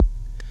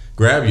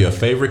Grab your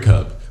favorite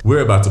cup. We're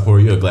about to pour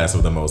you a glass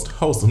of the most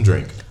wholesome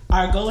drink.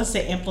 Our goal is to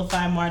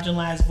amplify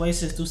marginalized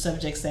voices through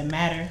subjects that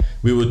matter.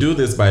 We will do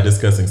this by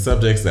discussing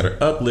subjects that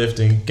are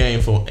uplifting,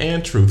 gainful,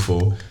 and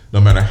truthful, no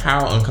matter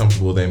how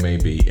uncomfortable they may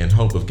be, in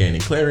hope of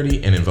gaining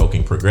clarity and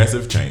invoking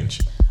progressive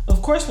change.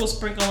 Of course, we'll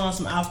sprinkle on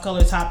some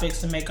off-color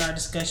topics to make our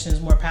discussions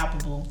more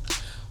palpable.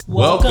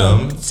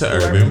 Welcome to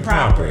Urban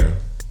Proper.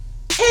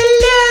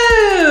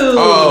 Hello!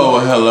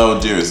 Oh,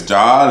 hello, dearest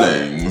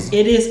darlings.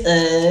 It is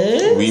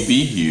us. We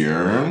be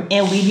here.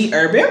 And we be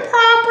Urban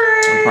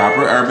Proper.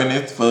 Proper urban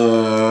is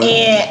fun.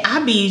 And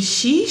I be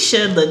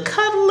Shisha the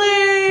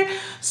Cuddler,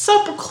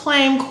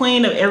 self-proclaimed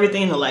queen of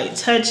everything the light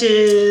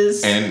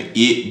touches. And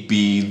it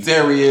be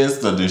Darius,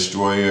 the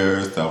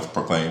destroyer,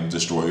 self-proclaimed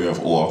destroyer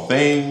of all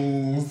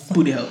things.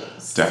 Booty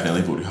holes.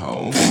 Definitely booty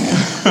holes.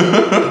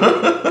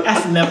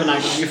 That's never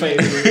not gonna be your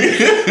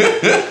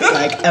favorite.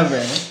 Like,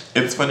 ever.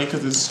 It's funny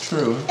because it's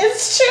true.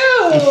 It's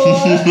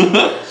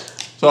true.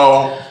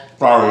 So,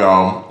 sorry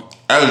y'all.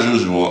 As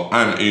usual,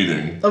 I'm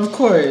eating. Of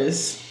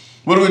course.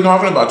 What are we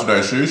talking about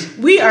today, Sheesh?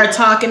 We are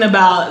talking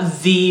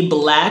about The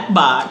Black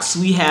Box.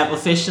 We have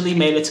officially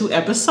made it to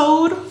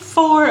episode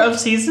 4 of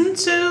season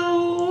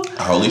 2.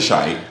 Holy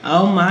shite.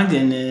 Oh my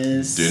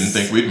goodness. Didn't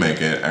think we'd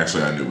make it.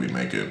 Actually, I knew we'd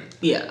make it.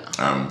 Yeah.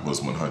 I was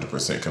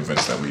 100%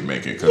 convinced that we'd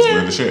make it because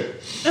we're the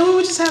shit. And we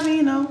were just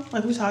having,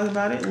 like we talked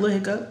about it, little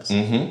hiccups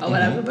or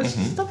whatever, but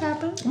stuff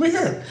happened. We're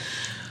here.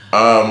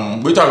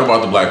 We talk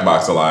about the Black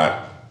Box a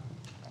lot.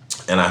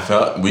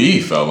 And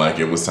we felt like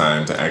it was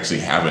time to actually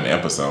have an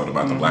episode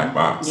about the Black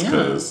Box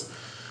because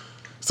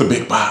it's a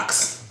big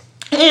box.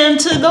 And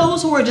to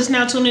those who are just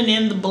now tuning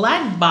in, the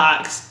Black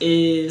Box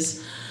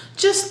is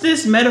just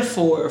this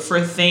metaphor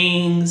for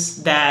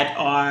things that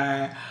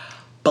are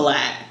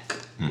black,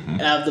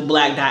 of the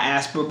black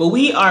diaspora. But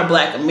we are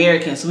Black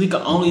Americans, so we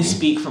can only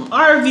speak from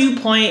our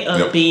viewpoint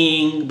of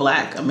being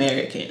Black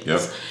Americans.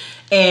 Yep.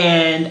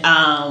 And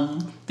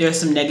there's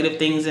some negative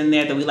things in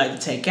there that we like to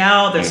take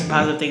out. There's some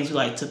positive things we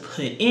like to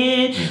put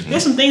in.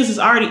 There's some things that's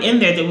already in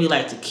there that we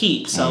like to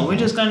keep. So we're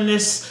just going to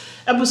this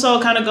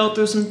episode kind of go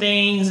through some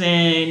things.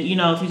 And,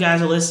 if you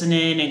guys are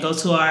listening, and go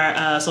to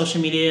our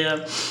social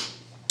media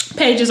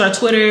pages, our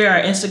Twitter,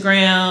 our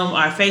Instagram,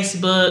 our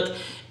Facebook.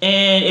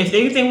 And if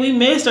there's anything we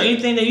missed or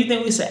anything that you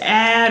think we should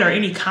add or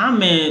any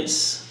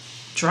comments,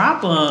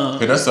 drop them.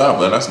 Hit us up.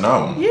 Let us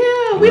know.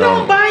 Yeah, we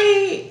don't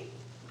bite.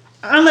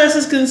 Unless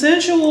it's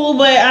consensual,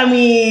 but I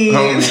mean...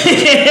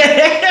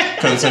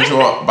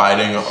 Consensual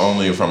biting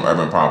only from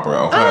Urban Proper,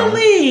 okay?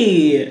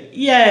 Only,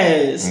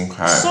 yes.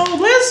 Okay. So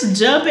let's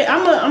jump in.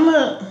 I'm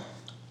a...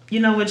 You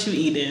know what you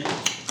eating.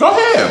 Go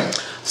ahead.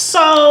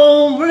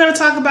 So we're going to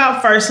talk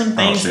about first some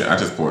things. Oh, shit. I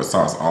just poured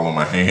sauce all on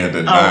my hand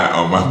and not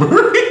on my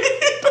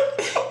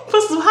burrito.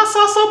 Put some hot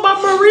sauce on my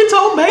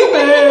burrito,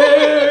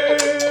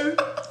 baby.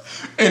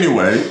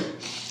 Anyway.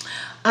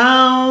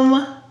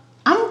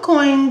 I'm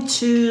going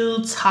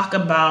to talk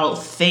about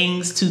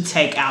things to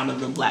take out of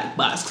the Black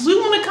Box because we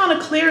want to kind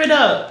of clear it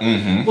up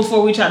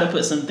before we try to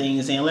put some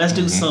things in. Let's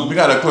do some.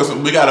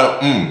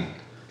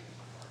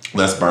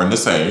 Let's burn the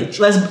sage.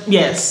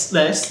 Yes.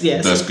 Let's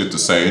get the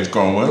sage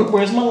going.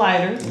 Where's my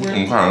lighter?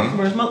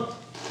 Where's my...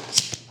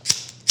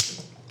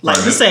 Light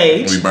the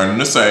sage. We burning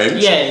the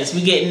sage. Yes,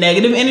 we get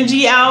negative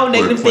energy out,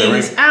 negative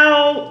things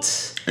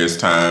out. It's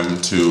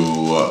time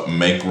to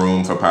make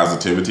room for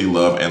positivity,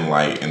 love, and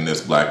light in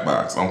this Black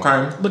Box,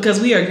 okay? Because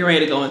we are getting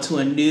ready to go into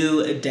a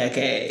new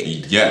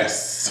decade.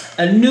 Yes.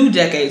 A new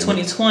decade,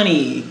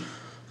 2020.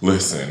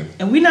 Listen.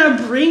 And we're not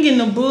bringing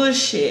the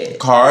bullshit.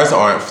 Cars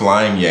aren't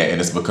flying yet, and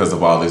it's because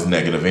of all this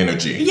negative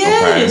energy.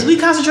 Yes, okay? We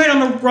concentrate on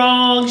the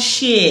wrong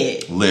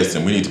shit.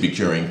 Listen, we need to be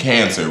curing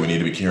cancer. We need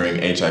to be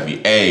curing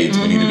HIV/AIDS.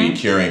 We need to be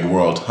curing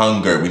world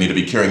hunger. We need to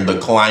be curing the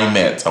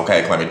climate,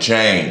 okay? Climate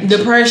change.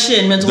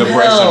 Depression, mental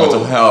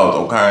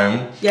health,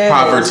 okay? Yes.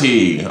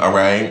 Poverty, all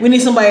right? We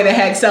need somebody to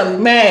hack Sally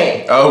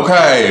Mae.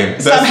 Okay.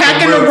 Stop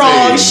hacking the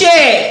wrong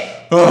shit.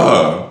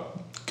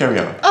 Carry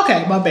on.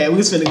 Okay, my bad. We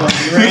was finna go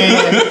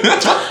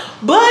right.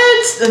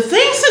 But the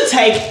things to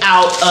take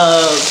out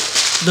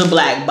of the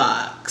Black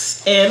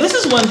Box. And this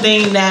is one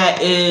thing that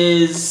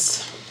I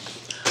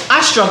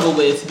struggle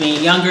with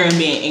being younger and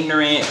being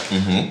ignorant.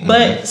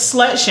 But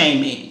slut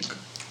shaming.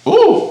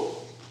 Ooh.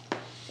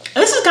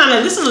 This is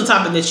a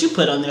topic that you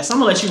put on there, so I'm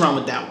gonna let you run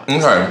with that one.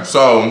 Okay,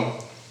 so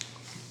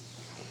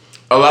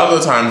a lot of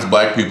the times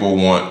Black people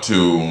want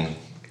to,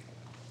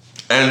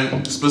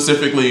 and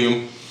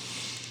specifically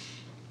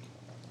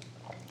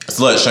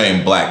slut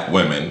shame Black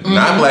women,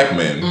 not Black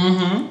men,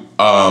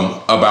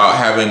 about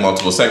having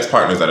multiple sex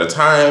partners at a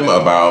time,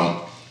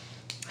 about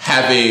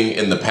having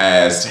in the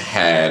past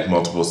had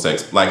multiple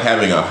sex, like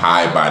having a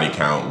high body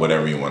count,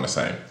 whatever you want to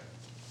say.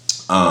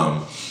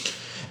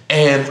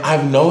 And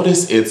I've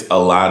noticed it's a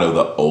lot of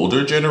the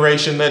older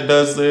generation that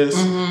does this.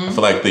 I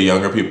feel like the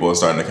younger people are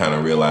starting to kind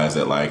of realize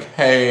that, like,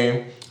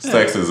 hey,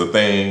 sex is a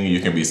thing. You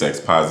can be sex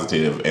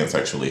positive and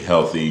sexually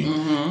healthy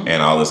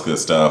and all this good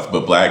stuff.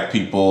 But Black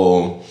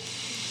people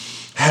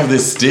have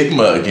this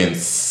stigma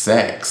against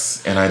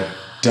sex, and I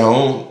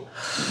don't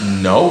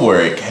know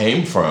where it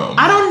came from.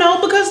 I don't know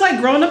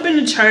like growing up in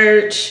the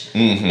church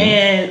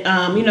and,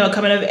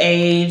 coming of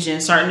age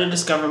and starting to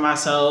discover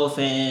myself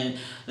and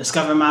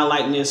discover my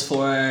likeness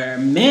for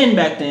men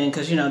back then.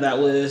 Because, that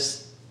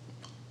was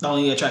the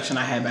only attraction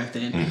I had back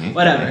then.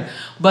 Whatever.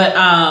 But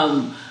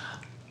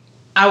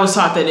I was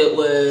taught that it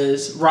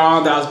was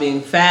wrong, that I was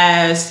being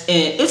fast.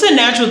 And it's a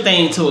natural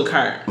thing to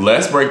occur.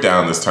 Let's break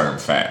down this term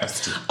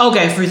fast.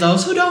 Okay, for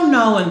those who don't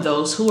know and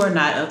those who are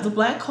not of the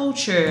black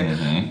culture,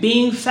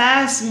 being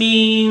fast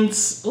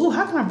means... Ooh,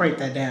 how can I break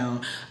that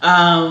down?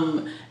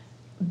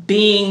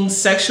 Being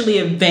sexually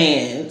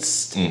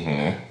advanced,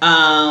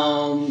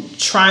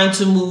 trying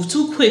to move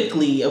too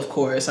quickly, of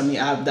course. I mean,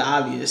 the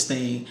obvious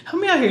thing.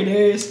 Help me out here,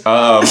 Darius.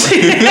 I'm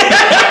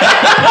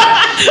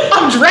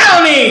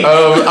drowning.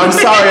 I'm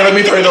sorry, let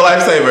me throw in the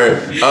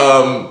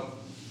lifesaver.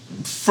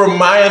 From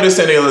my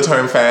understanding of the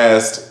term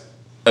fast,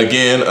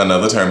 again,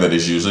 another term that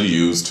is usually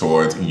used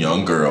towards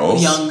young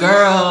girls. Young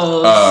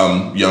girls.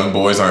 Young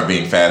boys aren't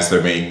being fast,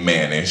 they're being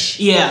mannish.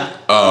 Yeah.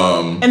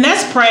 And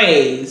that's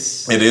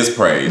praise. It is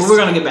praise. But we're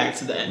going to get back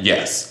to that.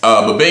 Yes.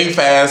 But being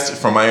fast,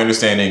 from my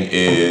understanding,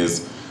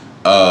 is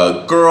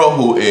a girl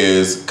who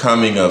is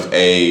coming of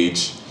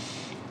age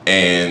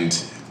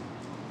and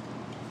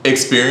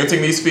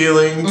experiencing these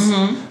feelings,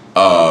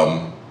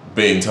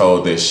 being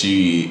told that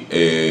she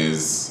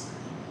is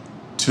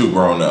too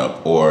grown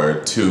up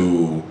or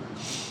too...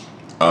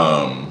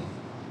 I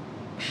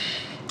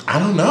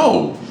don't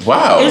know.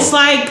 Wow. It's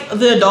like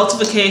the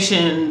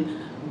adultification,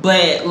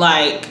 but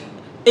like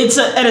it's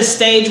at a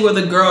stage where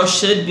the girl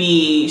should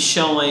be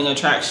showing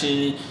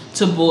attraction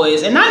to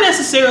boys and not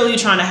necessarily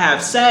trying to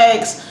have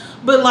sex,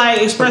 but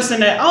like expressing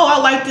that, oh, I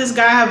like this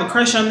guy, I have a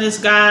crush on this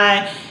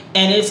guy,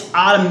 and it's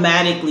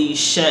automatically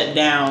shut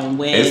down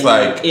when it's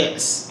like,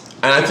 yes.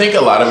 And I think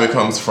a lot of it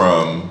comes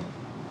from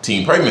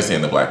teen pregnancy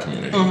in the black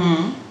community.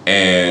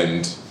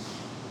 And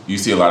you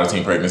see a lot of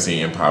teen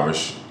pregnancy in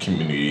impoverished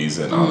communities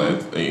and all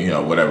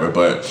that, whatever.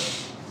 But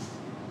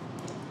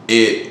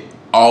it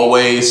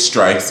always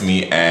strikes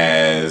me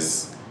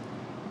as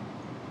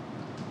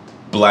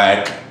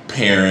black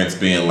parents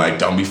being like,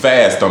 don't be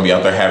fast, don't be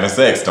out there having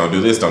sex, don't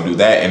do this, don't do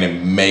that. And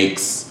it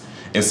makes,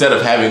 instead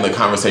of having the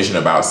conversation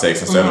about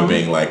sex, instead of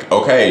being like,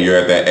 okay, you're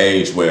at that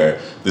age where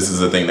this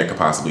is a thing that could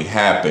possibly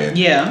happen.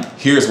 Yeah.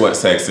 Here's what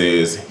sex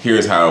is.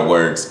 Here's how it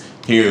works.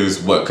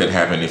 Here's what could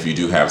happen if you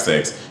do have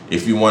sex.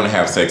 If you want to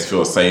have sex,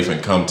 feel safe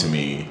and come to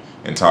me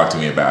and talk to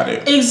me about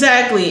it.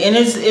 Exactly. And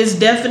it's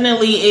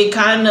definitely, it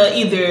kind of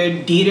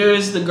either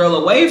deters the girl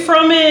away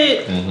from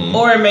it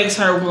or it makes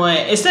her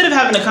want, instead of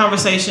having a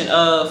conversation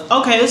of,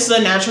 okay, this is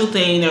a natural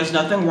thing, there's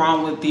nothing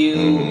wrong with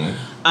you,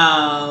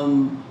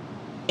 and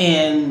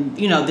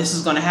this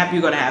is going to happen,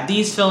 you're going to have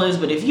these feelings,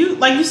 but if you,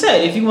 like you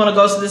said, if you want to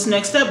go to this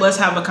next step, let's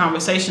have a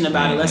conversation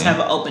about it, let's have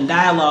an open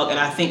dialogue. And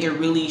I think it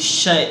really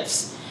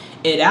shuts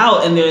it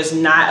out, and there's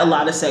not a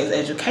lot of sex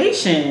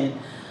education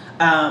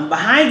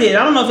behind it.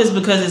 I don't know if it's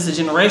because it's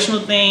a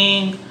generational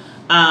thing.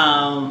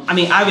 I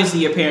mean, obviously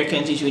your parent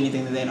can't teach you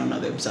anything that they don't know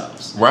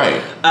themselves.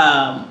 Right.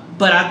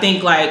 But I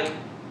think like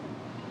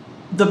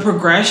the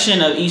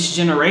progression of each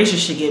generation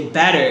should get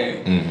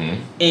better.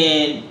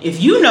 And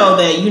if you know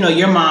that,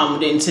 your mom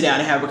didn't sit down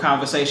and have a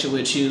conversation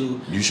with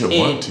you. You should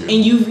want to.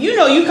 And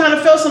you kind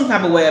of felt some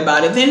type of way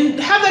about it, then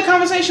have that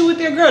conversation with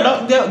your girl.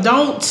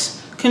 Don't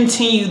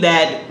continue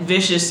that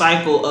vicious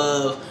cycle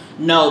of,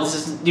 no,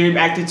 you're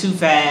acting too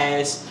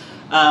fast.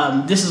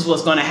 This is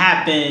what's going to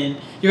happen.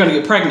 You're going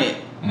to get pregnant.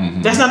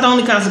 That's not the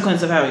only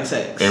consequence of having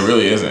sex. It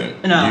really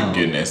isn't. No. You can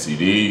get an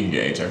STD, you can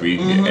get HIV, you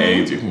can get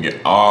AIDS, you can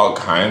get all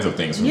kinds of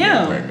things from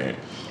being pregnant.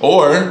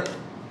 Or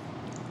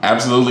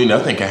absolutely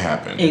nothing can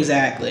happen.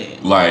 Exactly.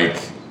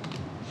 Like,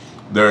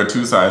 there are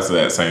two sides to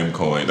that same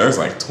coin. There's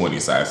like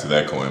 20 sides to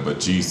that coin, but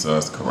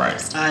Jesus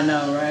Christ. I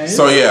know, right?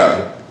 So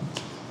yeah,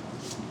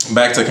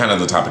 back to kind of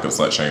the topic of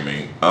slut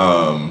shaming.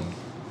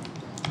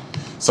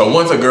 So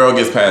once a girl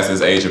gets past this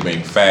age of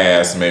being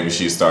fast, maybe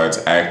she starts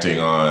acting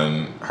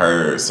on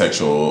her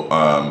sexual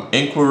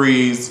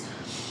inquiries,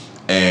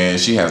 and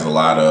she has a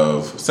lot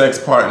of sex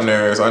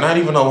partners, or not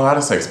even a lot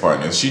of sex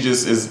partners. She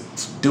just is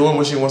doing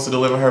what she wants to do,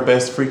 living her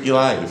best freaky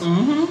life.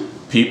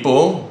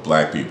 People,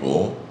 black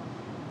people,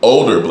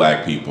 older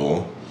black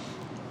people,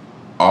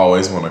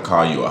 always want to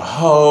call you a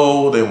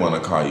hoe. They want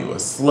to call you a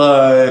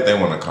slut. They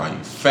want to call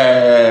you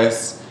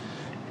fast.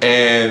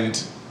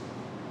 And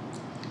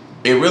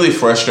it really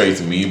frustrates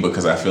me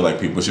because I feel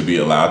like people should be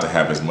allowed to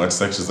have as much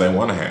sex as they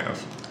want to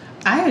have.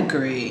 I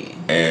agree.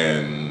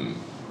 And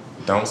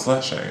don't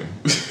slut shame.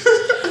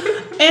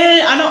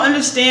 And I don't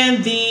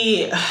understand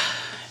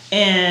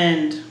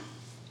and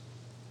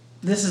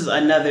this is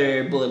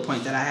another bullet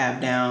point that I have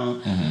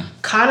down.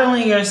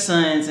 Coddling your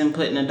sons and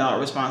putting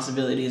adult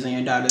responsibilities on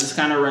your daughter. This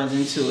kind of runs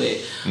into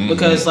it.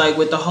 Because like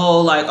with the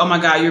whole like, oh my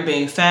God, you're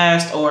being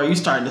fast, or you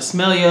starting to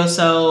smell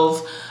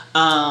yourself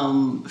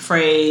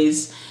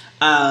phrase.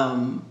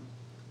 On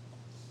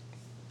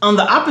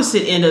the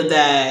opposite end of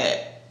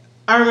that,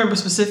 I remember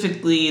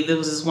specifically there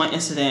was this one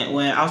incident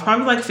when I was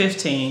probably like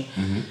 15,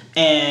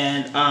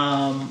 and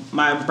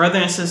my brother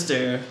and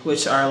sister,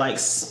 which are like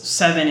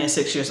 7 and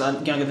 6 years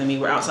younger than me,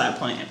 were outside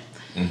playing.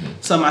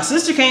 So my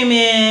sister came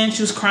in,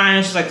 she was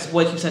crying, she's like, this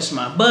boy keeps touching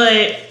my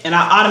butt, and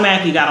I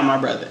automatically got on my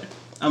brother.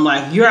 I'm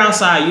like, you're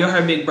outside, you're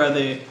her big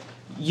brother,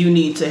 you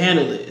need to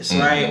handle this,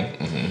 right?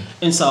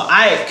 And so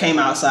I came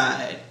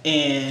outside,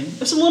 and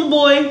it's a little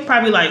boy,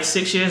 probably like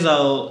 6 years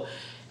old,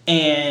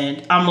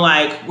 and I'm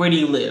like, where do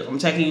you live? I'm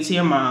taking you to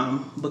your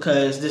mom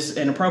because this is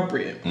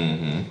inappropriate.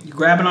 You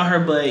grabbing on her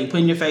butt, you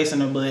putting your face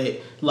in her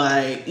butt,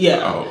 like,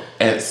 yeah. Oh,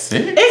 at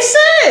 6? It's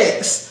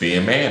 6!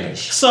 Being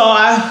managed. So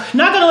I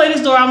knock on the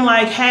lady's door, I'm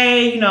like,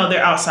 hey,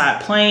 they're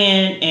outside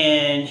playing,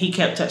 and he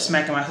kept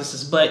smacking my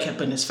sister's butt, kept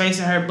putting his face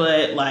in her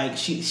butt, like,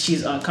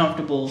 she's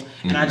uncomfortable,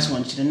 and I just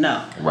want you to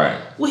know. Right.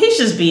 Well, he's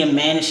just being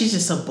managed, she's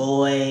just a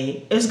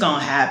boy, it's gonna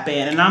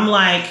happen. And I'm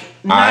like,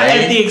 not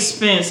at the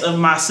expense of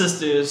my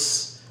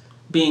sister's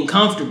being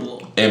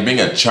comfortable. And being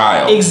a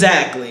child.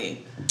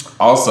 Exactly.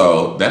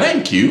 Also, that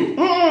ain't cute.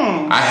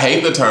 I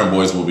hate the term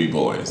boys will be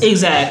boys.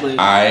 Exactly.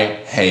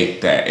 I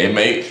hate that.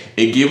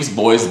 It gives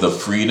boys the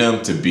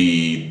freedom to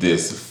be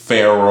this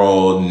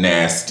feral,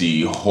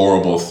 nasty,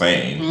 horrible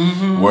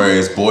thing.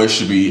 Whereas boys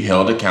should be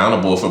held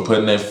accountable for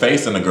putting their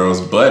face in a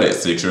girl's butt at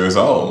 6 years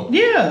old.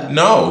 Yeah.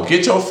 No,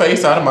 get your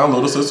face out of my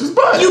little sister's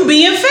butt. You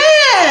being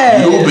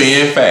fast. You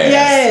being fast.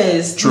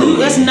 Yes.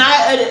 Truly. It's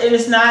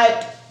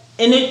not,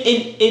 and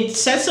it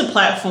sets a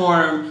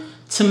platform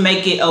to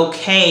make it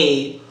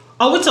okay.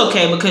 Oh, it's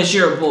okay because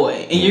you're a boy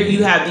and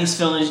you have these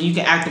feelings. You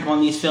can act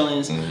upon these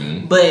feelings.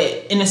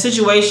 But in a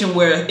situation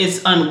where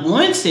it's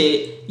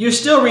unwanted, you're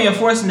still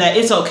reinforcing that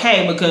it's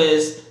okay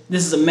because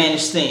this is a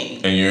managed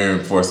thing. And you're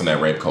enforcing that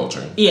rape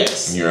culture.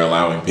 Yes. And you're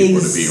allowing people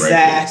to be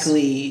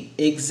rapists.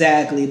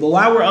 Exactly. But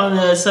while we're on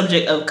the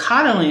subject of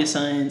coddling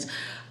sons,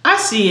 I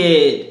see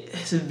it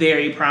as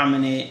very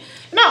prominent,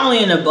 not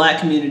only in the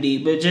black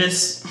community, but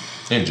just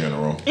in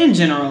general.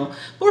 But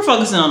we're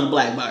focusing on the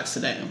black box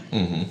today.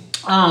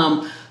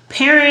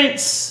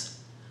 Parents,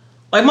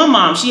 like my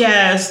mom, she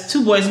has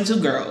 2 boys and 2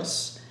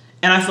 girls.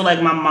 And I feel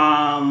like my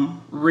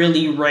mom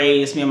really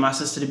raised me and my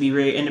sister to be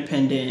very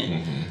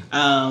independent.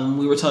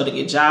 We were told to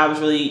get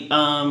jobs really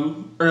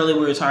early.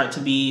 We were taught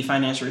to be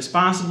financially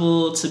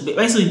responsible, to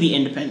basically be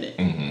independent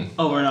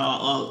over and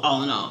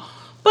all in all.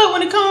 But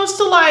when it comes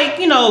to like,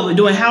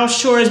 doing house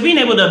chores, being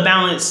able to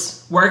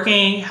balance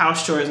working,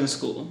 house chores, and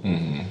school,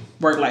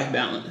 work-life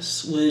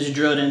balance was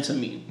drilled into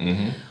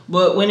me.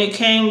 But when it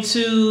came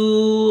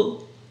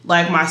to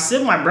like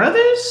my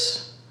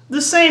brothers,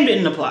 the same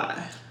didn't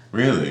apply.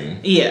 Really?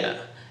 Yeah.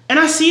 And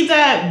I see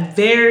that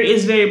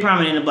is very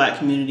prominent in the black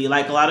community.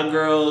 Like a lot of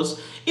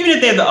girls, even if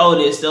they're the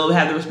oldest, they'll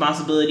have the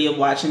responsibility of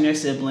watching their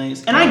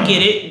siblings. And I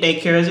get it,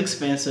 daycare is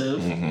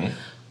expensive.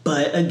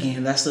 But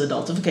again, that's the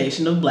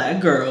adultification of black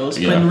girls,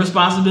 putting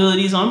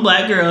responsibilities on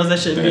black girls that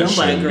shouldn't be on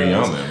black girls. Be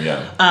on them,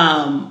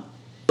 yeah.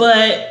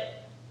 But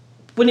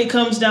when it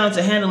comes down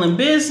to handling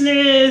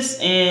business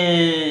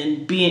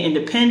and being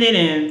independent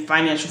and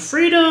financial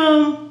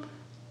freedom,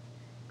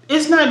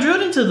 it's not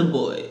drilled into the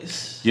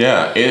boys.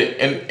 Yeah,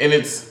 and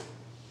it's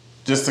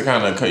just to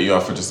kind of cut you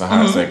off for just a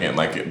hot second.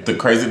 Like the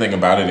crazy thing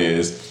about it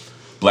is,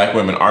 black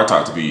women are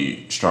taught to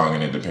be strong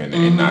and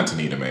independent and not to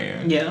need a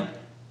man. Yeah,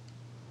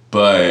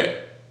 but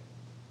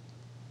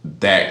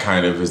that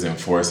kind of is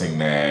enforcing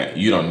that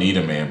you don't need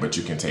a man, but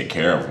you can take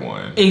care of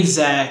one.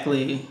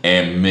 Exactly.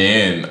 And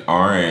men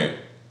aren't.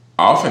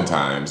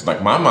 Oftentimes,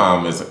 like my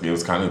mom it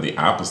was kind of the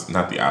opposite,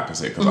 not the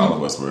opposite, because all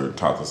of us were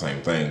taught the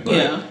same thing.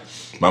 But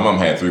my mom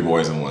had 3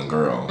 boys and 1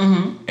 girl,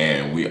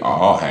 and we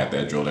all had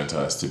that drilled into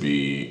us to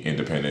be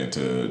independent,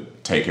 to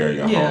take care of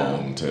your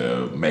home,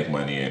 to make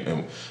money,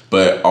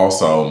 but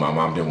also my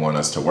mom didn't want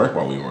us to work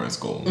while we were in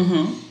school.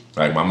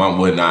 Like my mom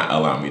would not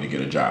allow me to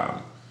get a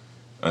job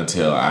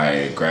until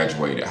I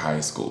graduated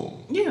high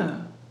school. Yeah.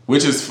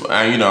 Which is,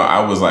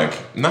 I was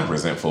like, not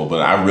resentful,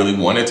 but I really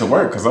wanted to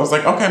work because I was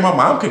like, okay, my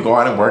mom could go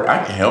out and work.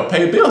 I can help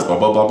pay bills, blah,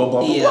 blah, blah, blah,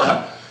 blah,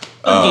 blah.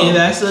 Again,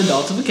 that's the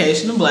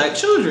adultification of black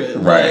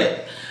children. Right.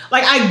 But,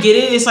 like, I get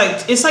it. It's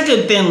like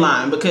a thin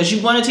line because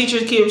you want to teach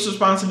your kids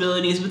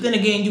responsibilities, but then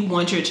again, you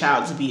want your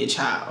child to be a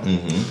child.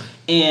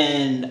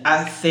 And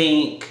I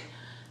think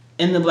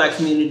in the black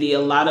community, a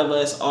lot of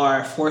us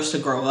are forced to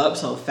grow up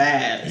so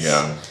fast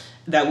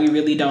that we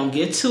really don't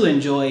get to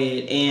enjoy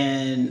it.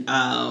 And,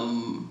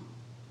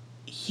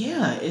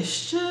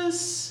 it's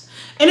just,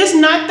 and it's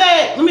not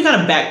that, let me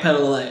kind of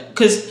backpedal it,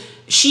 because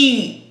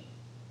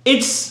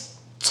it's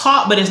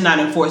taught, but it's not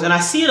enforced. And I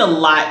see it a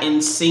lot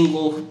in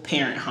single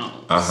parent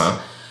homes.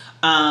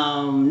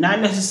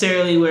 Not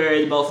necessarily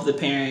where both of the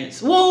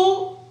parents,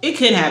 well, it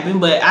could happen,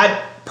 but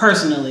I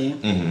personally,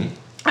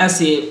 I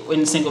see it in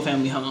a single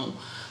family home.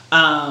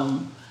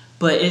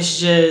 But it's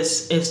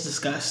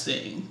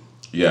disgusting.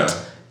 Yeah.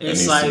 It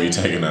needs to be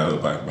taken out of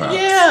the black box.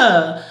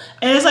 Yeah.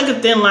 And it's like a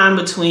thin line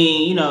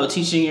between,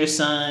 teaching your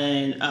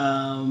son,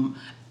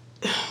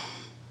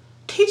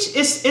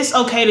 it's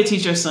okay to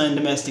teach your son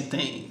domestic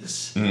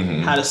things.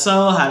 How to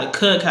sew, how to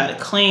cook, how to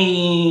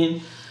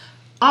clean.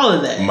 All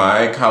of that.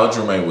 My college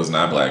roommate was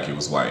not black. He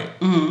was white.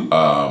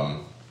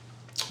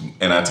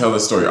 And I tell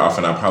this story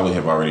often. I probably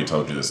have already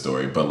told you this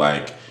story. But,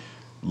 like,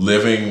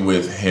 living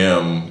with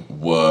him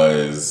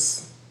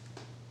was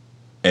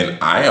an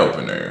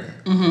eye-opener.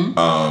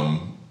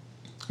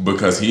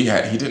 Because he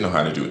didn't know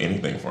how to do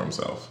anything for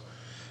himself.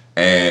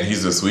 And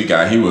he's a sweet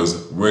guy. He was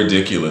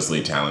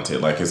ridiculously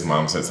talented. Like, his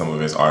mom sent some of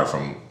his art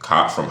from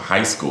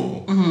high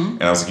school.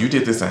 And I was like, you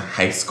did this in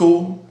high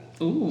school?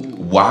 Ooh.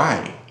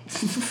 Why?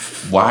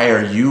 Why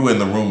are you in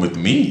the room with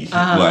me?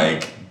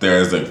 Like,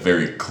 there's a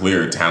very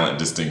clear talent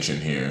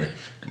distinction here.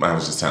 I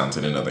was just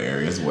talented in other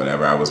areas,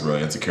 whatever. I was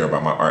really insecure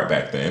about my art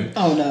back then.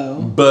 Oh, no.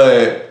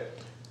 But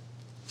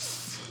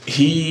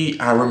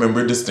I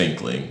remember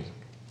distinctly,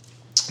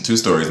 2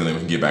 stories and then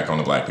we can get back on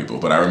the black people.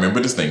 But I remember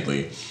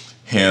distinctly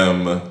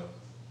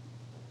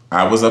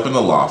I was up in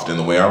the loft, and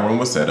the way our room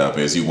was set up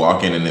is you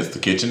walk in and it's the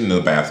kitchen and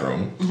the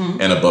bathroom,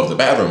 and above the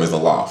bathroom is the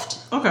loft.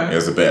 Okay.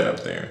 There's a bed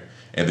up there.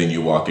 And then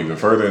you walk even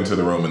further into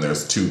the room and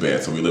there's 2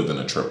 beds, so we lived in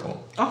a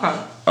triple. Okay.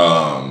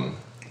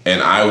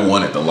 And I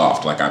wanted the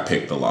loft, like I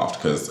picked the loft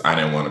because I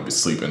didn't want to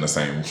sleep in the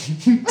same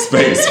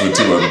space with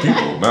 2 other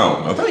people.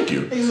 No, thank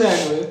you.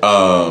 Exactly.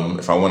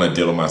 If I want to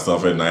diddle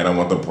myself at night, I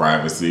want the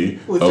privacy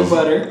with your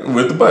butter.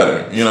 With the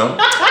butter, you know.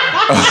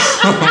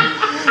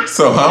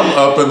 So I'm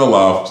up in the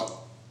loft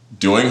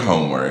doing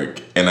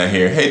homework, and I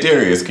hear, "Hey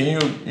Darius, can you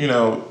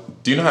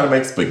do you know how to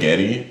make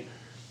spaghetti?"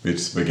 Bitch,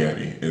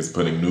 spaghetti is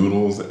putting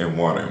noodles and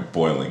water and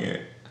boiling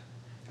it.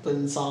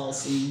 Putting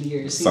sauce and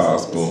beer.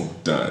 Sauce, boom,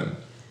 done.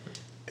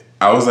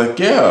 I was like,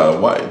 yeah,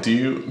 what, do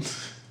you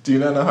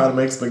not know how to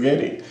make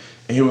spaghetti?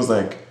 And he was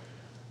like,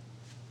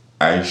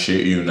 I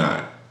shit you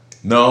not.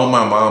 No,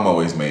 my mom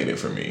always made it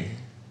for me.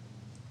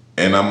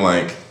 And I'm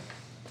like,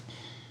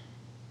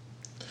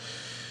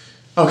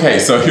 okay,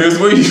 so here's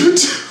what you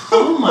do.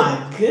 Oh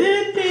my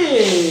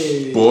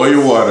goodness. Boil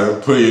your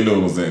water, put your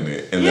noodles in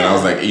it. And then I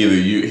was like,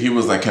 he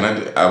was like,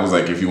 I was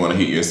like, if you want to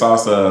heat your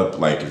sauce up,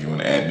 like if you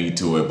want to add meat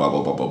to it, blah,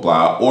 blah, blah, blah,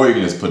 blah. Or you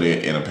can just put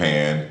it in a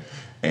pan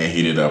and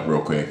heat it up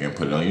real quick and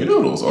put it on your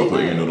noodles. Or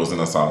put your noodles in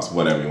a sauce,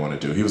 whatever you want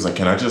to do. He was like,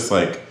 can I just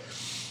like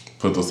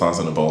put the sauce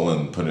in a bowl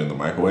and put it in the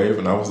microwave?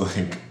 And I was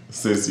like,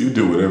 sis, you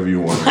do whatever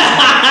you want.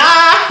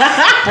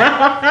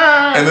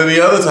 And then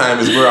the other time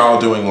is we're all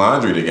doing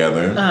laundry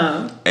together.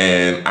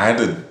 And I had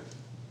to,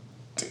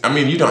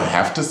 you don't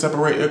have to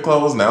separate your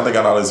clothes. Now they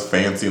got all this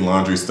fancy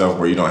laundry stuff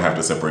where you don't have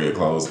to separate your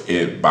clothes.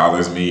 It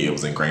bothers me. It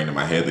was ingrained in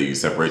my head that you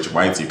separate your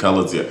whites, your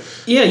colors.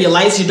 Yeah, your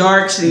lights, your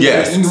darks, and your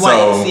whites.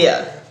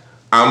 So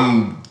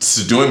I'm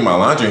doing my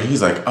laundry and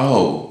he's like,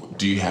 oh,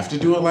 do you have to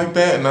do it like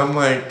that? And I'm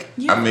like,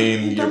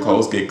 your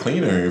clothes get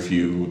cleaner if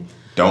you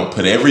don't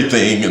put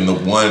everything in the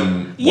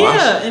one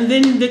wash. And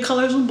then the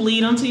colors will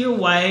bleed onto your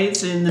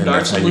whites and the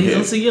darks will bleed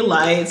onto your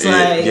lights.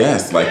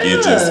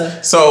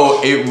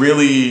 So it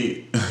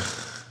really...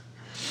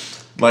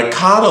 like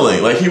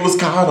coddling, like he was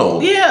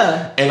coddled.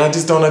 Yeah. And I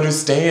just don't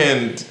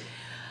understand.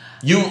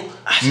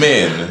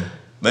 Men,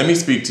 let me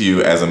speak to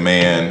you as a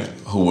man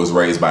who was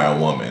raised by a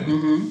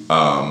woman.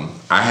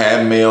 I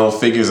had male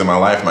figures in my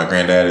life. My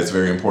granddad is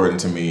very important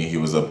to me. He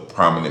was a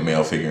prominent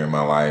male figure in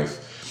my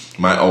life.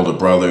 My older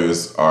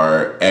brothers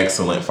are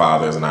excellent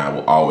fathers and I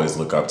will always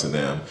look up to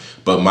them.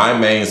 But my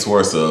main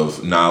source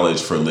of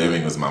knowledge for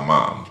living was my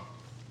mom.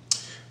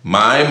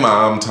 My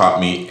mom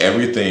taught me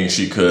everything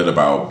she could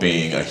about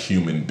being a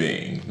human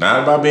being.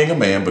 Not about being a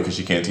man, because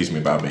she can't teach me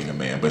about being a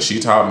man. But she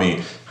taught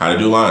me how to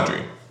do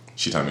laundry.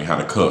 She taught me how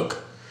to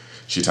cook.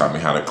 She taught me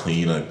how to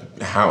clean a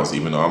house,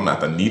 even though I'm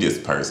not the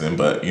neatest person.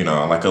 But,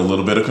 I like a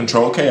little bit of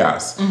controlled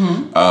chaos.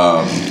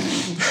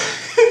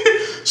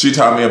 She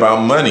taught me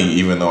about money,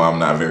 even though I'm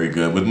not very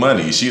good with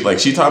money.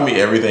 She taught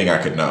me everything I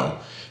could know.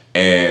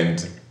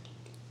 And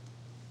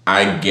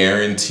I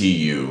guarantee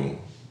you,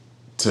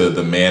 to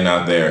the men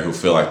out there who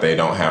feel like they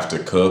don't have to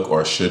cook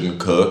or shouldn't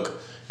cook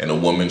and a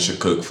woman should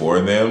cook for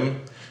them,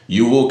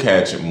 you will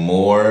catch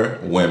more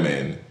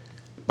women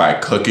by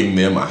cooking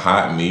them a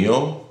hot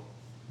meal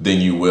than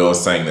you will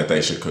saying that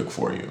they should cook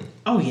for you.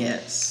 Oh,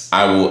 yes.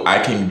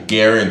 I can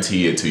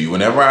guarantee it to you.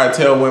 Whenever I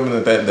tell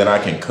women that I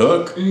can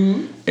cook,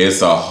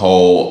 it's a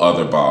whole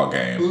other ball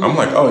game. I'm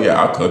like, oh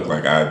yeah, I'll cook.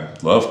 Like, I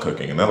love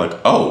cooking. And they're like,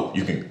 oh,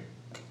 you can...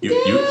 You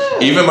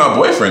even my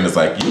boyfriend is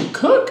like, you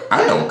cook?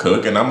 I don't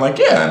cook. And I'm like,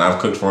 yeah. And I've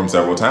cooked for him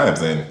several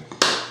times. And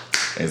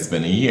it's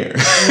been a year.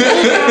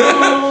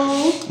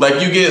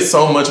 Like, you get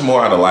so much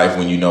more out of life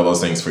when you know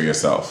those things for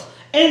yourself.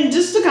 And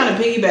just to kind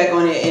of piggyback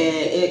on it,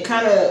 and it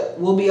kind of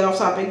will be off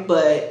topic,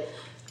 but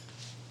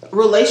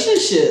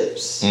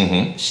relationships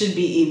should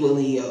be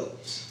equally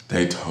yoked.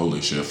 They totally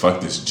should.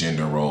 Fuck this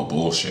gender role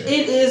bullshit.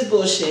 It is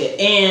bullshit.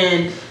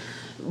 And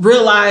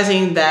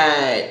realizing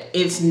that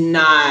it's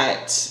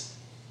not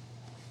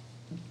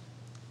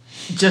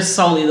just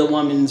solely the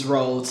woman's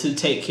role to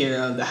take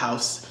care of the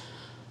house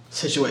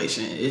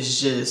situation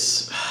is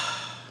just...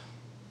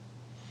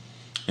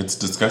 It's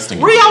disgusting.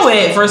 Where y'all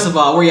at, first of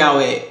all? Where y'all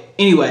at?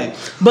 Anyway,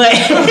 but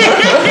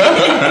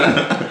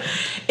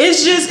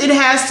It's just, it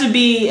has to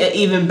be an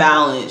even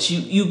balance.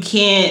 You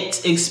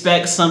can't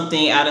expect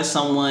something out of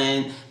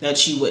someone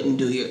that you wouldn't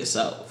do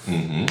yourself.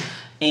 Mm-hmm.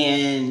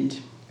 And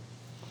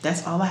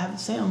that's all I have to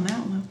say on that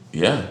one.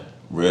 Yeah,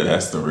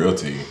 that's the real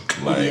tea.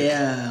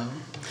 Yeah.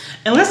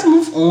 And let's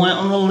move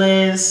on the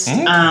list.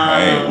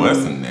 Okay,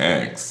 what's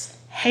next?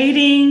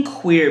 Hating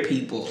queer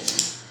people.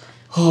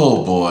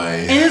 Oh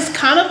boy. And it's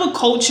kind of a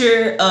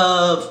culture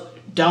of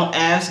don't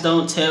ask,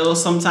 don't tell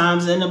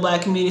sometimes in the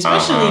Black community,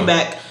 especially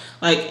back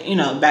in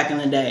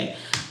the day.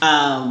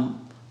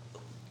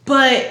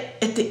 But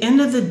at the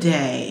end of the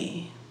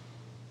day,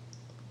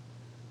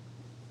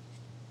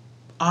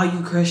 all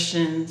you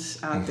Christians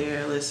out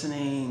there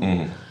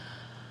listening,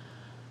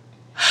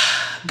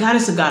 God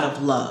is a God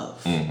of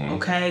love.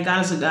 Okay?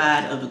 God is a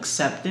God of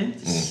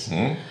acceptance.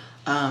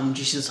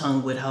 Jesus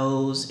hung with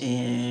hoes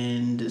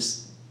and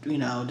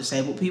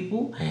disabled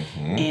people.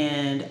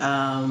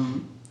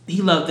 And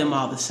he loved them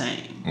all the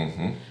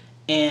same.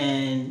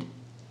 And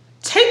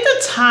take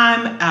the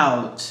time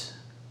out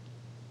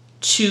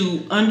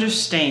to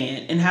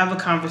understand and have a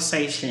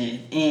conversation.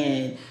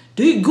 And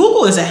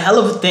Google is a hell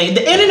of a thing.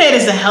 The internet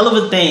is a hell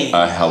of a thing.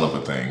 A hell of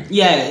a thing.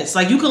 Yes.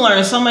 Like, you can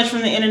learn so much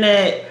from the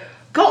internet.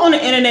 Go on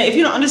the internet. If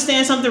you don't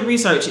understand something,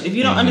 research it. If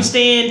you don't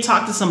understand,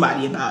 talk to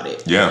somebody about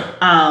it.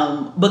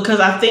 Yeah.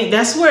 Because I think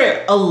that's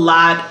where a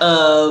lot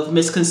of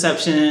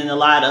misconception and a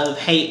lot of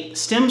hate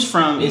stems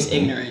from is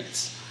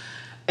ignorance.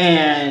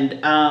 And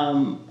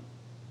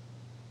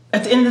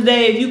at the end of the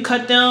day, if you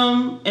cut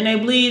them and they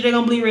bleed, they're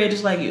going to bleed red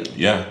just like you.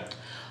 Yeah.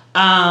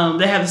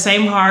 They have the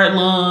same heart,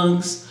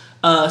 lungs,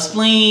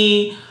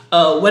 spleen,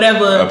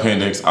 whatever.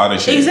 Appendix, all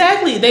that shit.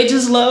 Exactly. They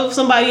just love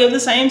somebody of the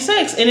same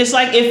sex. And it's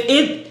like,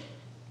 if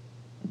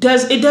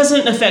it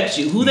doesn't affect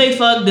you. Who they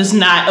fuck does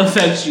not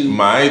affect you.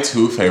 My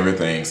two favorite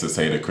things to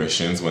say to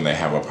Christians when they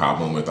have a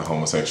problem with a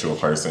homosexual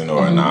person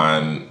or a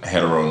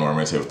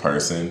non-heteronormative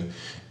person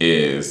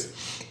is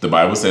the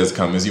Bible says,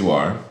 come as you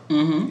are.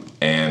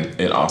 And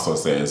it also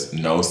says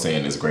no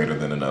sin is greater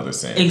than another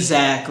sin.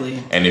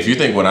 Exactly. And if you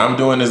think what I'm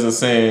doing is a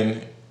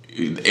sin,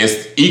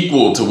 it's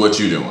equal to what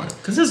you're doing.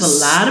 Because there's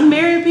a lot of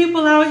married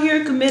people out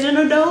here committing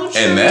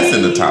adultery. And that's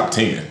in the top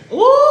 10.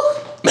 Ooh.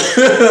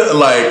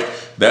 Like,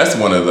 that's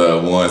one of the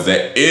ones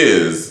that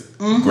is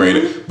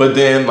greater. But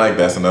then, like,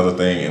 that's another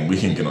thing, and we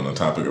can get on the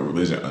topic of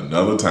religion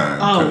another time.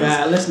 Oh,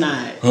 God, let's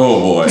not.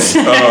 Oh, boy.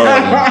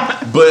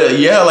 But,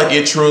 yeah, like,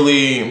 it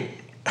truly...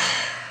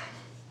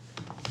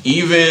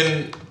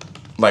 Even,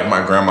 like,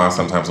 my grandma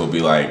sometimes will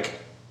be like...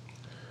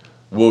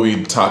 We'll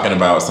be talking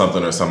about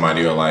something or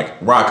somebody, or, like,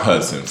 Rock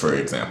Hudson, for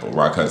example.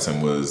 Rock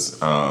Hudson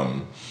was...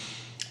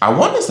 I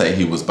want to say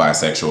he was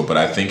bisexual, but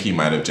I think he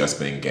might have just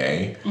been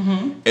gay.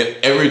 And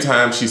every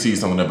time she sees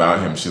something about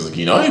him, she's like,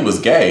 he was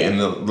gay.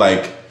 And,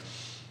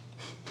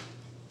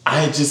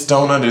 I just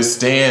don't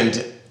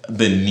understand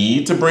the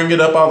need to bring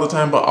it up all the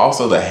time, but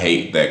also the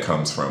hate that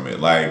comes from it.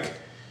 Like,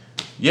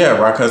 yeah,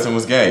 Rock Hudson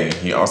was gay.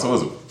 He also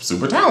was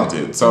super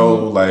talented.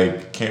 So,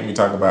 like, can't we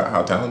talk about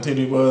how talented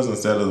he was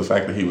instead of the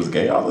fact that he was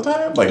gay all the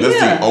time? Like, that's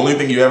the only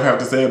thing you ever have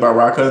to say about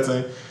Rock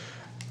Hudson?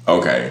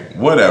 Okay,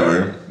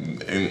 whatever.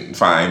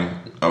 Fine.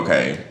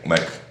 Okay,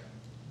 like,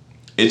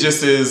 it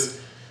just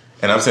is,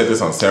 and I've said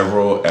this on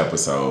several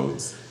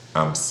episodes,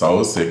 I'm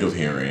so sick of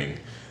hearing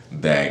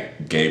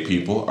that gay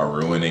people are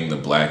ruining the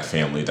Black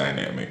family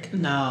dynamic.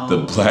 No.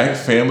 The Black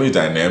family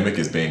dynamic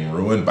is being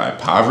ruined by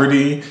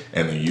poverty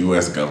and the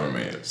U.S.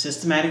 government.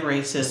 Systematic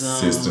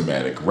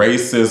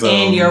racism.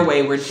 And your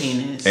wayward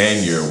penis.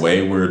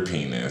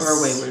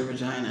 Or wayward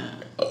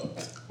vagina.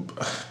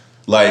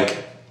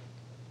 Like...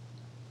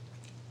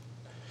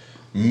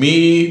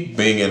 Me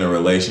being in a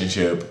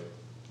relationship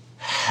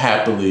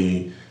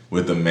happily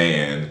with a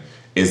man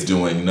is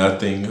doing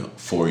nothing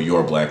for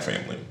your Black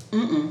family.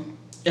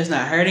 It's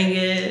not hurting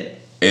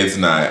it. It's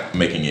not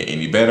making it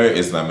any better.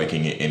 It's not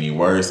making it any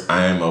worse.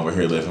 I am over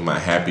here living my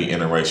happy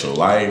interracial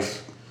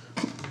life.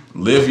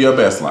 Live your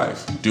best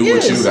life. Do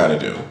what you gotta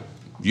do.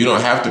 You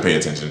don't have to pay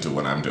attention to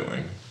what I'm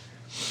doing.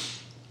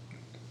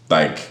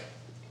 Like,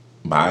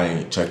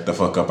 bye. Check the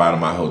fuck up out of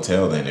my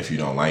hotel then if you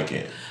don't like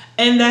it.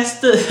 And that's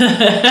the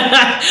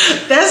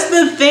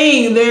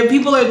thing.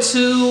 People are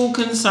too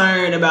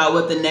concerned about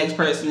what the next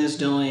person is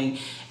doing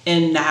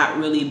and not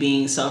really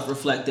being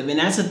self-reflective. And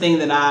that's the thing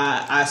that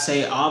I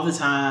say all the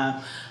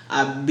time.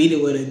 I beat a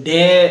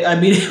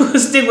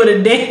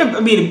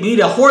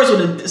horse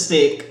with a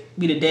stick.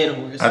 Beat a dead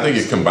horse. I think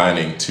you're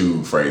combining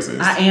two phrases.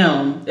 I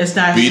am. It's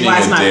not beating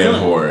a dead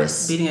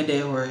horse. Beating a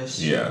dead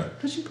horse. Yeah.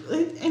 But you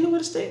ain't it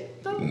with a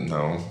stick?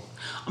 No.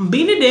 I'm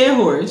beating a dead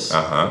horse.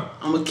 I'm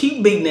gonna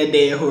keep beating that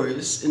dead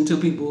horse until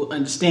people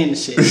understand the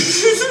shit.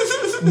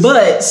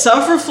 But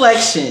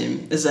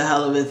self-reflection is a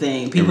hell of a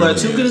thing. People are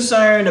too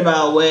concerned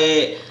about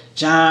what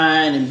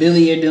John and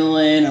Billy are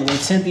doing or what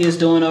Cynthia's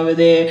doing over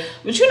there,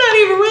 but you're not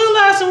even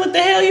realizing what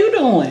the hell you're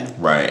doing.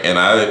 Right, and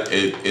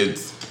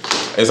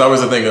it's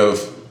always a thing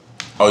of,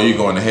 oh, you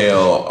going to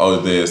hell,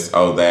 oh this,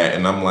 oh that,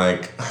 and I'm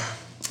like,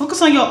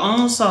 Focus on your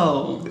own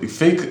soul. The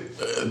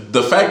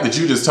fact that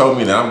you just told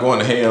me that I'm going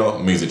to hell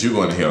means that you're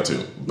going to hell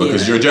too,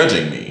 because you're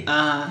judging me.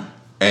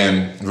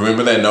 And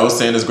remember that no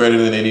sin is greater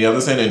than any other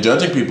sin, and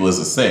judging people is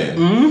a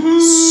sin.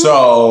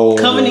 So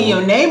coveting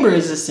your neighbor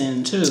is a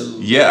sin too.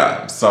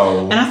 Yeah.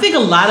 So, and I think a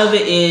lot of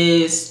it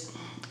is,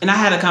 and I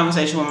had a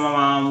conversation with my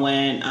mom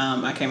when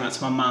I came out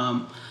to my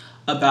mom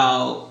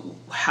about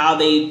how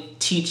they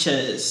teach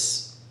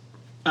us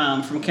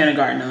from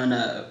kindergarten on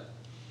up.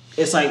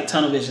 It's like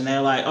tunnel vision.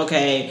 They're like,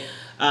 okay,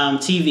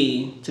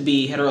 TV to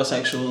be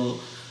heterosexual,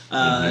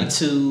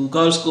 to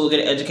go to school,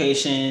 get an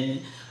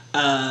education,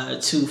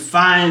 to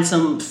find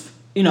some,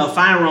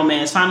 find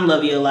romance, find the love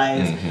of your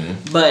life.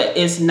 But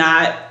it's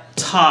not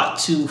taught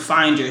to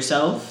find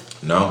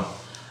yourself. No.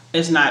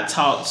 It's not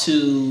taught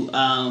to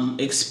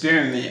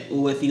experiment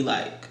with what you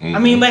like. I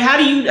mean, like, how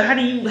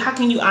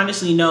can you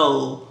honestly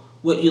know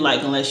what you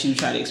like unless you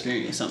try to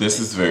experience something? This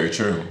is very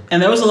true.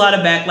 And there was a lot of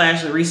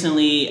backlash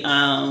recently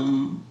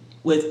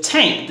with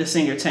Tank, the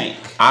singer Tank.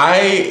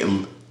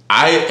 I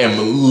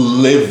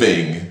am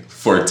living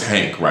for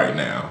Tank right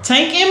now.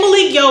 Tank and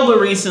Malik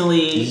Yoba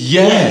recently.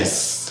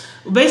 Yes.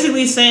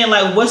 Basically saying,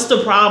 like, what's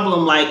the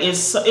problem? Like,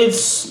 it's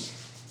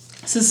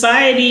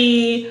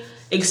society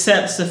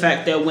accepts the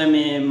fact that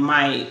women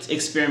might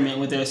experiment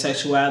with their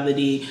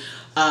sexuality.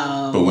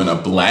 But when a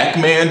black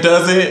man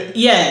does it?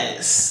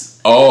 Yes.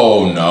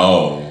 Oh,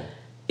 no.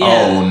 Yeah.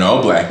 Oh,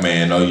 no, black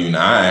man. No, you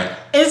not.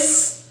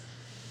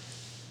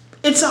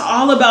 It's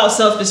all about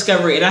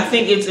self-discovery, and I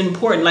think it's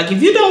important. Like,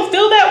 if you don't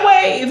feel that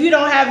way, if you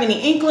don't have any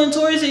inkling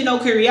towards it, no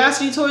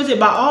curiosity towards it,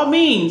 by all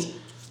means,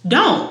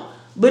 don't.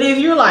 But if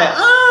you're like,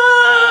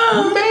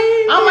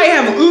 I might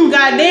have a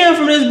goddamn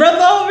from this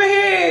brother over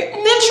here,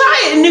 then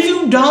try it. And if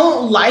you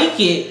don't like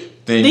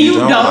it, then you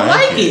don't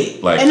like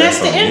it. Like, and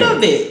that's the end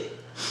of it.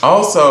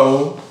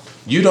 Also,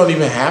 you don't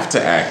even have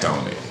to act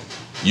on it.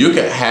 You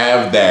can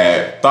have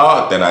that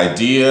thought, that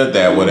idea,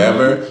 that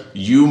whatever.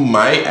 You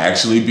might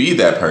actually be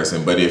that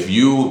person. But if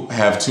you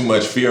have too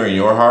much fear in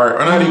your heart,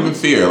 or not even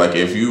fear, like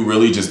if you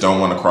really just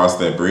don't want to cross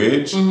that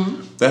bridge,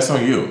 that's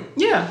on you.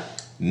 Yeah.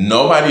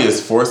 Nobody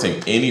is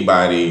forcing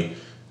anybody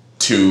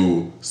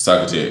to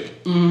suck a dick,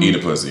 eat a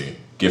pussy,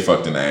 get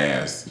fucked in the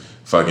ass,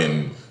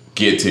 fucking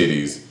get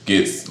titties,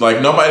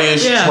 nobody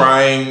is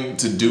trying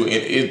to do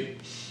it.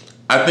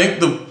 I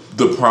think the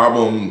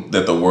problem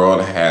that the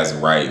world has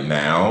right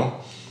now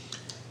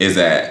is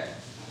that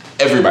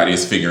everybody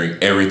is figuring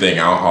everything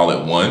out all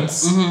at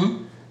once.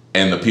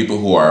 And the people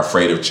who are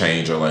afraid of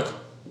change are like,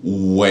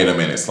 wait a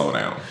minute, slow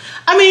down.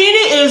 I mean,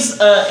 it is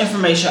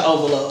information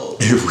overload.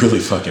 It really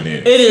fucking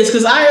is. It is,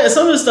 because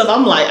some of the stuff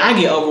I'm like, I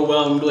get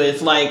overwhelmed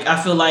with. Like, I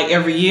feel like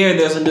every year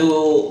there's a new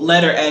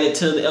letter added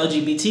to the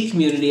LGBT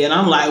community, and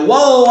I'm like,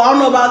 whoa, I don't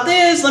know about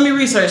this. Let me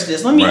research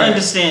this. Let me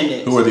understand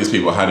it. Who are these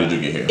people? How did you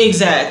get here?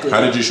 Exactly.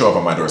 How did you show up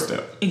on my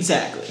doorstep?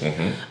 Exactly.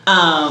 And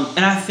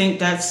I think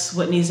that's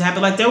what needs to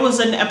happen. Like, there was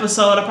an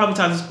episode, I probably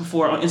talked this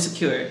before, on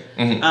Insecure,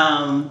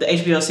 the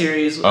HBO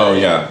series.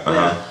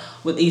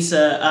 With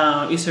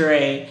Issa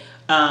Rae.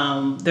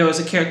 There was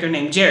a character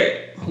named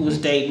Jared who was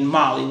dating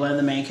Molly, one of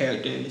the main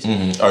characters.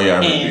 Oh yeah, I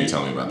remember you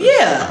telling me about this.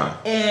 Yeah,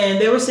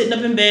 and they were sitting up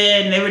in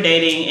bed and they were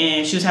dating,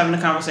 and she was having a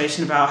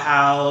conversation about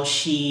how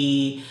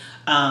she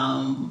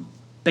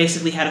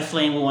basically had a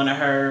fling with one of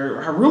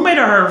her roommate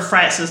or her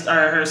frat sister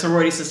or her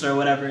sorority sister or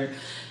whatever,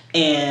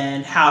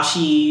 and how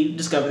she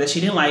discovered that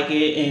she didn't like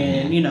it,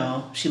 and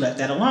she left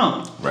that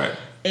alone. Right.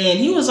 And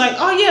he was like,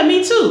 "Oh yeah,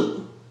 me too."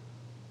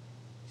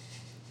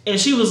 And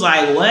she was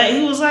like, what?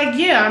 He was like,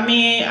 yeah, I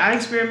mean, I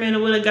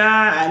experimented with a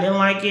guy. I didn't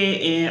like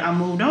it, and I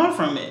moved on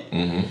from it.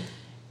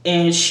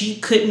 And she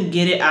couldn't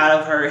get it out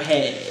of her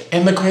head.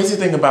 And the crazy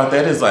thing about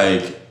that is,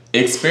 like,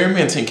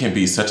 experimenting can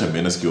be such a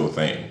minuscule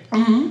thing.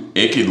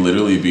 It could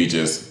literally be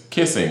just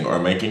kissing or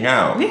making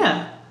out.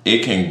 Yeah.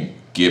 It can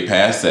get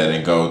past that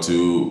and go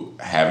to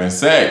having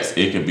sex.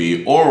 It could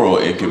be oral.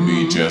 It could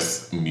be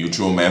just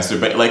mutual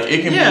masturbation. Like,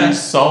 it can be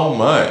so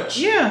much.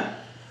 Yeah.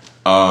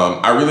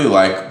 I really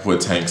like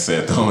what Tank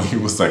said, though. He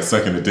was like,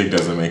 sucking a dick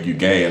doesn't make you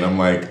gay. And I'm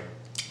like,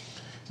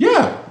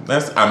 yeah,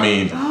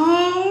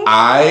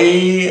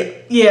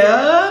 I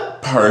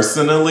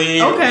personally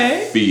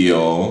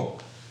feel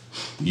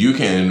you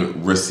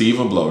can receive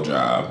a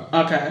blowjob.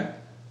 Okay.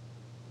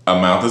 A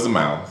mouth is a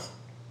mouth.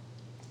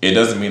 It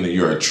doesn't mean that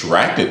you're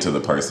attracted to the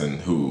person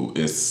who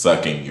is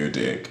sucking your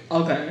dick.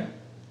 Okay.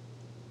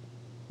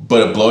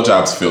 But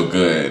blowjobs feel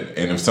good.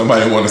 And if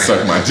somebody want to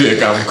suck my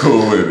dick, I'm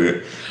cool with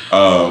it.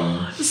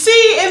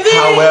 See, and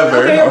then,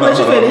 however, hold on.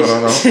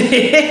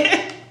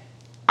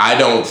 I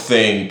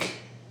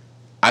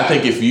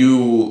think if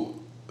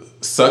you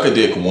suck a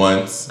dick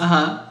once,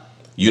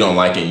 you don't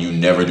like it, and you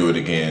never do it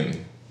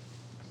again,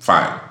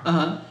 fine.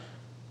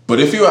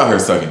 But if you out here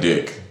sucking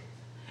dick,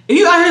 and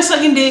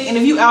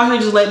if you out here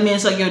just letting men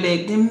suck your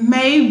dick, then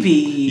maybe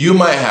you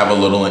might have a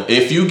little.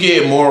 If you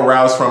get more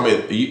aroused from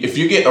it, if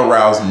you get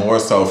aroused more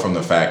so from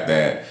the fact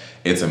that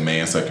it's a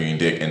man sucking your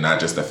dick and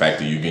not just the fact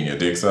that you getting your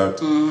dick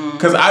sucked.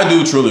 Because I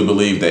do truly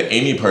believe that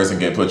any person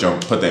can put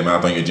their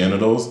mouth on your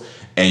genitals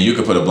And you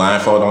could put a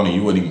blindfold on and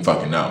you wouldn't even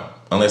fucking know.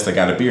 Unless they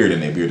got a beard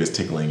and their beard is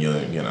tickling you,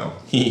 you know.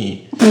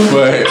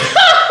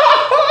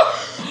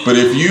 But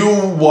if you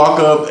walk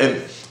up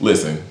and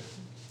listen,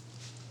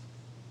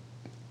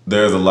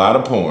 there's a lot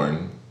of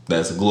porn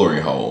that's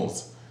glory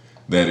holes.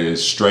 That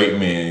is straight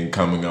men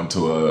coming up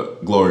to a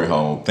glory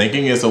hole,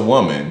 thinking it's a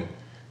woman,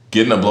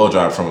 getting a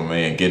blowjob from a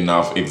man, getting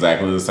off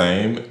exactly the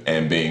same,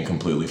 and being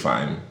completely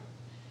fine.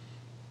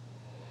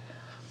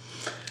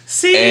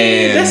 See,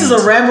 this is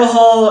a rabbit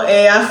hole,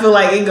 and I feel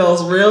like it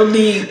goes real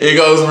deep. It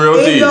goes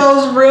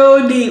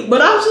real deep.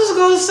 But I'm just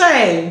gonna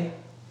say,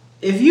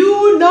 if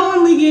you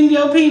knowingly getting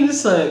your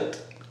penis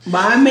sucked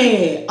by a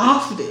man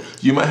often,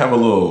 you might have a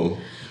little.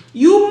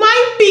 You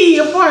might be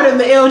a part of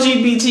the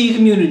LGBT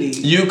community.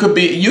 You can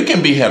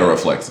be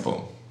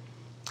heteroflexible.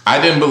 I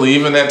didn't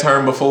believe in that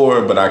term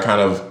before, but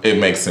it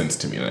makes sense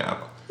to me now.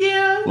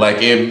 Yeah. Like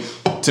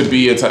to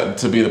be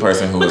the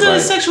person who because is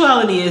like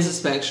sexuality is a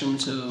spectrum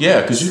too.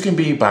 Yeah, because you can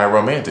be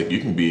biromantic. You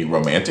can be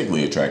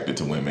romantically attracted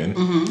to women,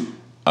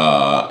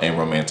 and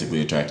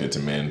romantically attracted to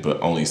men,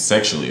 but only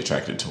sexually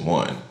attracted to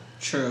one.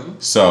 True.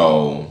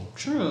 So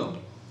true.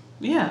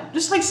 Yeah,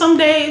 just like some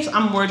days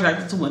I'm more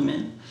attracted to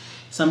women.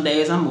 Some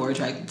days I'm more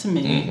attracted to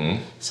men.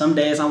 Mm-hmm. Some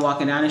days I'm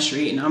walking down the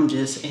street and I'm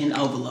just in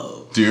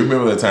overload. Do you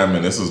remember the time,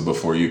 and this was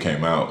before you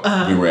came out,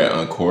 we were at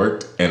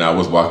Uncorked, and I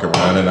was walking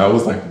around and I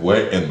was like,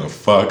 what in the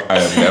fuck? I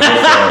have never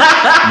felt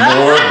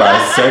more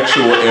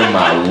bisexual in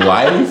my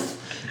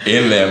life.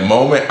 In that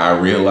moment, I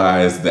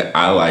realized that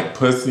I like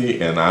pussy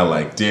and I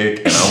like dick,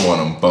 and I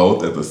want them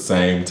both at the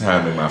same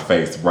time in my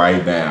face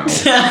right now.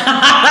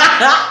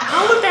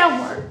 How would that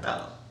work,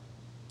 though?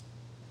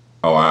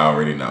 Oh, I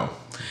already know.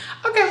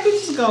 Okay, we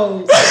just go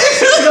move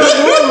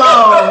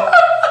along.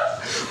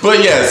 But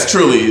yes,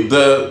 truly,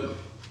 the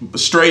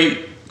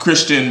straight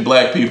Christian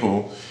black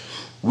people,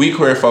 we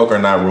queer folk are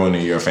not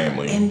ruining your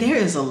family. And there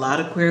is a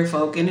lot of queer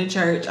folk in the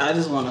church. I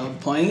just want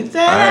to point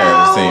that I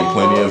out. have seen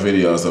plenty of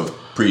videos of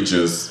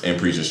preachers and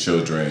preachers'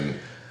 children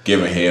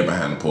giving head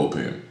behind the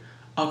pulpit.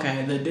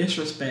 Okay, the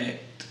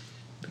disrespect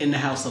in the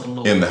house of the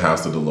Lord. In the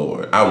house of the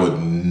Lord. I would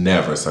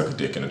never suck a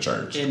dick in a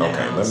church.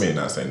 Let me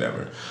not say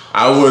never.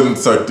 I wouldn't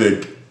suck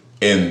dick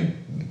in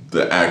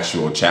the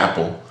actual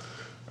chapel,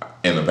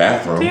 in the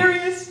bathroom.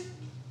 Serious?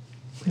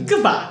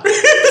 Goodbye.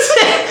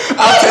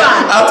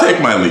 I'll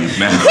take my leave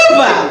now.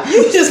 Goodbye.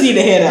 You just need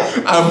to head out.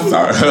 I'm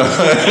sorry.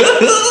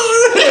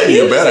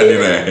 You better need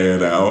to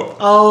head out.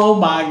 Oh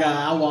my God.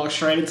 I walked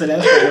straight into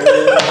that.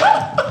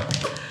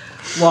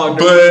 Walked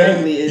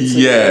directly into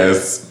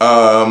yes.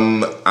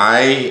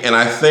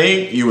 I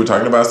think you were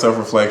talking about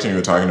self-reflection. You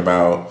were talking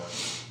about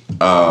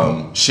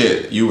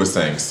you were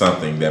saying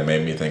something that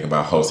made me think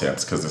about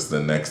hoteps because it's the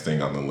next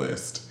thing on the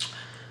list.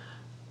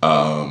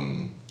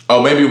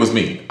 Maybe it was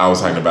me. I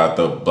was talking about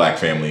the black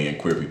family and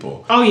queer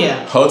people. Oh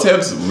yeah.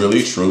 Hoteps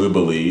really truly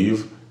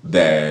believe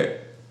that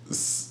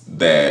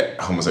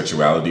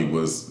homosexuality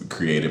was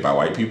created by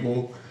white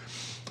people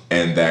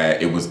and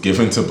that it was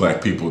given to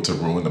black people to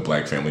ruin the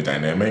black family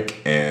dynamic.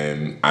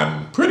 And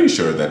I'm pretty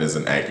sure that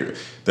isn't accurate.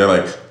 They're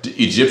like, the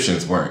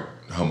Egyptians weren't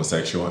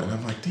homosexual, and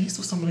I'm like, these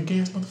were some of the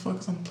gayest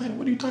motherfuckers on the planet.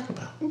 What are you talking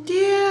about?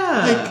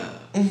 Yeah.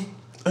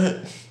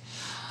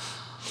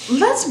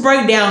 Let's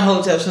break down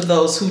hoteps for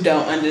those who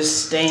don't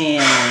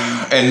understand.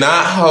 And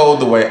not hoe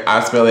the way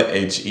I spell it,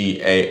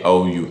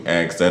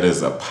 Heaaux. That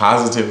is a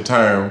positive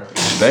term.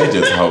 They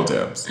just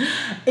hoteps.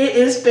 It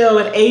is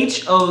spelled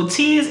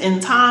H-O-T as in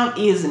Tom,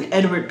 E as in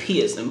Edward,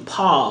 P as in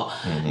Paul.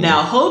 Mm-hmm.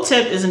 Now,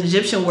 hotep is an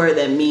Egyptian word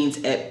that means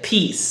at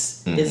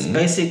peace. Mm-hmm. It's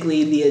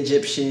basically the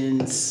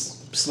Egyptians'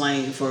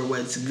 slang for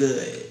what's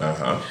good.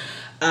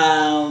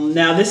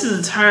 Now this is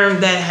a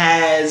term that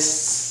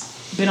has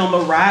been on the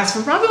rise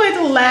for probably like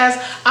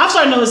I've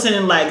started noticing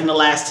in the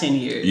last 10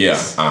 years. Yeah,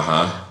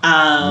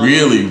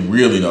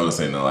 really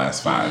noticing in the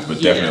last 5,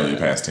 but definitely the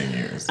past 10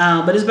 years.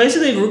 But it's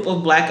basically a group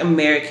of black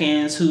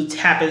Americans who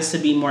happens to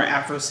be more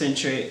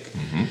Afrocentric.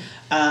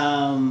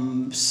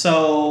 Mm-hmm.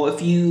 So if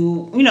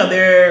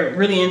they're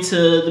really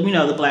into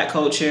the black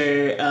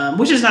culture,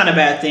 which is not a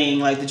bad thing,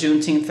 like the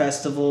Juneteenth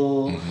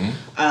festival.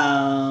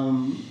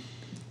 Mm-hmm.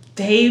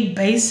 They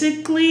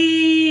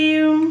basically,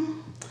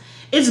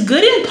 it's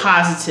good and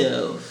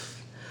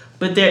positive,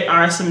 but there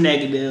are some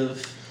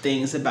negative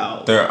things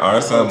about. There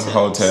are some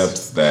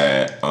hoteps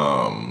that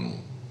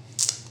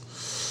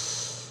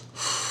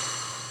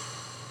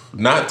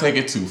not take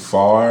it too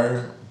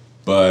far,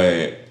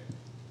 but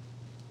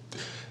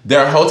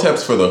they're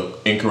hoteps for the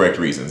incorrect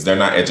reasons. They're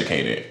not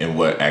educated in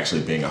what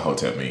actually being a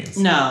hotep means.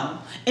 No.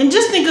 And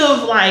just think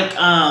of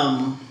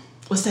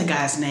what's that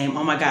guy's name?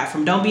 Oh my God,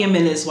 from Don't Be a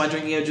Menace While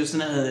Drinking Your Juice in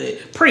the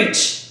Hood.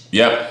 Preach.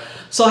 Yep.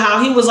 So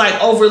how he was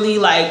overly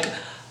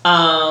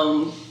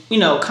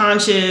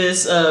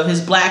conscious of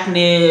his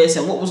blackness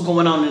and what was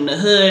going on in the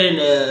hood and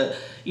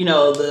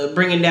the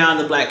bringing down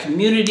the black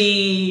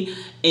community.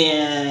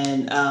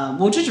 And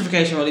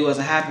gentrification really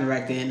wasn't happening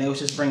back then. It was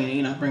just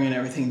bringing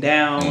everything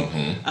down.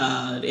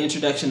 Mm-hmm. The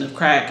introduction of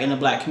crack in the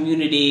black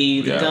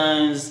community, the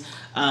guns,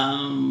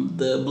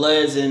 the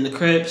Bloods and the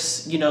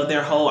Crips, you know,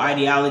 their whole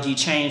ideology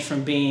changed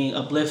from being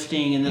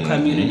uplifting in the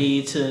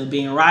community to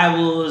being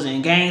rivals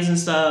and gangs and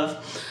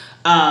stuff.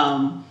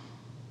 But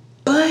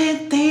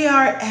they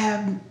are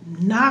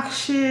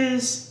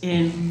obnoxious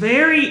and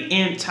very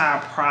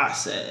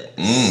anti-process.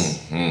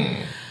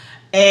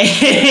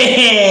 And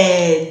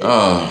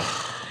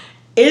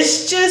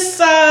it's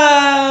just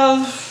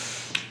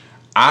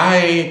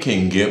I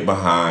can get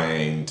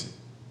behind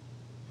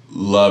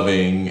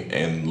loving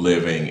and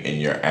living in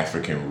your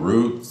African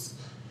roots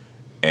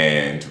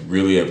and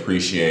really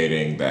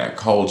appreciating that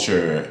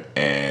culture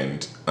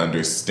and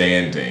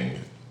understanding.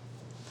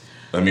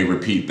 Let me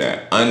repeat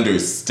that.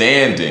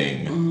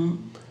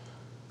 Understanding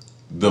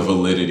the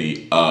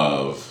validity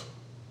of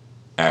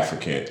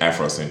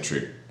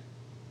Afrocentrism.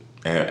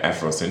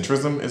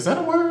 Is that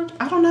a word?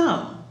 I don't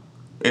know.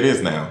 It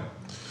is now.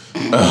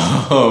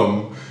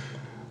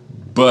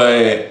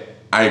 But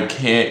I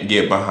can't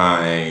get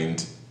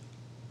behind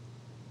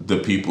the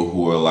people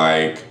who are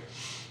like,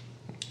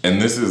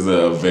 and this is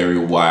a very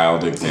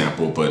wild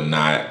example, but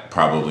not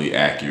probably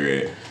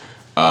accurate.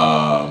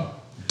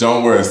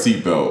 Don't wear a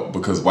seatbelt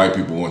because white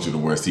people want you to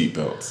wear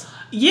seatbelts.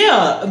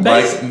 Yeah.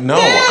 Like, no,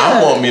 yeah.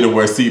 I want me to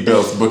wear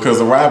seatbelts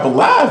because Arrive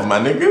Alive, my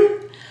nigga.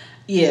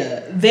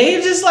 Yeah, they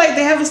just like,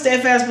 they have a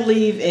steadfast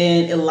belief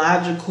in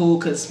illogical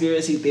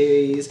conspiracy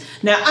theories.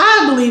 Now,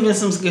 I believe in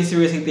some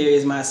conspiracy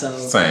theories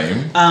myself.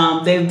 Same.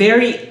 They're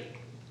very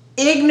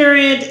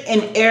ignorant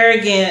and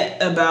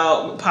arrogant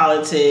about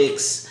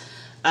politics.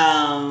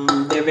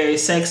 They're very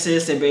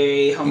sexist. They're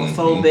very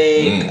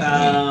homophobic.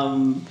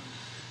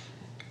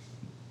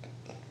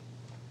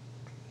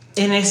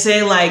 And they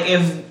say, like,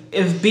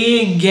 if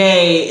being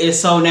gay is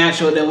so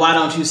natural, then why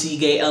don't you see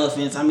gay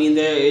elephants? I mean,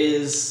 there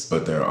is...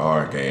 But there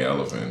are gay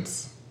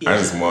elephants. Yeah. I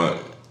just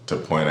want to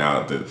point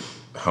out that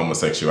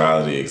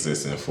homosexuality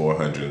exists in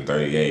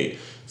 438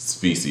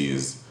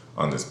 species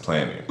on this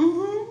planet.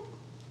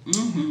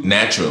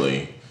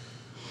 Naturally,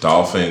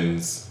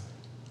 dolphins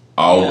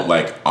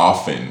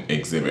often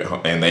exhibit,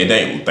 and they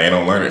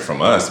don't learn it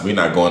from us. We're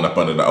not going up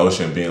under the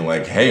ocean being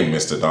like, hey,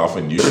 Mr.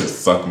 Dolphin, you should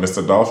suck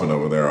Mr. Dolphin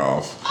over there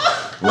off.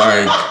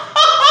 Like...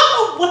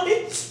 What?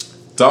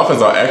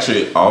 Dolphins are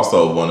actually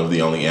also one of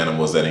the only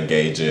animals that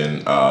engage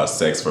in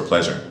sex for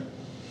pleasure.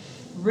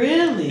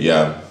 Really?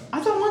 Yeah.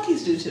 I thought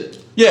monkeys do too.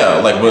 Yeah,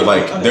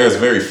 there's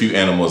very few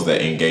animals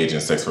that engage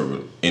in sex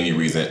for any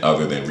reason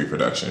other than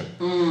reproduction.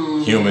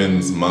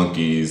 Humans,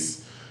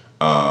 monkeys,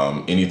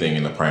 anything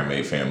in the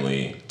primate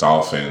family,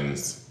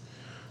 dolphins.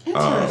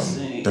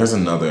 Interesting. There's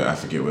another, I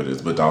forget what it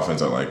is, but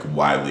dolphins are like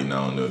widely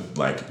known to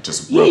like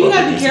just rub up you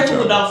gotta be against careful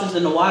each with other. dolphins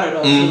in the water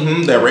though.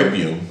 Too. They rape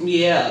you.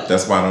 Yeah.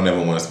 That's why I don't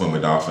ever want to swim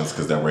with dolphins,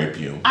 because they'll rape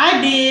you.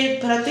 I did,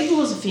 but I think it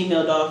was a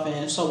female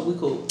dolphin, so we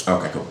cool.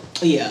 Okay, cool.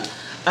 Yeah.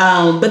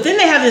 But then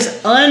they have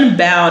this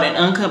unbowed and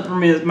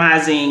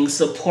uncompromising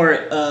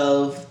support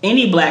of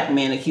any black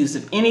man accused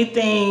of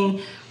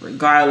anything,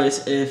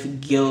 regardless if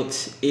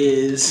guilt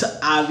is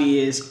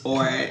obvious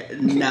or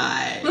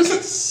not.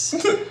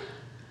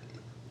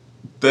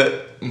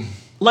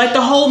 Like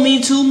the whole Me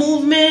Too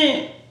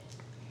movement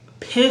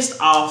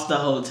pissed off the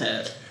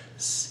Hoteps.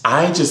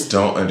 I just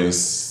don't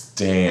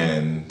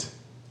understand.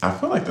 I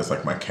feel like that's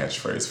like my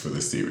catchphrase for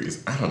the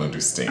series. I don't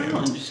understand.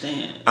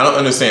 I don't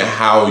understand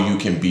how you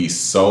can be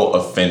so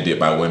offended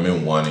by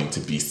women wanting to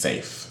be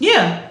safe.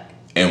 Yeah.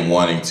 And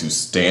wanting to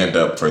stand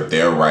up for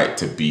their right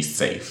to be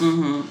safe.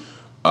 And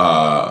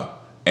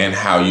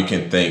how you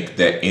can think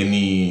that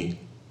any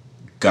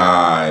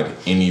God,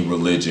 any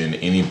religion,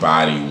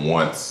 anybody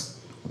wants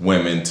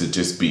women to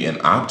just be an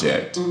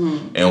object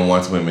and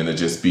wants women to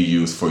just be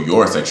used for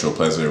your sexual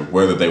pleasure,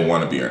 whether they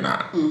want to be or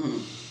not.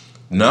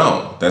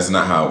 No, that's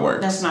not how it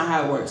works. That's not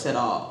how it works at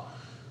all.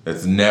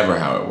 That's never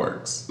how it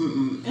works.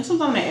 And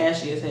sometimes they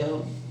ashy as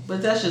hell.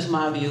 But that's just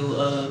my view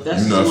of...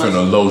 That's nothing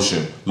a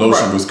lotion.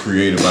 Lotion was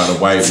created by the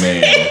white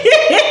man.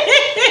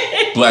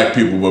 Black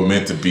people were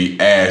meant to be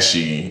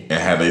ashy and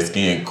have their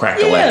skin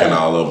crack-a-lacking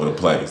all over the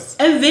place.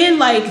 And then,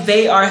 like,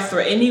 they are for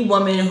any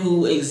woman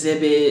who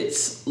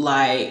exhibits,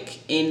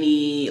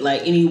 any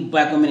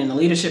black woman in a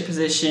leadership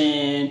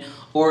position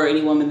or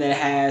any woman that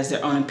has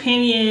their own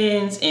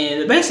opinions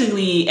and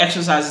basically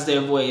exercises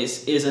their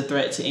voice is a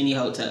threat to any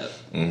Hotep.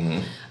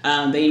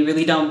 They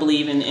really don't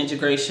believe in the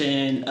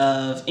integration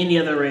of any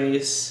other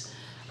race.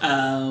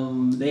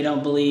 They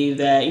don't believe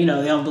that, they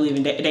don't believe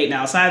in dating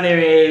outside their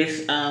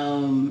race.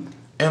 And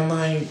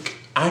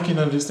I can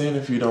understand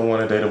if you don't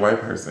want to date a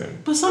white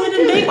person. But some of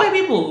them date white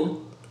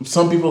people.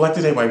 Some people like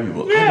to date white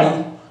people.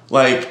 Yeah.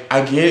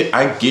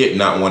 I get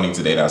not wanting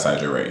to date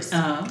outside your race.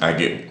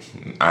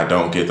 I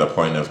don't get the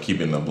point of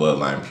keeping the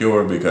bloodline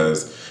pure,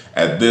 because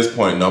at this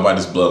point,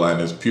 nobody's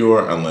bloodline is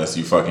pure unless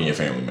you fucking your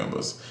family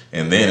members.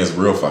 And then it's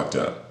real fucked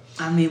up.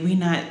 I mean, we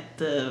not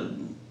the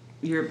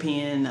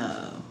European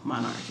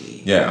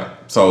monarchy. Yeah.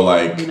 So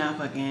you're not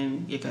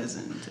fucking your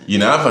cousin. You're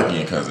not fucking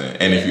your cousin.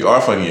 And if you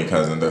are fucking your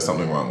cousin, there's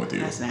something wrong with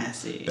you. That's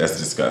nasty. That's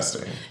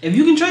disgusting. If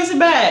you can trace it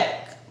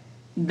back,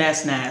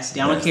 that's nasty.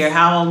 I don't care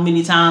how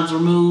many times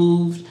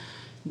removed.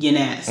 you're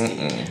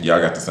nasty.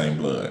 Y'all got the same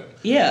blood.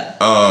 Yeah.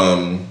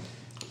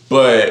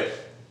 But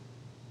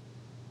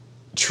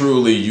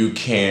truly, you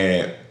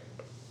can't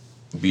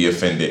be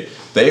offended.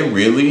 They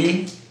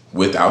really,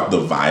 without the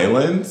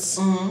violence,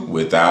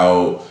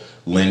 without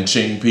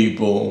lynching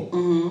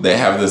people, they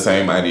have the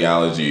same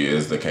ideology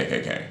as the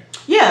KKK.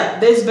 Yeah,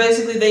 it's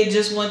basically they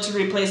just want to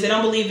replace. They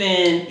don't believe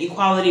in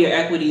equality or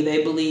equity.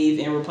 They believe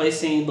in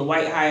replacing the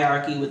white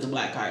hierarchy with the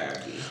black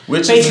hierarchy.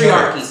 Which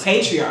patriarchy, is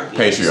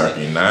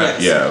patriarchy,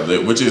 not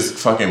yes. which is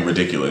fucking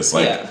ridiculous.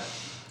 Like,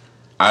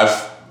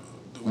 yeah.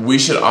 we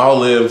should all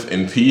live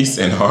in peace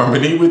and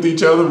harmony with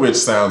each other, which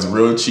sounds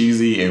real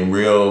cheesy and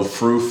real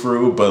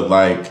frou-frou, but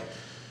like,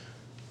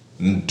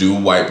 do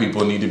white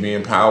people need to be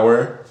in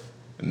power?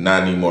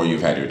 Not anymore.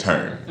 You've had your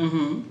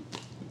turn.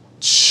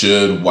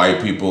 Should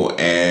white people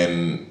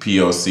and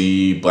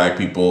POC, black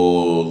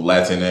people,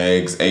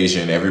 Latinx,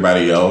 Asian,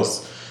 everybody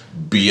else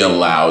be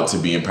allowed to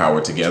be in power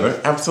together?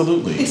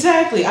 Absolutely.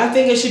 Exactly. I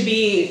think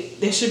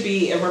there should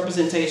be a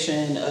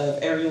representation of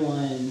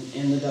everyone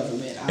in the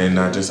government. And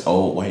not just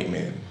old white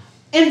men.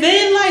 And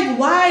then, like,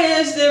 why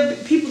is there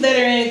people that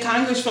are in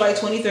Congress for like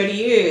 20, 30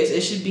 years?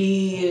 It should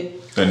be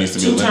there needs to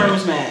be 2 a limit.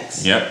 terms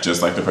max. Yep,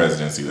 just like the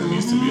presidency, there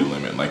needs to be a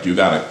limit. Like, you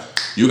gotta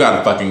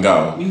fucking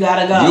go. You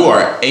gotta go. You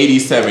are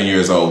 87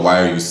 years old.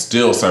 Why are you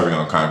still serving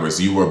on Congress?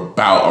 You were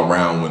about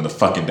around when the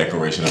fucking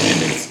Declaration of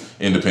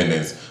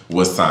Independence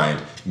was signed.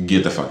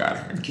 Get the fuck out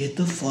of here. Get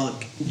the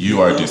fuck.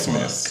 You are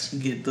dismissed.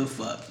 Get the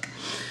fuck.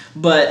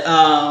 But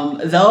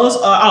those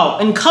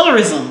are and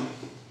colorism.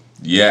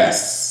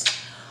 Yes.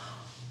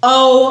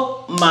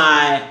 Oh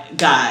my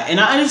God. And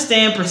I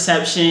understand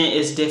perception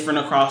is different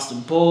across the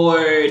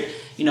board.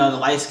 You know, the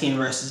light skin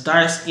versus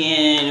dark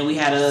skin. And we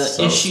had a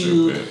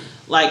issue stupid.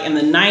 like in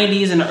the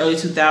 90s and the early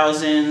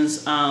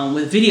 2000s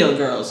with video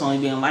girls only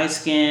being light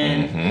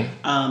skinned,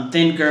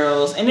 thin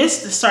girls. And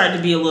it's started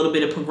to be a little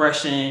bit of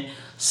progression,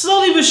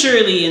 slowly but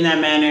surely in that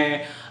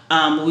manner.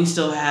 But we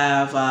still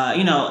have,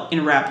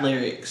 in rap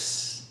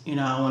lyrics,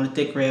 I want a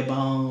thick red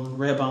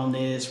bone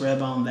this, red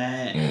bone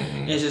that.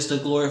 It's just a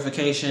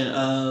glorification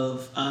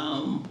of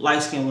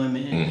light-skinned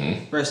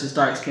women versus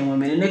dark-skinned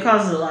women. And it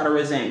causes a lot of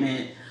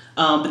resentment.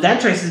 But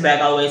that traces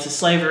back all the way to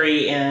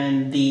slavery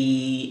and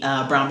the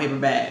brown paper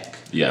bag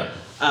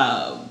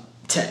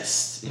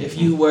test. If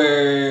you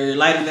were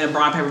lighter than a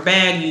brown paper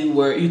bag,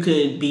 you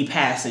could be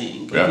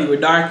passing. If you were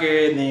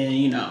darker, then,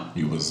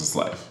 you was a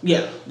slave.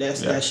 Yeah,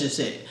 that's just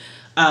it.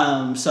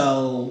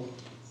 So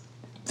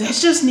that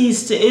just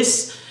needs to,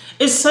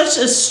 it's such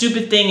a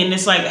stupid thing, and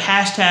it's like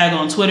hashtag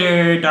on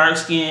Twitter, dark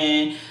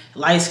skin,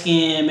 light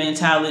skin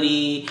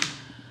mentality.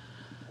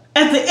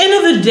 At the end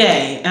of the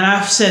day, and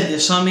I've said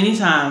this so many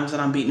times,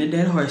 and I'm beating a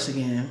dead horse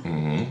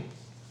again.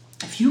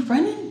 If you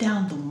running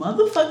down the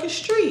motherfucking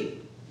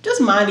street,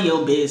 just mind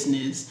your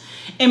business.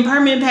 And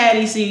Permanent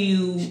Patty see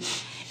you,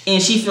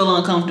 and she feel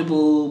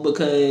uncomfortable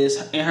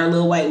because in her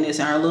little whiteness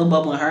and her little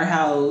bubble in her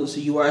house,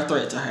 you are a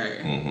threat to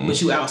her. But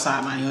you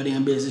outside minding your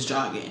damn business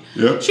jogging.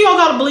 Yep. She gonna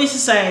call the police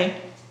and say,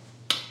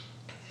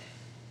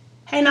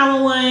 hey,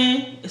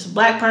 911, it's a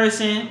black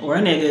person or a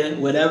nigga,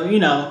 whatever,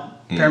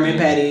 Permanent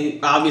Patty,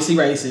 obviously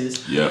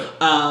racist. Yep.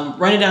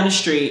 Running down the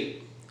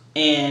street,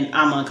 and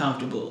I'm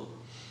uncomfortable.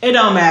 It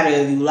don't matter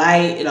if you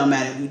light, it don't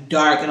matter if you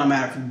dark, it don't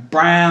matter if you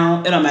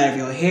brown, it don't matter if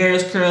your hair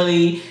is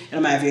curly, it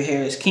don't matter if your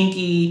hair is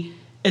kinky.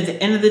 At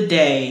the end of the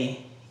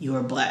day, you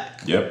are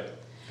black.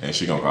 Yep. And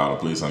she gonna call the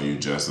police on you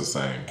just the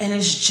same. And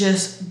it's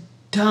just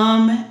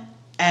dumb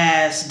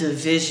ass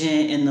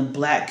division in the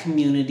black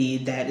community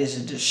that is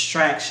a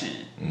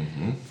distraction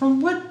from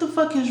what the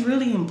fuck is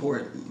really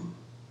important.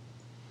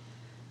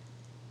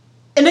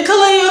 And the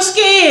color of your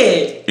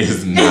skin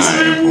is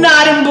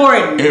not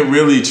important. It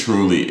really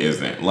truly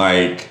isn't.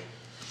 Like,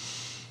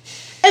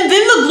 and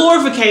then the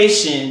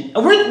glorification.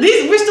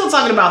 We're still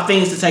talking about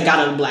things to take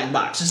out of the black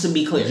box, just to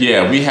be clear.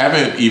 Yeah, we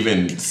haven't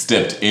even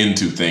stepped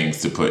into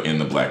things to put in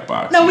the black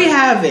box. No, we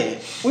haven't.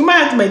 We might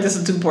have to make this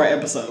a 2-part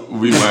episode.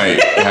 We might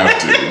have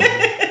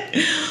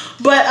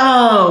to.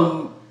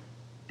 But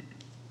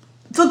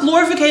the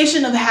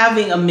glorification of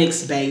having a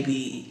mixed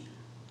baby,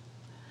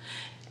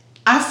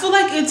 I feel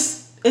like it's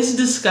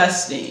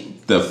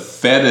disgusting. The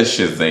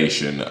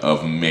fetishization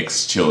of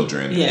mixed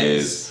children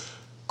is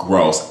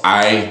gross.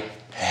 I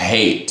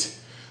hate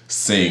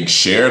seeing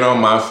shared on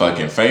my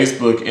fucking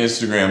Facebook,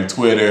 Instagram,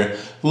 Twitter.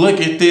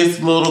 Look at this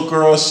little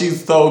girl.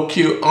 She's so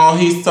cute. Oh,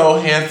 he's so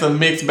handsome.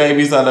 Mixed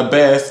babies are the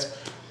best.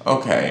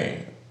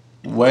 Okay.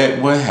 What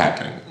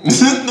happened?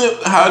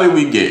 How did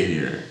we get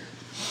here?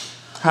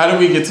 How did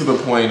we get to the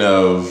point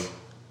of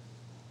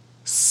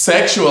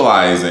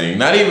sexualizing,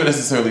 not even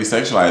necessarily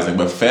sexualizing,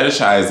 but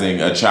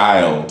fetishizing a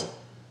child?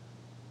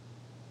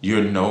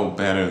 You're no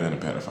better than a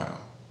pedophile.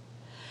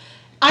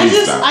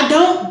 I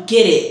don't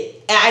get it.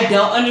 I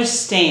don't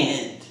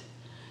understand.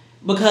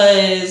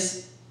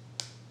 Because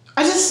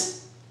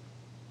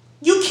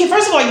you can't,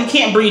 first of all, you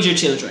can't breed your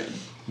children.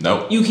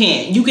 Nope. You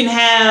can't. You can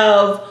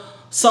have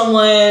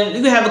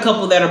you can have a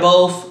couple that are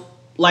both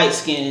light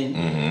skinned,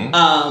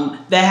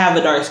 that have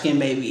a dark skinned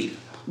baby.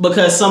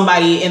 because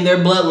somebody in their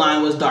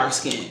bloodline was dark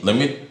skinned.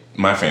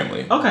 My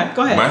family. Okay,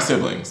 go ahead. My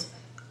siblings.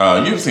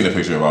 You've seen a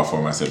picture of all four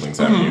of my siblings,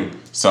 haven't you?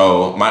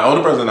 So my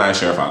older brother and I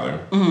share a father.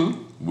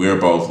 We're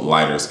both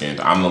lighter skinned.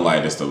 I'm the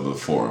lightest of the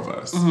four of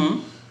us.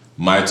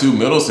 My two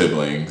middle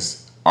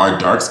siblings are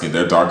dark skinned.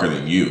 They're darker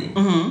than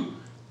you.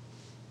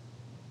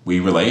 We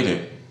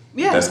related.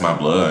 Yeah. That's my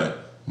blood.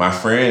 My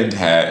friend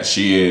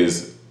she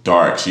is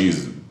dark.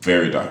 She's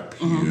very dark.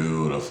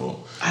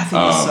 Beautiful. I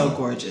think it's so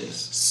gorgeous.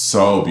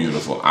 So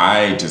beautiful.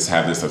 I just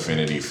have this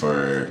affinity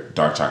for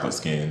dark chocolate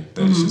skin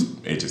that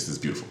it just is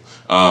beautiful.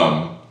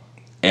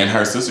 And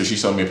her sister, she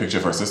showed me a picture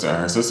of her sister. And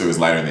her sister is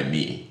lighter than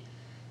me.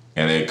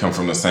 And they come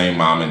from the same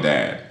mom and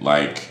dad.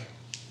 Like,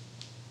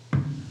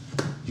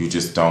 you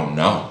just don't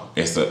know.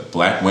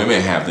 Black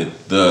women have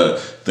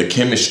the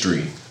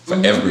chemistry for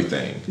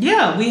everything.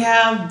 Yeah, we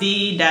have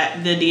the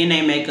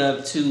DNA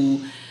makeup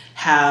to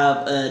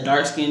have a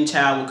dark-skinned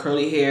child with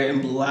curly hair and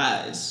blue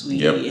eyes.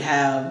 We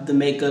have the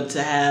makeup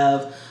to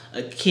have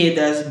a kid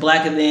that's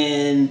blacker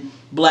than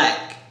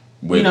black.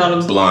 With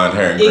blonde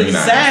hair and green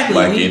eyes.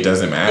 Like, it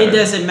doesn't matter. It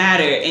doesn't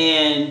matter.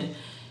 And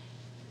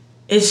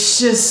it's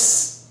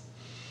just,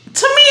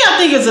 to me, I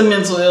think it's a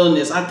mental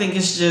illness. I think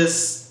it's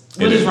just,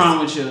 what is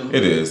wrong with you?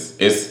 It is.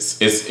 It's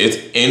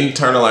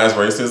internalized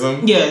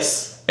racism.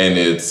 Yes. And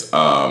it's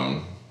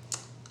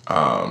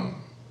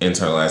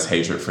internalized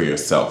hatred for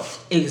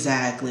yourself.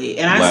 Exactly.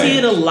 And I see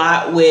it a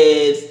lot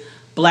with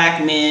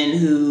black men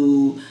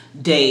who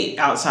date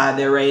outside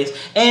their race.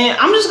 And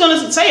I'm just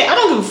going to say it, I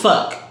don't give a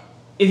fuck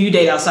if you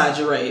date outside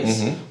your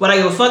race. What I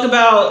give a fuck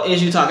about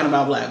is you talking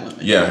about black women.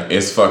 Yeah,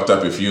 it's fucked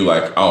up if you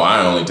like, oh,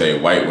 I only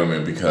date white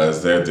women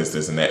because they're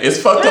this, and that. It's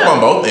fucked up on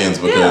both ends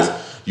because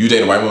you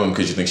date a white woman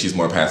because you think she's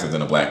more passive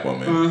than a black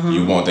woman.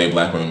 You won't date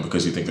black women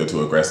because you think they're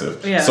too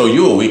aggressive. Yeah. So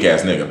you a weak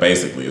ass nigga,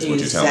 basically, is what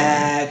you're telling me.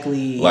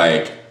 Exactly.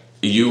 Like,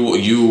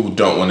 you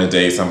don't want to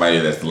date somebody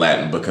that's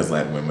Latin because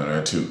Latin women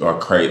are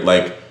crazy.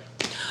 Like,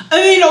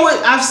 I mean, you know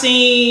what? I've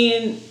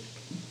seen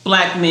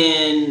black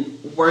men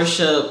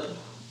worship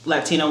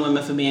Latino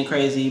women for being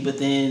crazy, but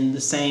then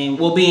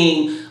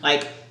being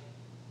like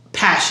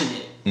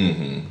passionate.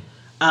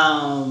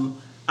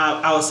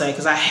 I would say,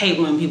 because I hate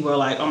when people are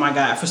like, oh my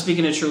God, for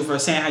speaking the truth or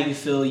saying how you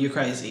feel, you're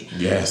crazy.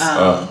 Yes.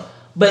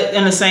 But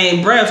in the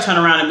same breath, turn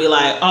around and be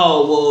like,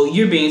 oh, well,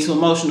 you're being too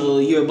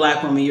emotional. You're a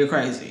black woman. You're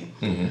crazy.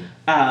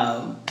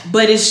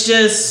 But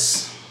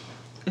it's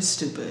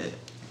stupid.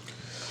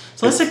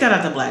 So let's take that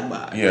out the black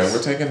box. Yeah,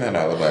 we're taking that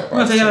out of the black box. We're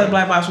going to take it out of the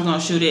black box. We're going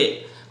to shoot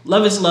it.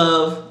 Love is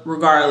love,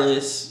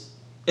 regardless.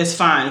 It's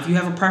fine. If you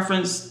have a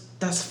preference,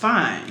 that's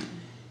fine.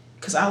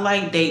 Because I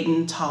like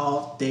dating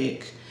tall,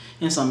 thick,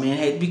 and some men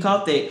hate to be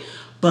called thick,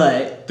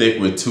 but...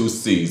 Thick with 2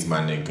 C's, my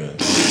nigga.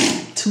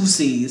 2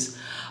 C's.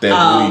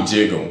 That booty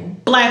jiggle.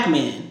 Black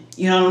men.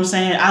 You know what I'm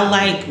saying? I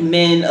like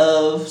men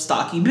of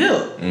stocky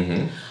build.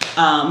 Maybe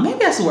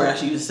that's the word I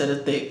should use instead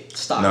of thick.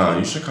 Stocky. No,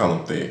 you should call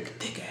them thick.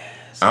 Thick ass.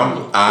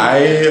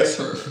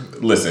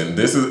 Listen,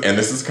 this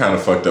is kind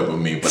of fucked up with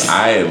me, but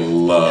I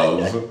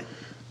love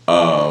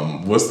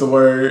what's the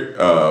word?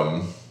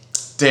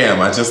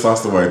 Damn, I just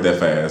lost the word that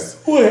fast.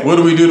 What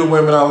do we do to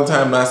women all the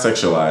time? Not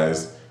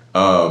sexualized.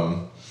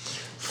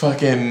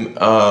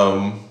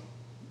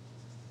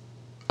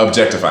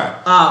 Objectify.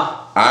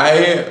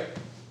 I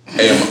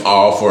am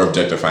all for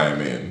objectifying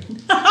men.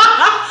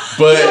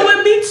 But you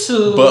would be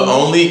too. But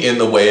only in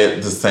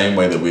the same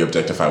way that we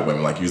objectify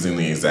women, like using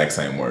the exact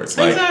same words.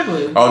 Like,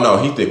 exactly. Oh no,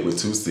 he thick with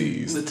 2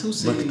 C's. With 2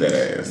 C's. Look at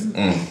that ass.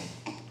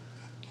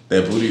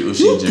 That booty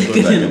she jiggles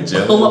like a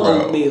jello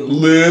roll.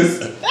 Liz.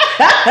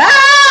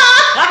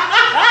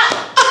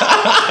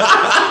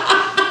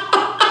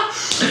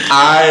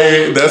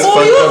 That's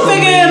fucked you up.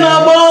 figuring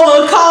a bowl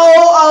of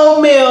cold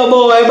oatmeal,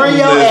 boy. Bring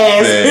your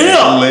ass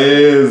here.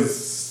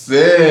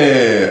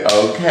 Listen,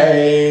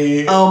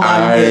 okay. Oh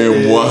my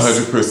goodness.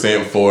 I'm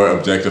 100% for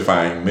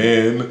objectifying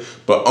men,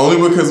 but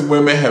only because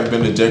women have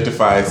been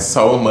objectified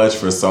so much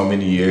for so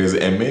many years,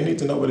 and men need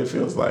to know what it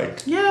feels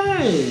like.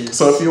 Yes.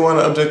 So if you want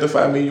to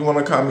objectify me, you want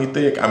to call me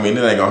thick. I mean,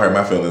 it ain't gonna hurt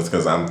my feelings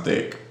because I'm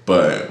thick,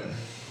 but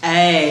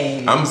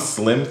hey, I'm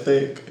slim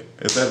thick.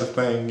 Is that a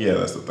thing? Yeah,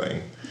 that's the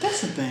thing.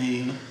 That's the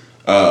thing.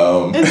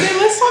 And then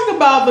let's talk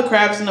about the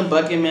crabs in the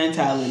bucket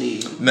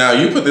mentality. Now,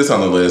 you put this on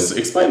the list.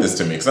 Explain this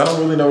to me, because I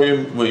don't really know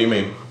what you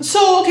mean.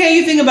 So, okay,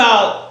 you think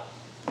about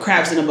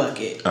crabs in a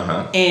bucket.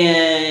 Uh-huh.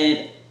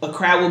 And a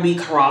crab will be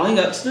crawling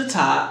up to the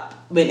top,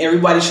 but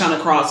everybody's trying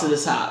to crawl to the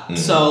top. Mm-hmm.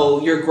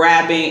 So, you're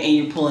grabbing and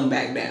you're pulling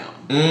back down.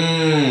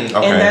 Okay.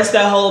 And that's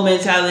the whole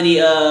mentality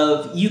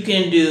of you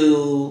can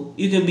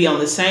be on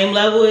the same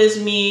level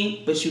as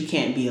me, but you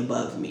can't be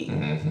above me.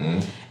 Mm-hmm.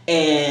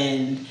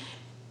 And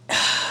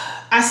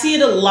I see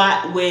it a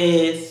lot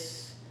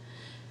with,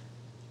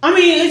 I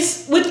mean,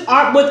 it's with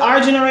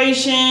our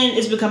generation,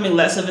 it's becoming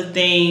less of a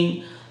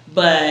thing,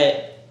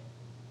 but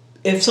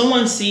if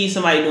someone sees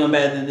somebody doing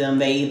better than them,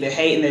 they either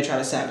hate and they try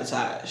to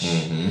sabotage.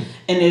 Mm-hmm.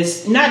 And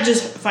it's not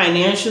just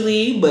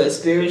financially, but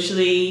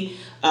spiritually,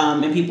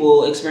 and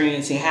people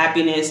experiencing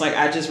happiness. Like,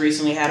 I just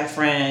recently had a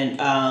friend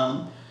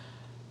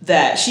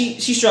that she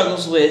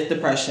struggles with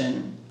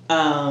depression,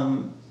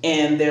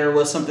 and there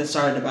was something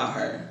started about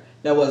her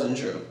that wasn't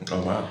true.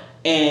 Oh wow.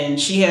 And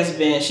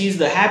she's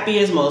the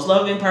happiest, most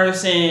loving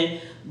person,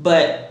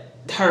 but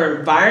her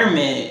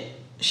environment,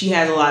 she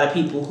has a lot of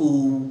people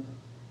who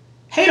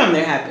hate on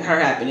her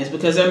happiness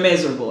because they're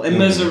miserable, and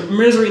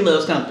misery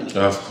loves company.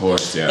 Of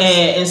course, yeah.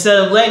 And instead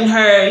of letting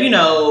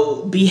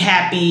her, be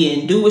happy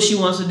and do what she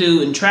wants to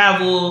do and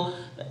travel,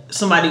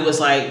 somebody was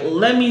like,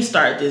 let me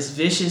start this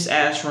vicious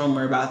ass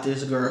rumor about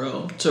this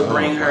girl to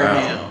bring her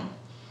down.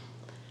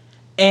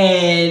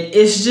 And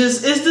it's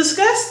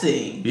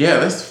disgusting. Yeah,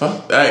 that's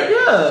fucked.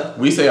 Yeah.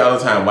 We say all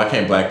the time, why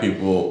don't black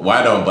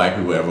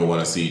people ever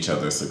want to see each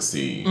other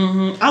succeed?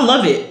 Mm-hmm. I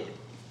love it.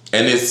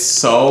 And it's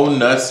so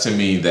nuts to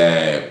me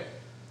that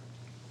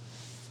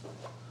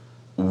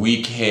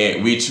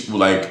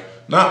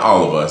not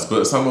all of us,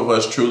 but some of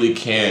us truly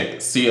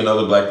can't see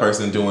another black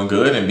person doing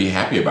good and be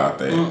happy about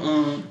that.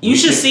 You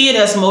should see it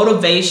as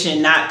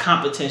motivation, not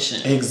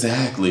competition.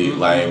 Exactly. Mm-hmm.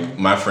 Like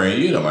my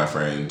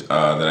friend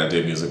that I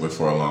did music with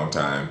for a long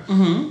time.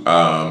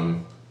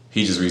 Mm-hmm.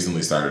 He just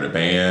recently started a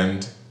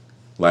band.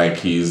 Like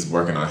he's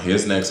working on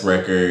his next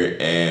record,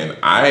 and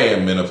I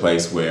am in a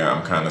place where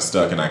I'm kind of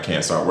stuck and I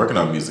can't start working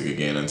on music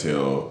again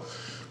until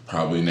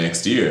probably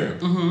next year.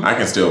 Mm-hmm. I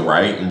can still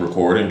write and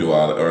record and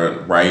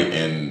write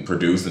and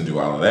produce and do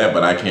all of that,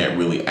 but I can't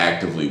really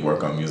actively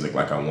work on music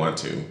like I want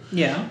to.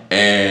 Yeah.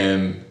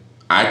 And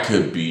I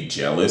could be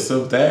jealous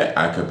of that.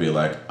 I could be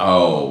like,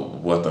 oh,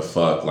 what the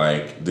fuck?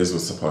 Like, this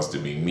was supposed to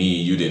be me.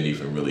 You didn't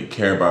even really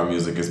care about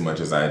music as much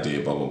as I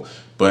did, blah, blah, blah.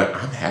 But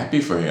I'm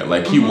happy for him.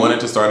 Like, he wanted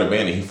to start a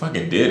band and he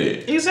fucking did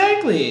it.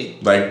 Exactly.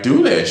 Like,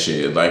 do that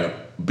shit. Like,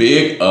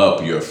 big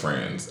up your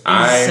friends.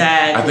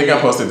 Exactly. I think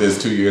I posted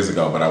this 2 years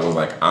ago, but I was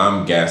like,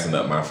 I'm gassing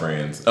up my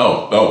friends.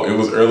 Oh, it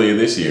was earlier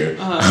this year.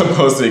 I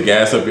posted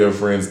Gas Up Your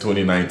Friends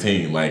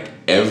 2019. Like,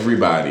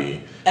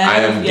 everybody...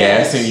 I am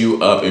gassing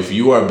you up. If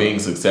you are being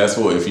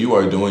successful, if you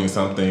are doing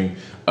something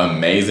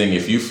amazing,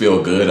 if you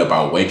feel good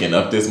about waking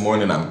up this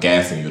morning, I'm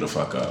gassing you the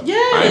fuck up.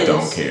 Yes. I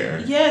don't care.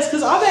 Yes,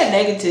 because all that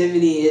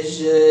negativity is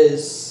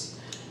just...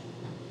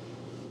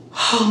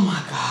 Oh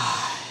my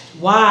God.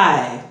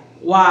 Why?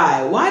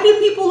 Why do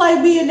people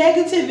like being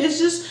negative? It's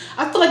just...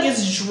 I feel like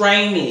it's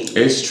draining.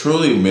 It's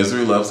truly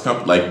misery loves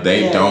company. Like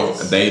they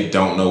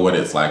don't know what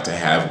it's like to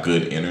have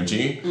good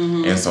energy,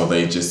 and so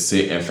they just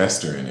sit and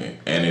fester in it,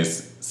 and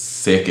it's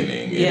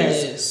sickening. It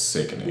is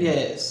sickening.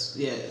 Yes.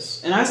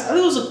 And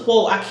it was a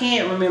quote, I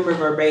can't remember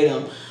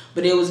verbatim,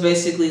 but it was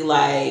basically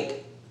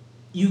like,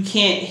 you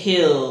can't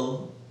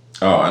heal.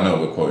 Oh, I know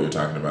what quote you're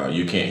talking about.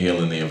 You can't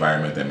heal in the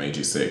environment that made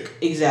you sick.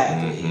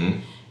 Exactly. Mm-hmm.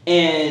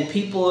 And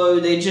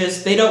people, they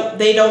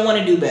don't want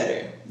to do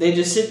better. They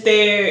just sit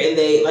there and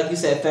they, like you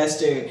said,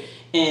 fester,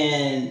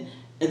 and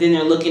then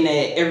they're looking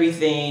at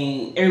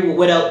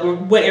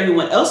what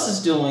everyone else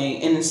is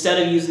doing, and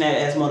instead of using that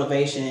as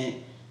motivation,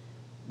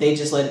 they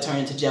just let it turn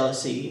into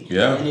jealousy.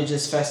 Yeah. And it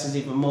just festers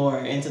even more,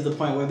 and to the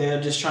point where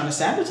they're just trying to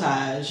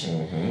sabotage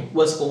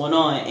what's going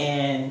on.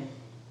 And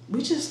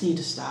we just need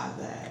to stop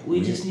that.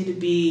 We just need to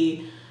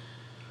be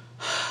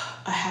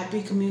a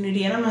happy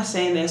community. And I'm not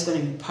saying that it's going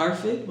to be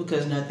perfect,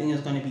 because nothing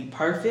is going to be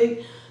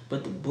perfect,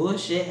 but the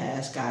bullshit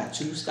has got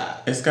to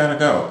stop. It's got to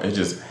go. It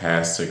just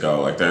has to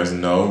go. Like, there's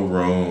no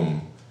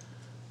room.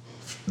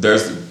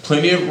 There's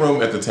plenty of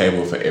room at the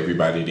table for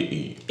everybody to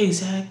eat.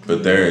 Exactly.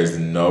 But there is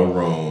no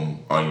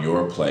room on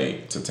your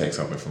plate to take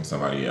something from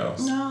somebody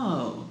else.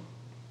 No.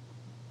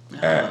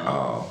 At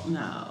all.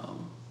 No.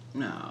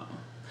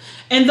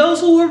 And those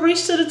who will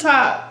reach to the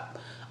top,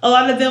 a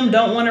lot of them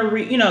don't want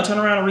to, turn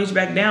around and reach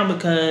back down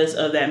because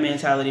of that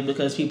mentality,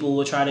 because people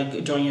will try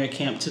to join your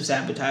camp to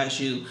sabotage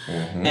you.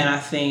 And I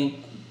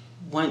think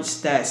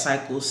once that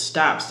cycle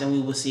stops, then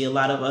we will see a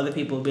lot of other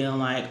people being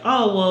like,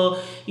 oh,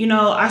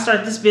 well, I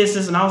started this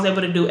business and I was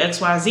able to do X,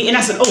 Y, Z. And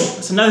I said,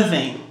 that's another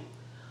thing.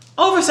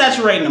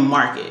 Oversaturating the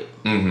market.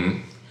 Mm-hmm.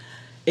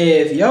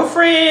 If your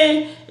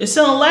friend is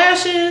selling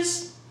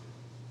lashes,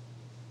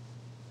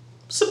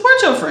 support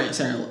your friend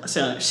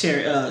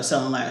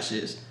selling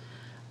lashes.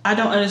 I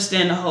don't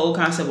understand the whole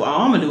concept of,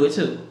 I'm going to do it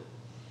too.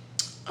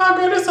 Oh,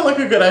 girl, that sounds like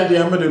a good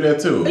idea. I'm going to do that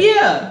too.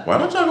 Yeah. Why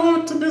don't y'all go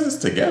into business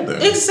together?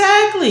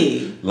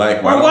 Exactly.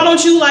 Like, why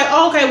don't you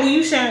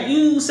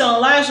you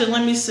selling lashes,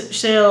 let me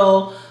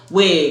sell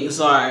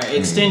wigs or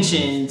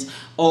extensions,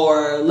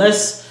 or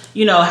let's,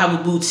 have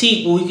a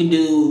boutique where we can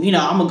do,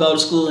 I'm going to go to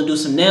school and do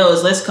some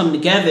nails. Let's come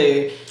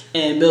together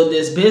and build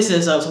this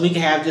business up so we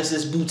can have just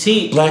this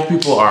boutique. Black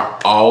people are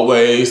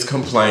always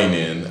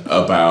complaining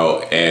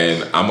about,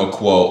 and I'm going to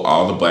quote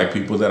all the black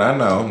people that I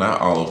know,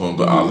 not all of them,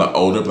 but all the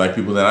older black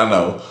people that I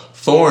know,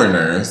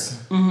 foreigners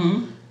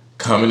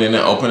coming in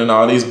and opening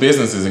all these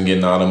businesses and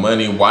getting all the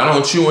money. Why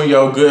don't you and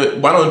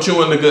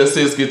the good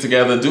sis get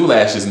together, do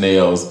lashes,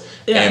 nails,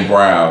 and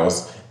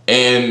brows,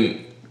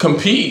 and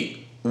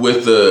compete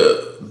with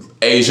the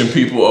Asian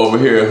people over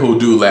here who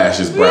do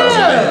lashes, brows,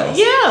 and nails?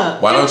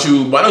 Yeah. Why don't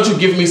you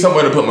give me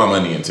somewhere to put my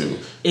money into?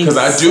 Because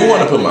I do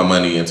want to put my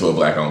money into a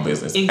black-owned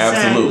business. Exactly.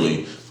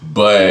 Absolutely.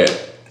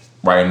 But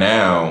right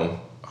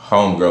now,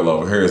 homegirl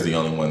over here is the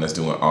only one that's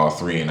doing all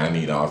three, and I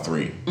need all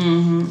three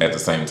at the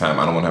same time.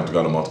 I don't want to have to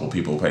go to multiple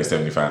people who pay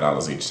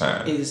 $75 each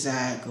time.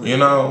 Exactly. You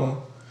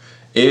know,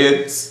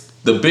 it's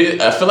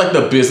I feel like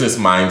the business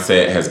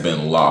mindset has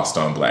been lost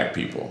on Black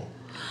people.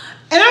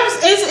 And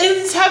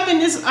it's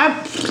happened.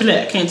 I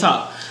can't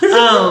talk.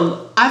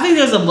 I think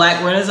there's a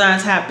Black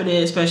renaissance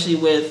happening, especially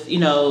with, the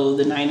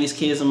 90s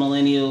kids and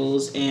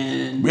millennials,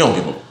 and we don't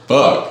give a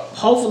fuck.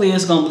 Hopefully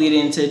it's gonna bleed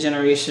into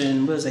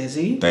generation, what is that,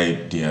 Z? They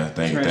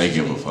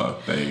give a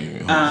fuck.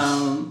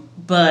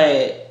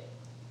 But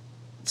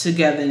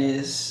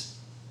togetherness,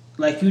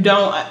 like, you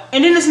don't,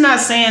 and then it's not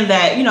saying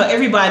that,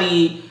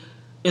 everybody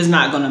is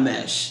not gonna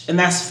mesh, and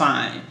that's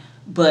fine,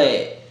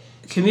 but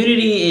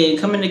community and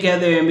coming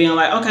together and being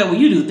like, okay, well,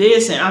 you do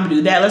this and I'm gonna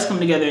do that, let's come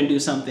together and do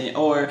something,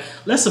 or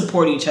let's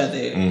support each other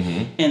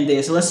in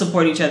this, let's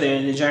support each other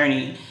in the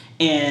journey.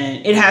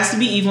 And it has to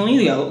be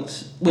evenly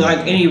yoked with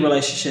like any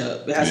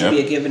relationship. It has to be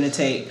a give and a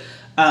take.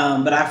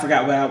 But I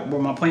forgot where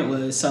my point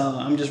was, so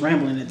I'm just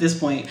rambling at this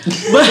point.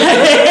 But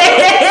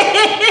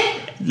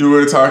you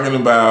were talking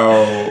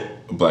about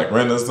Black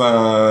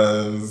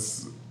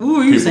Renaissance,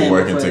 people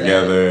working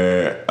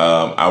together.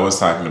 I was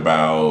talking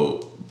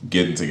about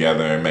getting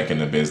together and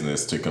making a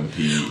business to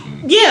compete.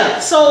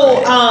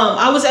 So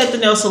I was at the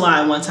nail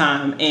salon one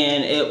time,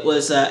 and it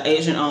was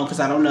Asian owned, because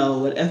I don't know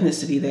what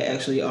ethnicity they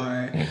actually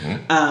are.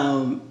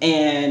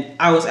 And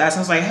I was asked, I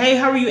was like, hey,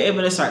 how were you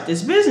able to start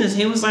this business?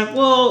 He was like,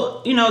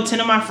 well, 10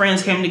 of my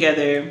friends came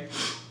together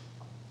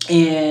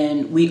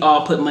and we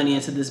all put money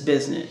into this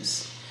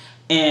business.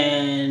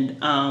 And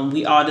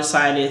we all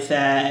decided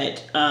that,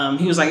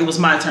 he was like, it was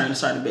my turn to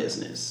start a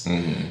business.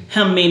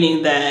 Him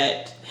meaning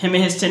that him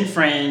and his 10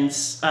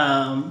 friends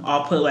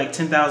all put like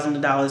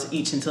 $10,000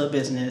 each into a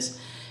business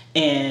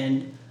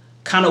and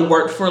kind of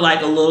worked for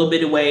like a little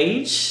bit of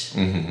wage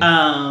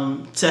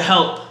to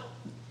help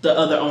the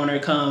other owner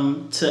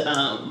come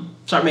to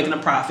start making a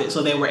profit,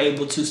 so they were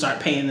able to start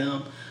paying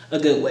them a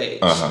good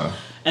wage.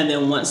 And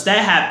then once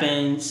that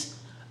happens,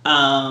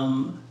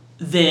 then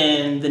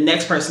the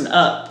next person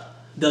up,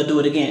 they'll do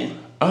it again.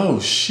 Oh,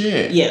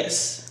 shit.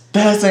 Yes.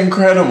 That's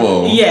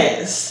incredible.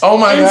 Yes. Oh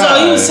my God.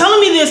 So he was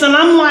telling me this, and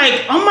I'm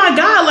like, oh my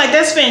God, like,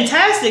 that's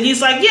fantastic.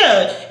 He's like,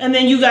 yeah. And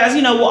then you guys,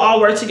 we'll all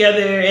work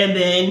together, and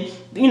then,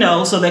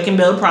 so they can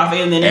build a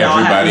profit, and then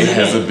everybody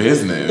has a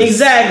business.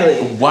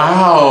 Exactly.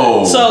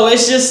 Wow. So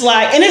it's just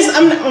like,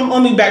 and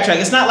let me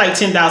backtrack. It's not like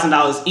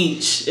 $10,000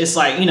 each. It's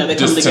like, they come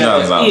just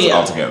together. $10,000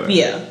 altogether.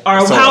 Yeah.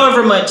 Or so,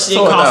 however much it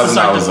costs to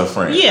start a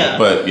friend. Yeah.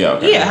 But yeah.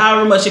 Okay. Yeah.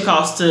 However much it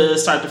costs to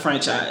start the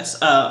franchise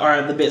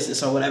or the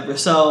business or whatever.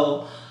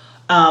 So.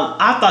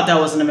 I thought that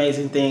was an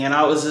amazing thing, and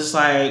I was just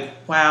like,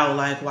 wow,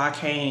 like, why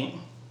can't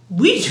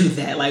we do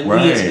that? Like,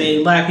 we as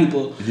being Black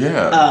people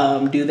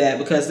do that,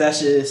 because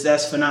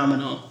that's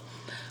phenomenal.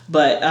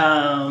 But,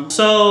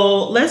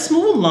 so let's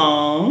move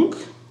along.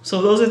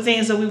 So those are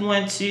things that we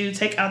want to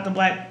take out the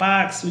black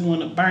box. We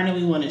want to burn it.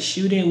 We want to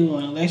shoot it. We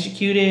want to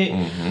electrocute it.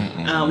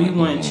 We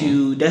want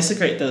to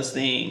desecrate those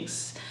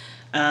things.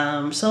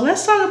 So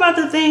let's talk about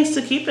the things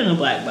to keep in the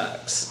black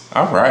box.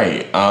 All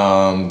right.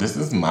 This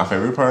is my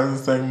favorite part of the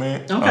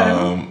segment.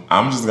 Okay.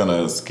 I'm just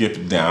gonna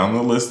skip down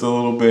the list a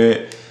little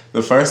bit.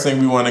 The first thing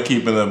we want to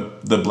keep in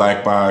the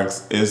black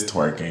box is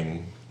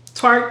twerking.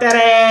 Twerk that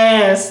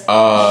ass.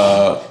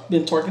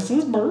 Been twerking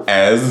since birth.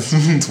 As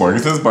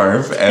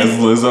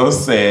Lizzo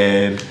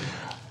said,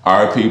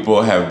 our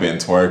people have been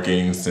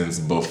twerking since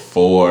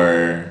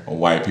before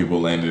white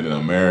people landed in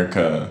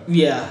America.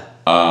 Yeah.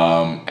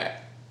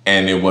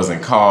 And it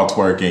wasn't called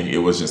twerking. It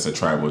was just a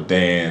tribal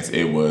dance.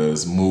 It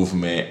was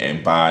movement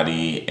and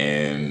body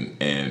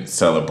and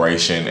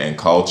celebration and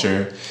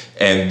culture.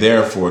 And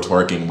therefore,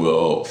 twerking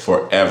will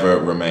forever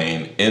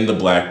remain in the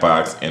black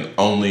box, and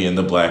only in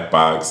the black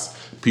box.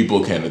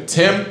 People can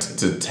attempt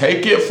to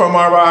take it from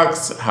our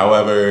box.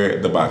 However,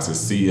 the box is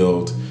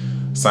sealed,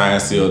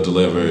 signed, sealed,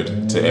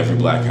 delivered to every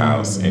black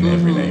house in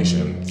every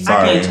nation.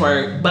 Sorry. I can't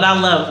twerk, but I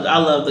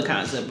love the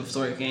concept of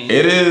twerking.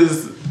 It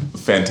is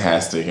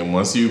fantastic, and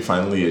once you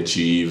finally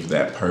achieve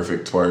that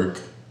perfect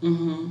twerk,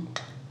 and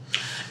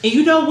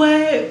you know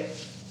what?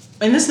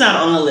 And it's not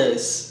on the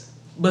list,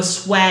 but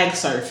swag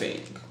surfing.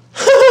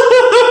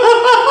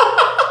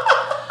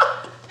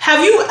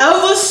 Have you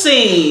ever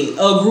seen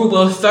a group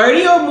of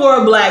 30 or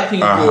more Black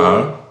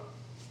people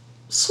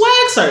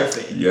swag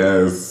surfing?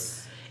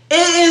 Yes.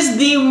 It is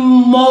the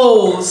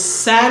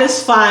most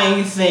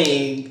satisfying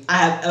thing I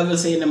have ever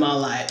seen in my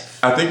life.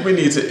 I think we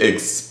need to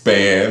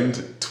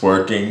expand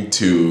twerking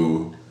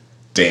to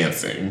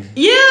dancing.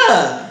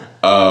 Yeah.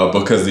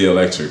 Because the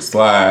electric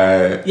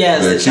slide,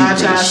 yes, the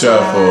Cupid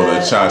shuffle,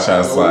 the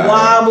cha-cha slide,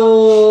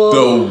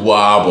 the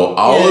wobble.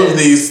 All of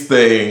these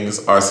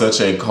things are such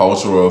a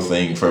cultural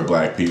thing for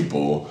Black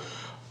people.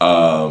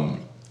 And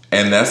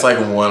that's like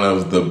one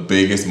of the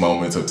biggest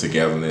moments of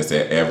togetherness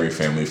at every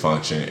family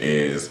function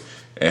is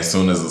as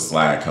soon as the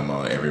slide come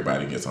on,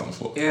 everybody gets on the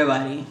floor.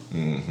 Everybody.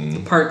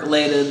 The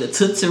percolator, the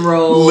Tootsie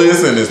Roll.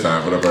 Listen, it's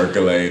time for the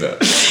percolator.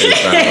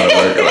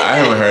 I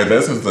haven't heard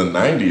that since the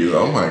 90s.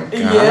 Oh my God.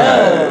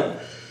 Yeah.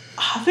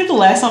 I think the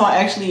last time I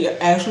actually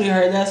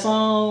heard that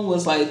song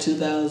was like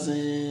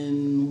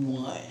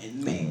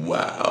 2001, maybe.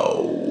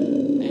 Wow.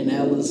 And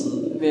that was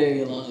a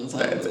very long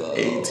time That's ago.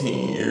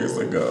 18 years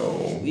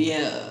ago.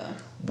 Yeah.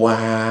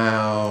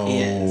 Wow.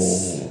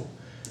 Yes.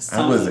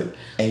 I was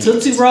 8.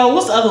 Tootsie Roll.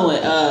 What's the other one?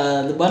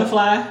 The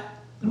Butterfly.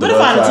 The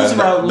Butterfly and the Tootsie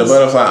Roll. The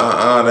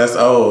Butterfly, that's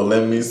old.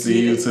 Let me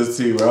see you,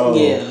 Tootsie Roll.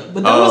 Yeah.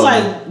 But that was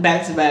like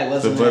back to back,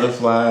 wasn't it? The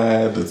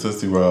Butterfly, the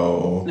Tootsie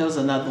Roll. There was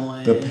another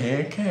one. The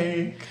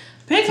Pancake.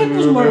 Pancake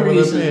was more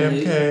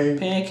recently. The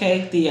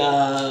Pancake,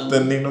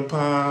 the Nina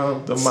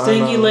Pop, the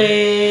Stinky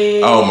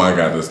Leg. Oh my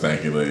God, the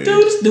Stinky Leg.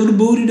 Do the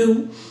booty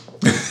do.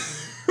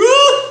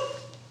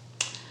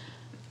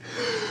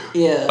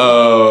 Yeah.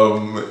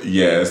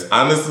 Yes.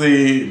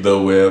 Honestly, the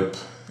Whip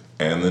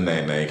and the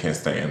Nae Nae can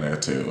stay in there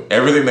too.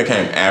 Everything that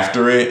came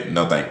after it,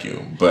 no thank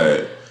you.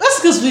 But that's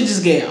because we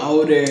just getting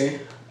older.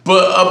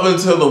 But up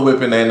until the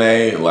Whip and Nae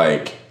Nae,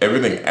 like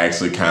everything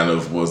actually kind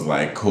of was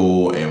like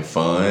cool and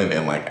fun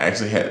and like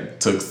actually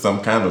took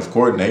some kind of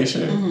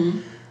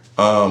coordination.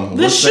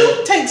 The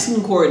shoot takes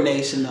some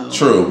coordination though.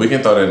 True, we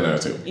can throw that in there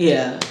too.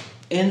 Yeah.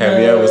 And have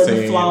you ever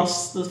seen the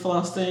floss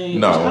thing?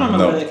 No, I don't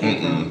know where that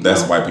came from.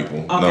 That's white people.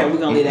 Okay, we're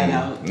gonna leave that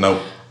out.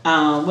 Nope.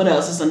 What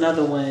else is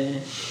another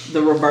one?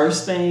 The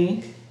reverse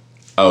thing.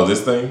 Oh,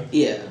 this thing?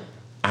 Yeah.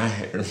 I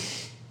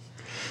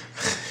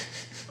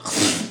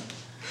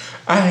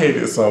hate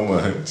it so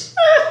much.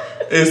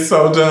 It's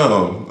so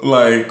dumb.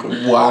 Like,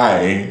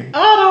 why?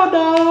 I don't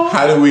know.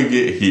 How did we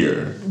get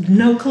here?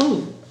 No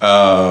clue.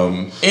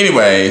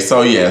 Anyway,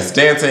 so yes,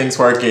 dancing,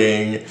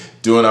 twerking,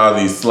 doing all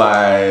these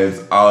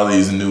slides, all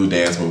these new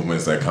dance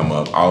movements that come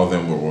up, all of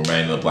them will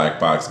remain in the black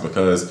box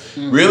because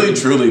really,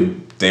 truly,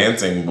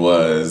 dancing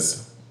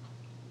was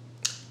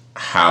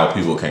how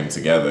people came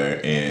together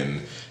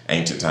in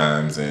ancient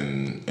times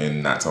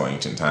and not so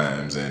ancient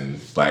times and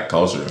black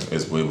culture.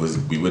 We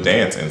would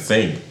dance and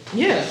sing.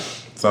 Yeah.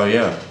 So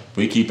yeah,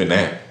 we keeping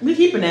that. We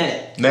keeping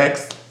that.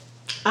 Next.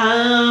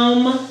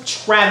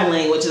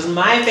 Traveling, which is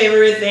my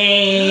favorite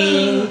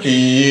thing.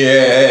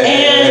 Yeah.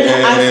 And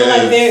I feel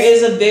like there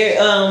is a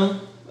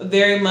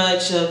very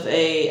much of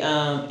a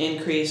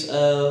increase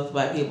of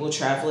Black people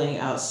traveling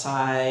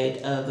outside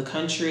of the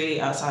country,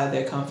 outside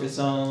their comfort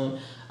zone.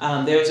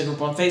 There's a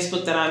group on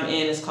Facebook that I'm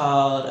in. It's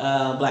called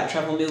Black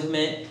Travel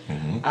Movement.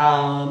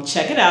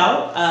 Check it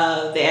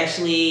out. They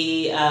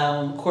actually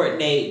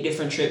coordinate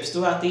different trips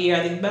throughout the year.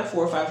 I think about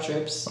 4 or 5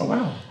 trips. Oh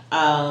wow.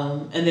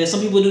 And then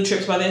some people do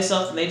trips by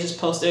themselves and they just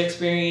post their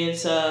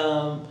experience.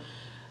 I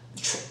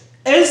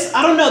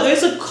don't know.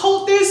 There's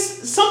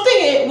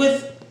something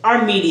with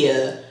our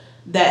media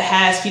that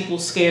has people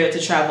scared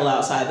to travel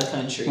outside the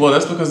country. Well,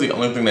 that's because the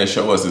only thing they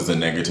show us is the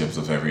negatives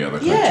of every other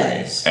country.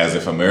 Yes. As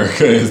if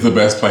America is the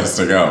best place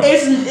to go.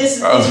 It's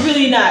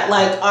really not.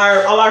 Like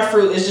all our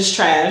fruit is just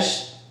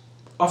trash.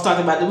 I've talked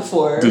about it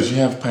before. Did you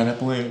have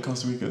pineapple in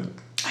Costa Rica?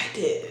 I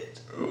did.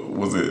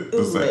 Was it? It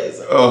was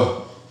amazing.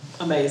 Oh,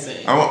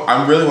 amazing.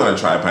 I really want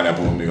to try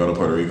pineapple when we go to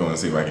Puerto Rico and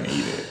see if I can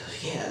eat it.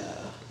 Yeah,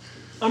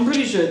 I'm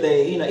pretty sure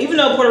even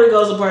though Puerto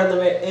Rico is a part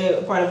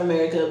of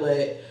America,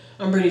 but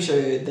I'm pretty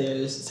sure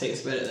theirs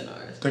tastes better than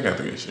ours. They got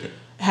the good shit. It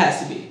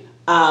has to be.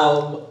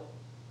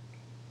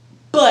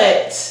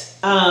 But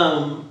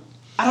I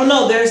don't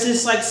know. There's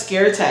this like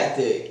scare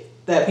tactic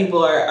that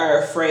people are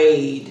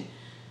afraid.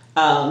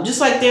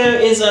 Just like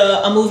there is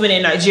a movement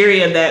in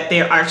Nigeria that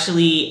they're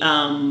actually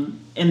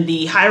in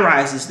the high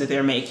rises that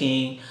they're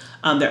making.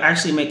 They're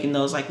actually making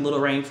those like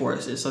little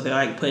rainforests. So they're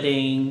like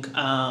putting,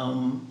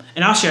 and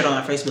I'll share it on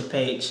our Facebook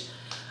page.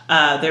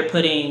 They're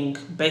putting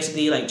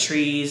basically like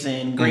trees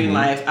and green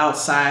life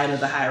outside of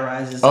the high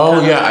rises.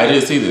 Oh yeah, I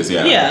did see this.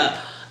 Yeah. Yeah.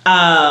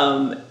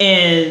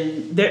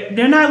 And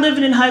they're not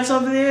living in huts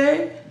over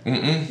there.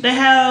 They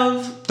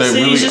have cities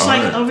really just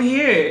like over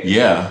here.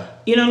 Yeah.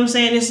 You know what I'm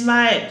saying? It's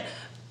not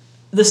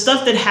the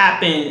stuff that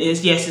happened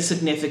is yes, it's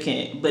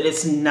significant, but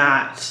it's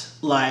not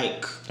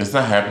like it's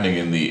not happening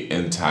in the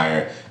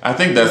entire. I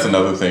think that's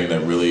another thing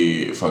that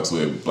really fucks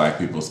with Black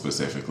people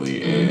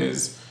specifically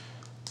is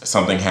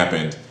something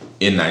happened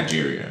in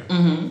Nigeria,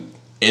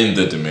 in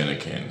the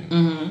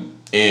Dominican,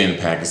 in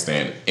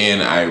Pakistan,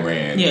 in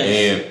Iran,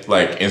 and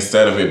like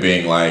instead of it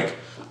being like,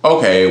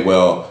 okay,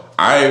 well,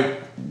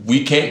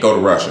 we can't go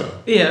to Russia.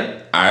 Yeah.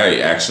 I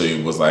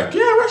actually was like,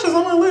 yeah, Russia's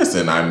on my list,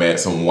 and I met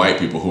some white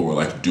people who were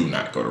like, do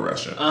not go to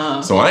Russia.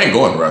 So I ain't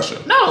going to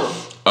Russia. No.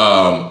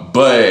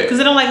 But because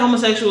they don't like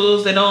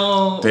homosexuals, they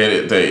don't.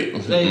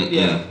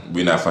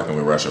 We're not fucking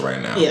with Russia right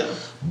now. Yeah.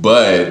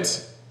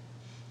 But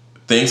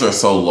things are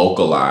so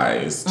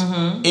localized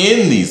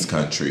in these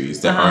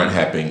countries that aren't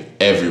happening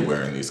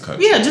everywhere in these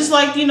countries. Yeah, just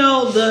like,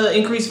 the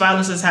increased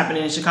violence that's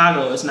happening in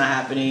Chicago. It's not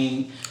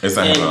happening in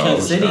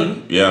Kansas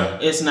City. Yeah.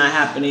 It's not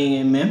happening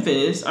in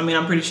Memphis. I mean,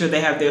 I'm pretty sure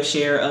they have their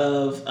share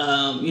of,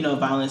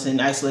 violence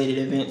and isolated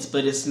events,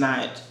 but it's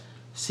not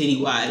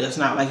citywide. It's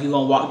not like you're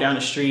going to walk down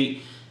the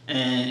street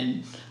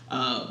and,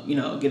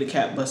 get a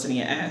cat busted in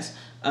your ass.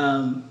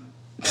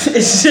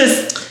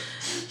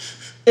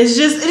 It's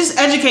just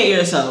educate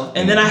yourself.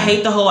 And then I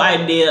hate the whole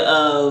idea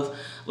of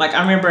Like,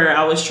 I remember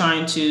I was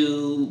trying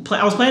to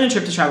I was planning a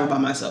trip to travel by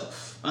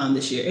myself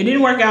this year. It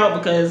didn't work out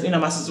because,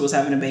 my sister was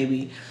having a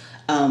baby.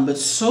 But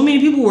so many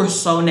people were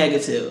so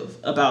negative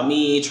about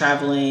me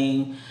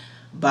traveling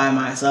by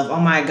myself. Oh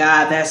my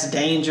God, that's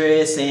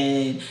dangerous.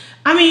 And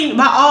I mean,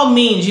 by all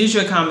means, use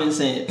your common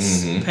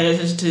sense. Pay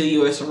attention to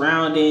your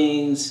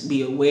surroundings.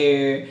 Be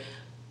aware.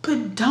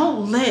 But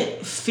don't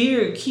let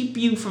fear keep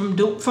you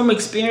from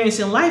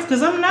experiencing life,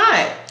 because I'm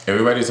not.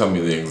 Everybody told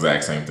me the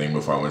exact same thing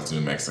before I went to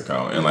New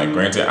Mexico. And like,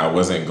 granted, I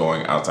wasn't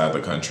going outside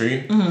the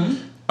country.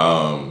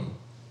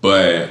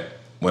 But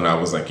when I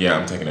was like, yeah,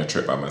 I'm taking a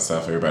trip by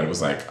myself, everybody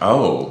was like,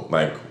 oh,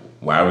 like,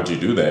 why would you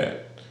do that?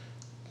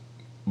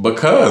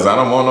 Because I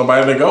don't want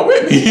nobody to go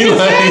with me.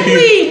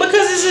 Exactly.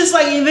 Because it's just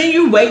like, then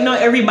you're waiting on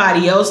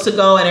everybody else to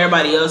go and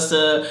everybody else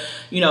to,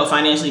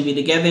 financially be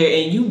together,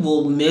 and you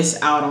will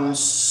miss out on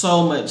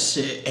so much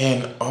shit.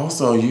 And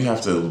also, you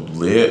have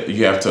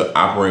to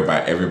operate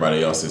by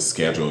everybody else's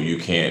schedule. You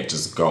can't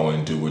just go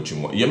and do what you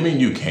want. I mean,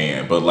 you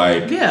can, but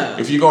like,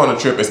 if you go on a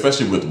trip,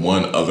 especially with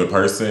one other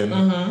person,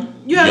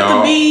 you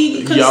have to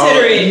be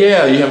considerate.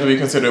 You have to be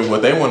considerate of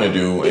what they want to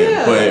do.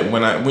 Yeah. But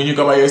when you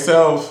go by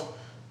yourself,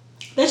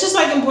 that's just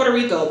like in Puerto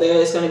Rico.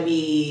 There's going to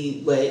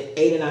be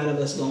 8 or 9 of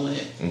us going,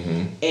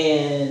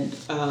 and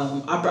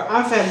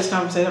I've had this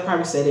conversation. I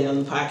probably said it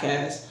on the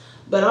podcast,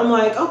 but I'm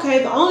like,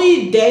 okay, the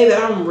only day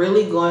that I'm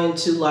really going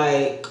to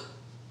like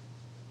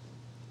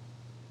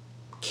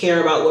care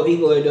about what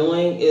people are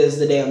doing is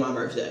the day of my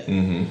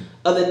birthday.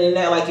 Other than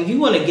that, like, if you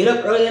want to get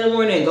up early in the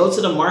morning and go to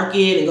the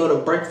market and go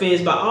to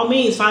breakfast, by all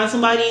means, find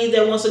somebody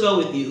that wants to go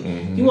with you.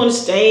 You want to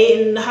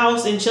stay in the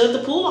house and chill at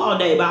the pool all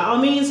day, by all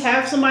means,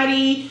 have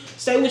somebody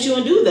stay with you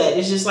and do that.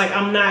 It's just like,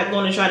 I'm not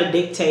going to try to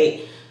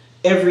dictate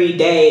every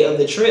day of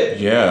the trip.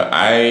 Yeah,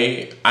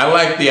 I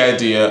like the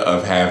idea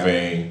of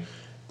having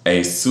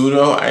a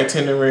pseudo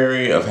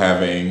itinerary, of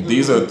having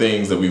these are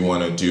things that we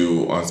want to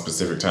do on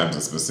specific times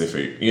and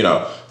specific, these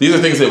are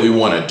things that we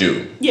want to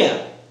do.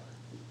 Yeah.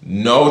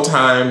 No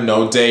time,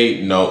 no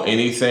date, no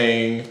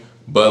anything,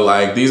 but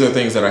like, these are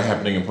things that are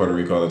happening in Puerto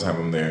Rico all the time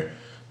I'm there.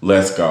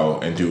 Let's go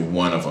and do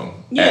one of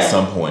them at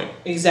some point.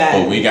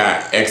 Exactly. But we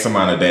got X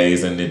amount of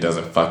days and it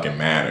doesn't fucking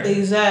matter.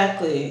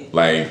 Exactly.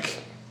 Like,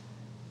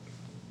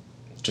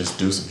 just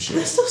do some shit.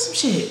 Let's do some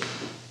shit.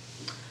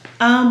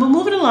 But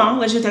moving along,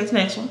 let's just take the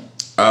next one.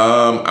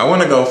 I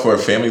want to go for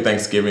Family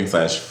Thanksgiving /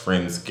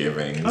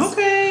 Friendsgiving.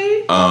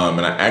 Okay.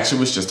 And I actually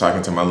was just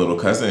talking to my little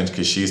cousin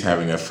because she's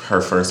having her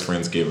first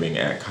Friendsgiving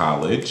at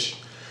college.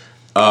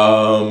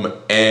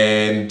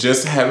 And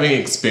just having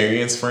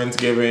experienced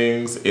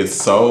Friendsgivings, it's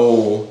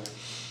so,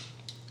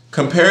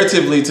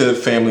 comparatively to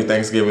family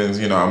Thanksgivings,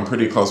 I'm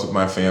pretty close with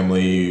my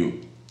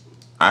family.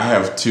 I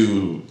have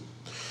two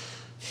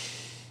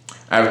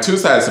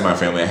sides to my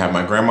family. I have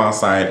my grandma's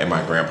side and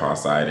my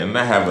grandpa's side. And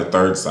I have a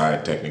third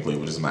side, technically,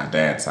 which is my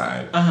dad's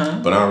side.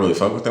 But I don't really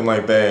fuck with them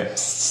like that.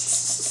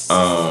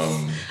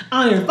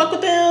 I don't even fuck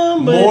with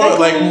them.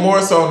 But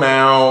more so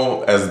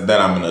now as that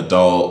I'm an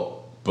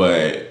adult,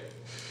 but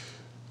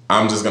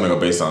I'm just going to go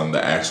based on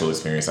the actual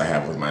experience I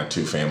have with my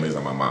two families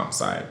on my mom's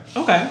side.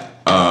 Okay.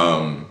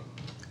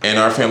 And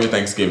our family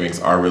Thanksgivings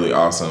are really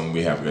awesome.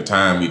 We have a good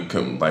time. We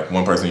cook, like,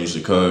 one person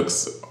usually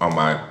cooks. On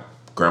my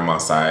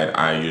grandma's side,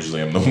 I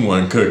usually am the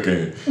one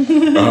cooking.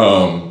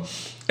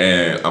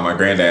 And on my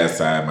granddad's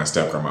side, my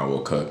step-grandma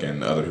will cook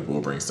and other people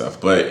will bring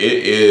stuff. But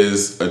it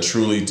is a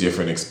truly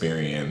different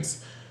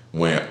experience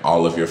when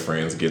all of your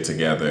friends get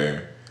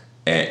together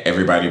and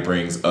everybody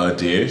brings a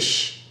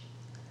dish.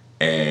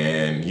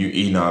 And you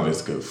eating all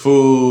this good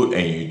food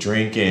and you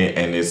drinking,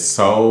 and it's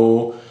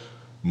so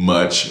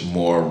much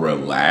more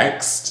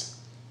relaxed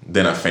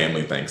than a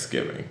family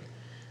Thanksgiving.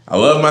 I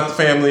love my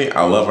family.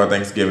 I love our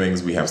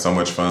Thanksgivings. We have so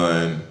much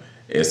fun.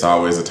 It's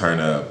always a turn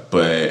up.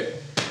 But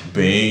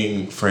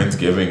being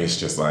Friendsgiving is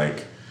just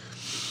like,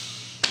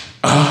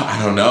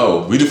 I don't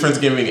know. We do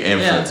Friendsgiving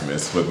and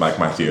Friendsmas with like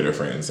my theater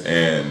friends,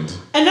 and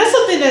that's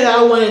something that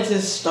I wanted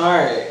to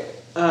start.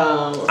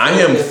 I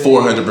am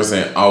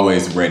 400%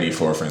 always ready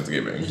for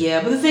Friendsgiving.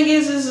 Yeah, but the thing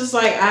is just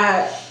like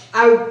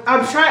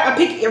I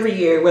pick every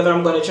year whether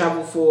I'm going to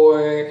travel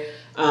for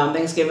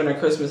Thanksgiving or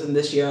Christmas, and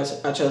this year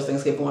I chose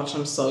Thanksgiving, which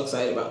I'm so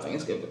excited about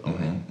Thanksgiving. Oh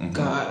my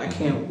God, I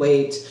can't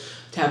wait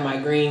to have my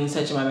greens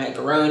touching my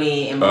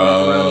macaroni and my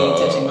macaroni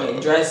touching my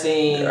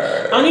dressing.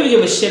 I don't even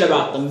give a shit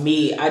about the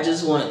meat. I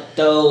just want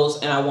those,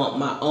 and I want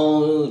my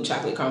own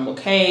chocolate caramel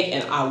cake,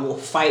 and I will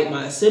fight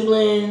my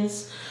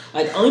siblings.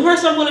 Like, the only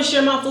person I'm going to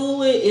share my food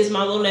with is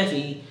my little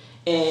nephew.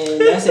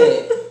 And that's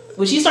it.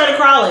 When she started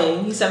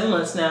crawling, he's 7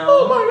 months now.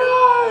 Oh my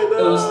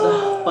God. It was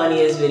the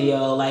funniest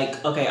video.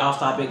 Like, okay, off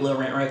topic, little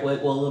rant right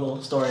quick. Well,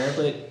 little story right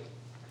quick.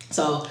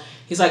 So,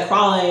 he's like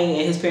crawling,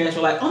 and his parents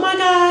were like, oh my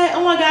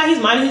God, he's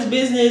minding his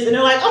business. And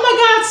they're like, oh my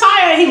God,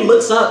 sire. And he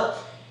looks up.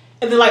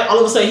 And then, like, all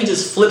of a sudden, he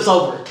just flips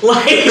over.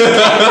 Like,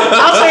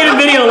 I'll show you the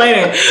video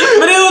later.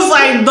 But it was,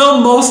 like,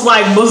 the most,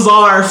 like,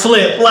 bizarre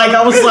flip. Like,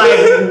 I was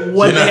like,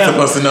 what the hell? You're not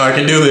supposed to know I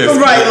can do this.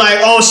 Right, like,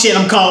 oh, shit,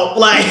 I'm caught.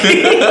 Like,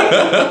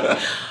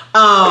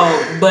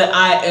 But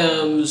I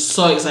am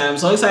so excited. I'm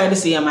so excited to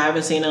see him. I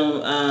haven't seen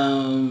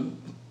him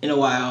in a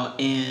while,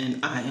 and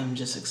I am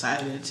just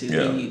excited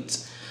to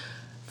eat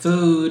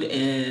food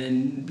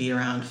and be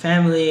around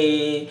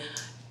family.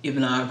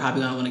 Even though I'm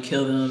probably gonna want to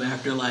kill them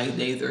after like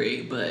day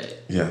 3,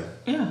 but yeah,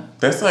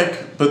 that's like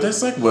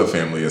what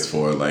family is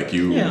for. Like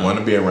you want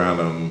to be around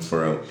them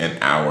for an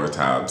hour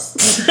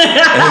tops.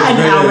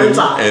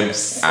 An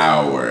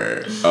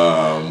hour.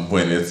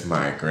 When it's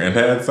my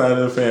granddad's side of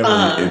the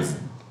family, it's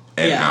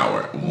an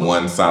hour,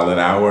 one solid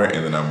hour,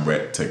 and then I'm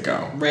ready to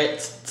go.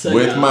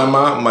 With my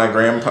mom, my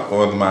grandpa,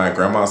 or my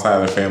grandma's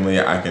side of the family,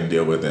 I can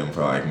deal with them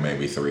for like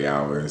maybe 3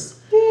 hours.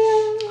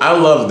 I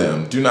love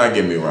them. Do not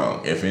get me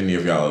wrong. If any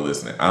of y'all are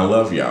listening, I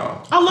love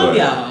y'all. I love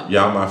y'all.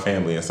 Y'all my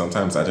family, and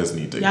sometimes I just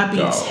need to y'all be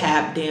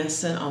tap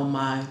dancing on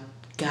my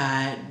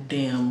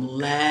goddamn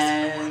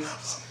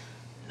last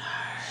nerve.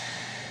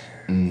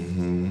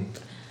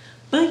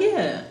 But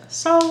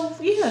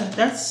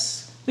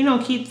that's we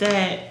don't keep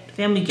that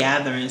family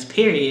gatherings.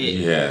 Period.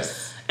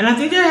 Yes. And I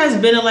think there has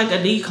been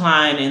a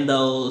decline in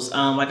those.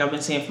 Like I've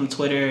been seeing from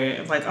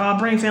Twitter, like, oh,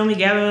 bring family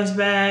gatherings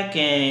back,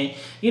 and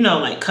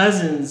like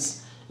cousins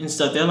and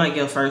stuff. They're like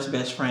your first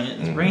best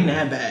friends. Bring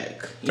that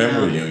back.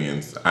 Family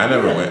reunions. I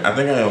never went. I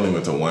think I only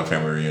went to one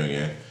family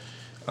reunion.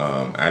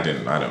 I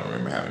don't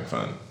remember having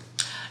fun.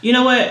 You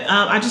know what?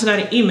 I just got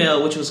an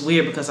email, which was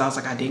weird because I was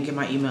like, I didn't get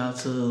my email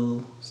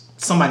to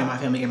somebody in my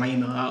family. Get my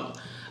email out.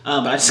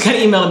 But I just got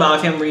an email about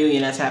a family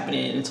reunion that's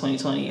happening in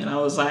 2020, and I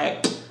was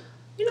like,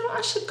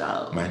 I should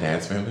go. My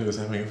dad's family was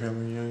having a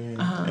family reunion,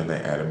 and they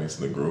added me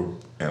to the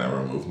group, and I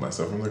removed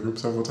myself from the group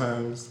several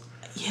times.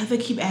 Yeah, they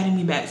keep adding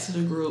me back to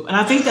the group. And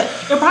I think that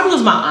it probably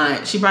was my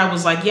aunt. She probably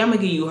was like, yeah, I'm going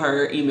to give you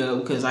her email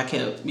because I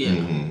kept,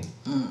 Yeah,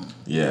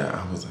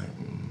 I was like,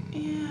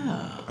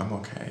 I'm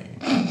okay.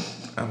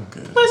 I'm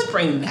good. Let's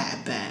bring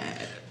that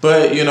back.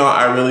 But,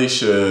 I really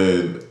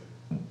should.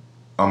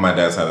 On my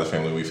dad's side of the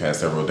family, we've had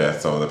several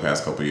deaths over the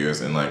past couple of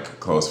years, and like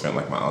close friends,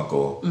 like my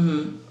uncle,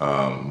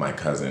 my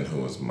cousin,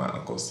 who was my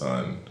uncle's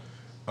son.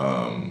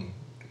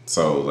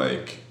 So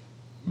like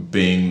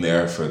being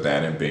there for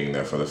that and being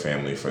there for the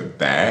family for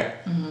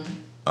that,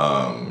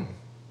 I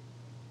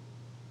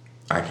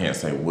can't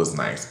say was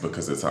nice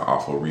because it's an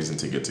awful reason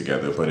to get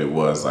together, but it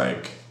was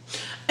like.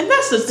 And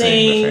that's the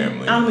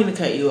thing. I don't mean to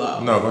cut you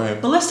off. No, go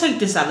ahead. But let's take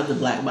this out of the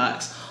black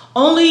box.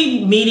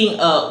 Only meeting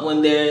up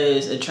when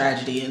there's a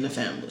tragedy in the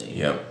family.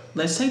 Yep.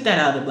 Let's take that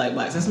out of the black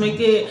box. Let's make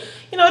it,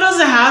 it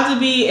doesn't have to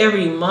be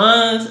every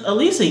month, at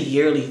least a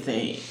yearly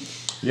thing.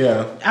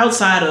 Yeah.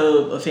 Outside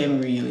of a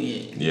family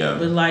reunion. Yeah.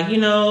 But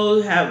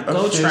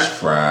go fish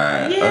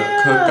fry, yeah.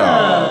 A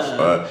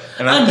cook-off,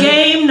 a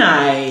game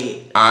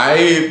night.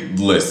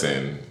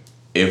 Listen.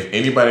 If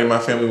anybody in my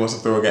family wants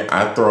to throw a game,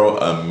 I throw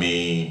a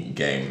mean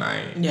game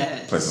night.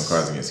 Yes. Play some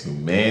Cards Against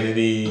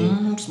Humanity.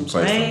 Some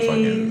play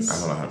spades. I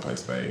don't know how to play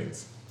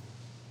spades.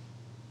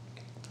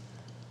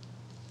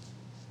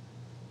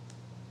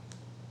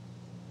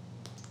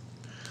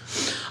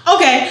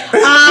 Okay.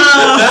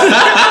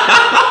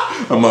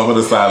 A moment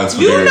of silence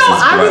for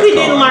I really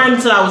didn't learn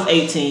until I was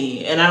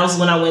 18, and that was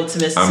when I went to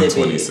Mississippi. I'm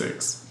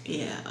 26.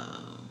 Yeah.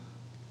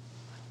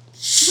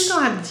 We're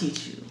gonna have to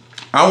teach you.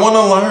 I want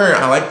to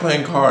learn. I like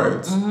playing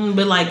cards.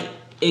 But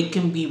it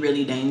can be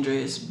really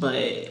dangerous.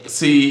 But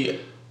see,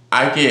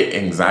 I get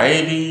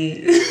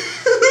anxiety.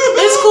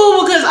 It's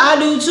cool because I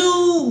do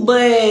too.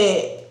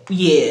 But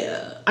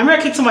yeah, I remember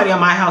I kicked somebody out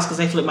of my house because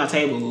they flipped my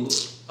table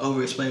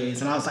over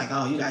spades, and I was like,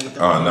 "Oh, you gotta get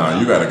the." Oh no,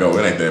 you gotta go.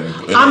 It ain't that.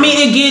 I mean,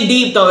 it get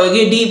deep though. It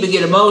get deep. It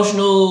get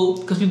emotional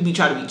because people be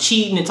trying to be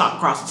cheating and talk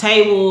across the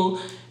table,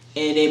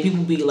 and then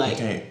people be like,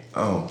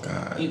 "Oh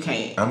God, you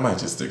can't." I might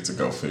just stick to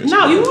Go Fish.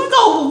 No, we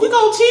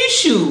go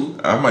teach you.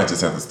 I might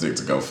just have to stick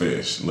to Go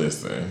Fish.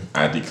 Listen,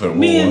 I declare war.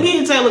 Me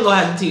and Taylor gonna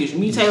have to teach you.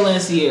 Me, Taylor,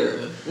 and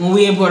Sierra. When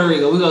we in Puerto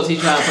Rico, we gonna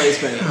teach you how to play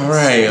spades. All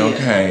right,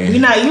 okay. We're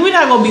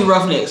not gonna be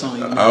roughnecks on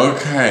you.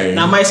 Okay.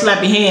 Now I might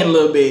slap your hand a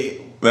little bit.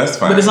 That's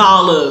fine. But it's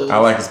all love. I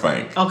like a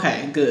spank.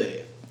 Okay,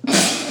 good.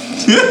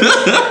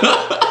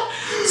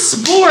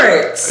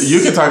 Sports.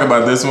 You can talk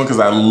about this one because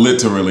I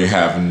literally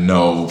have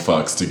no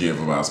fucks to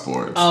give about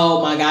sports.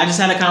 Oh my God. I just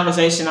had a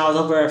conversation. I was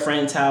over at a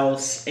friend's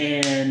house,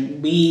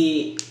 and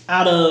we,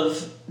 out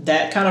of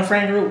that kind of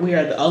friend group, we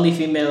are the only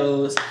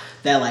females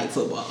that like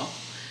football.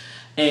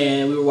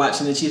 And we were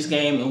watching the Chiefs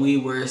game, and we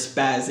were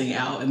spazzing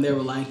out, and they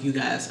were like, "You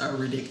guys are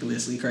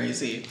ridiculously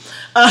crazy."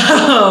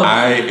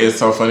 It's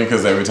so funny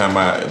because every time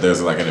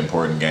there's like an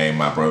important game,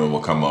 my brother will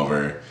come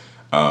over.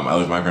 I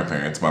live with my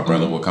grandparents. My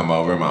brother will come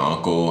over, my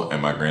uncle,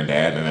 and my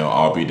granddad, and they'll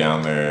all be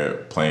down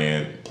there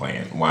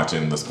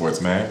watching the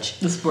sports match.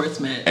 The sports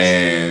match.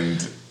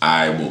 And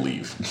I will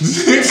leave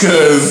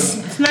because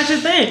it's not your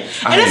thing.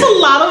 And there's a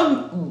lot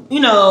of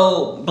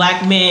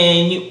black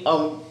men.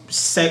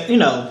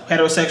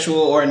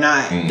 Heterosexual or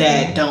not,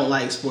 that don't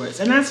like sports,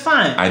 and that's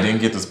fine. I didn't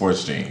get the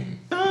sports gene.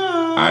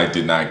 I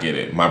did not get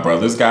it. My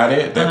brothers got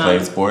it. They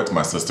played sports.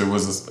 My sister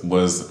was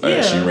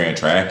she ran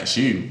track.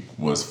 She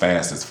was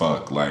fast as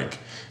fuck. Like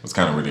was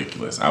kind of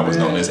ridiculous. I was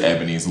known as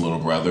Ebony's little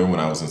brother when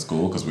I was in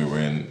school because we were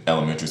in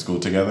elementary school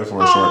together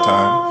for a short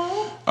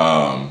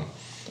time.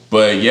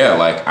 But yeah,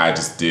 like I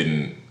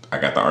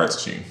got the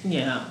arts gene.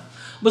 Yeah.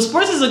 But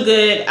sports is a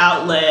good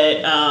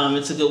outlet.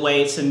 It's a good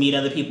way to meet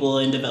other people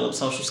and develop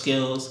social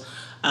skills.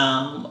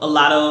 A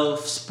lot of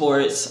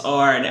sports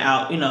are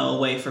a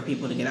way for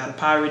people to get out of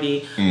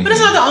poverty, but it's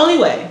not the only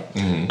way.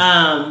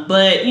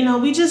 But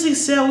we just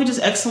excel. We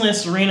just excellent.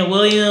 Serena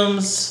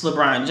Williams,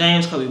 LeBron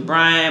James, Kobe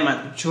Bryant,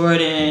 Michael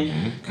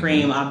Jordan,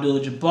 Kareem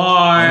Abdul-Jabbar.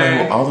 I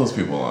know who all those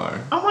people are.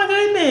 Oh my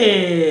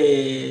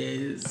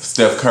goodness.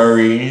 Steph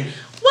Curry.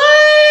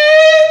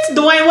 What?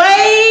 Dwayne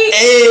Wade.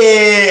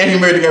 Hey, and he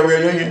married to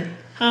Gabrielle Union.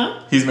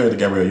 Huh? He's married to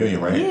Gabrielle Union,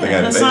 right?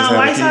 Yeah, Hassan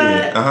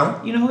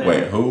Whiteside. You know who?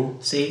 Wait, who?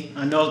 See,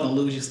 I knew I was gonna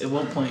lose you at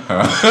one point.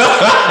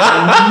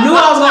 I knew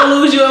I was gonna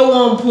lose you at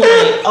one point.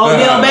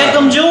 Odell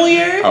Beckham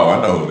Jr. Oh,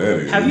 I know who that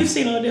is. Have you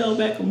seen Odell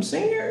Beckham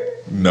Sr.?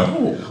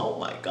 No. Oh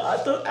my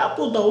God, the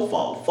apple don't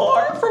fall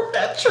far from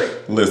that tree.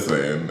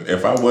 Listen,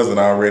 if I wasn't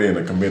already in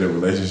a committed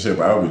relationship,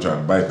 I would be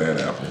trying to bite that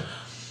apple.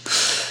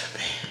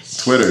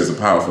 Twitter is a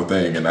powerful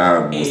thing, and I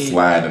will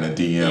slide in a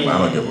DM. I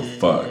don't give a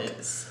fuck.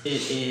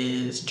 It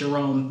is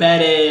Jerome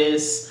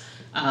Bettis.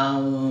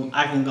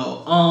 I can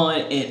go on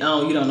and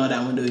on. You don't know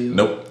that one, do you?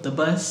 Nope. The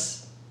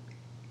Bus.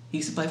 He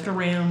used to play for the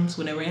Rams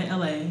when they were in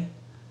LA.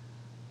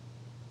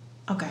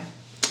 Okay.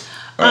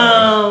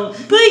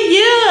 But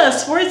yeah,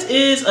 sports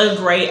is a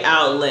great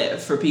outlet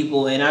for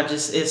people, and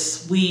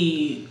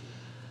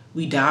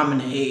we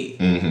dominate.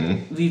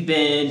 Mm-hmm. We've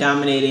been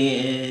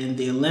dominating in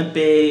the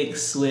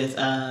Olympics with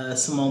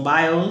Simone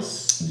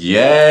Biles.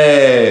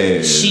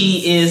 Yes.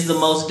 She is the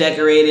most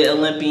decorated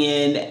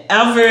Olympian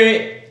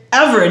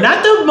ever.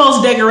 Not the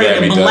most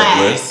decorated Gabby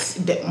black.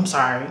 I'm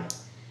sorry.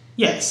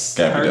 Yes.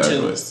 Gabby her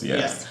Douglas, too.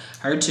 yes.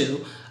 Yeah, her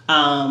too.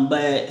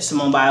 But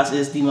Simone Biles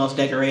is the most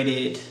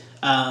decorated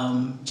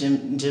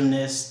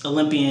gymnast,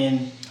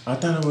 Olympian. I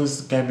thought it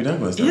was Gabby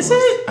Douglas. Is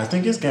it? I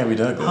think it's Gabby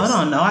Douglas. Hold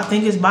on, no, I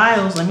think it's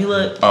Biles. Let me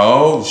look.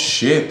 Oh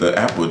shit! The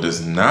apple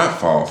does not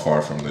fall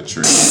far from the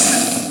tree.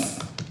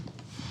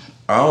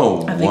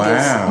 Oh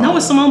wow!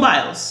 It's Simone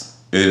Biles.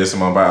 It is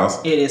Simone Biles.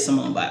 It is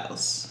Simone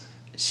Biles.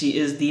 She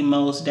is the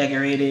most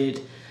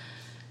decorated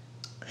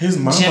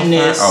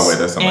gymnast. Oh wait,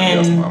 that's somebody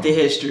else's mama. In the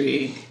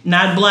history,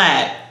 not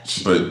black,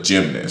 but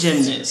gymnast.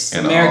 Gymnast,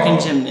 and American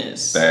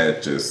gymnast.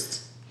 That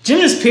just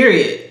gymnast.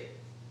 Period.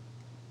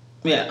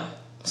 Yeah.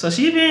 So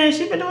she been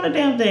doing a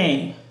damn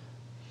thing.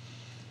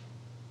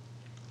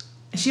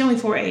 And she only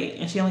 4'8",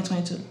 and she only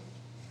 22.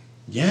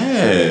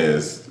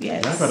 Yes.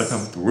 Yes. Y'all better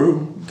come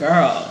through.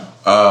 Girl.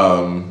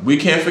 We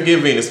can't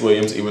forgive Venus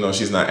Williams, even though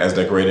she's not as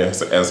decorated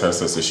as her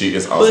sister. She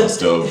is also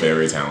still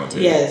very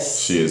talented. Yes.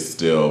 She is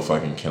still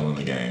fucking killing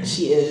the game.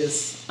 She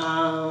is. There's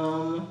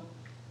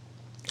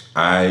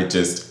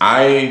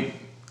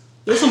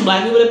some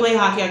black people that play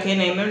hockey. I can't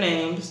name their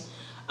names.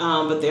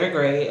 But they're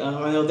great.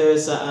 I know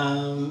there's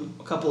a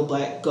couple of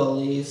black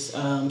goalies.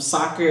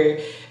 Soccer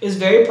is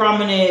very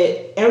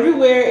prominent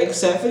everywhere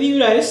except for the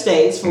United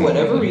States for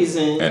whatever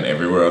reason. And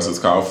everywhere else it's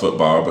called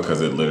football because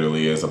it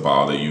literally is a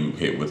ball that you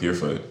hit with your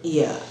foot.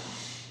 Yeah.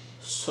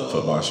 So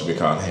football should be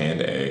called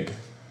hand egg.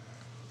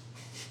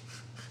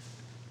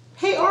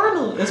 Hey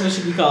Arnold. That's what it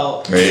should be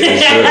called.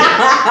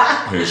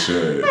 It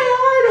should. Hey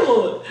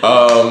Arnold.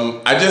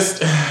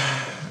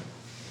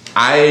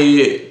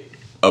 I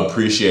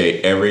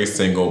appreciate every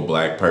single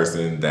black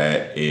person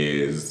that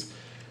is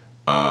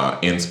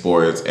in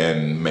sports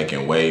and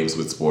making waves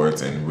with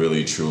sports and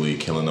really truly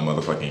killing the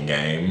motherfucking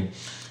game.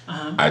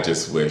 I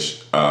just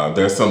wish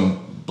there's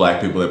some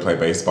black people that play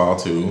baseball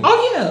too.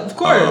 Oh yeah, of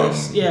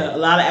course. A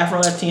lot of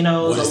Afro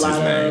Latinos. What is his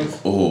name?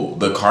 Oh,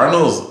 the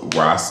Cardinals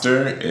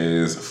roster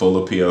is full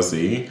of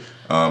POC.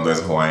 There's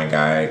a Hawaiian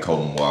guy,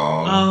 Colton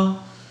Wong.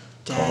 Oh,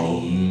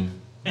 Daddy.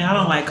 And I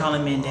don't like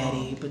calling men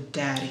Daddy, but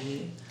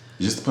Daddy.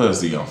 Just put a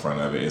Z on front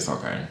of it. It's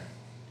okay.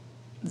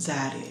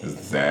 Zaddy.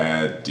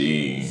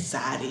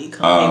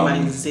 Call me my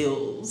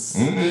Zills.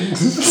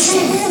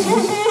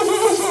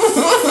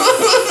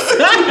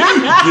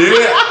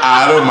 Get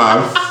out of my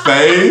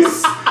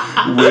face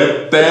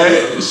with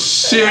that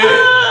shit.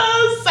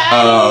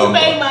 You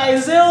made my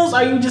Zills.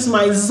 Are you just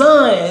my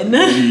son?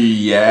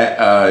 Yadier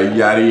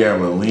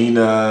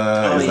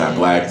Molina is not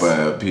black,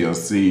 but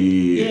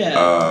POC. Yeah.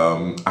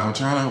 I'm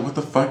trying to. What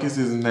the fuck is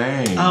his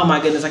name? Oh my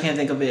goodness, I can't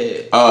think of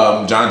it.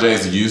 John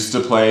James used to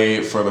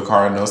play for the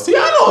Cardinals. See, I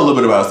know a little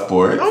bit about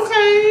sports.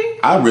 Okay.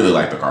 I really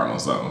like the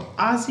Cardinals though.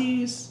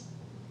 Ozzie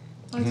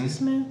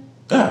Smith.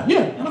 Yeah, I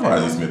know who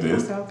Ozzie Smith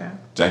is. Okay.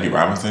 Jackie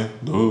Robinson.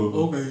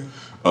 Okay.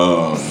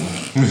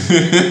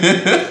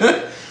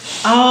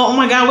 Oh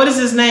my God, what is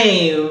his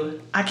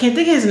name? I can't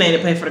think of his name to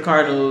play for the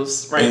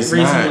Cardinals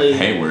recently. Not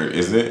Hayward,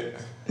 is it?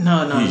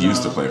 No. He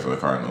used to play for the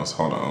Cardinals.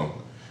 Hold on.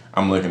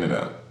 I'm looking it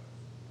up.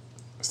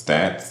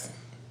 Stats.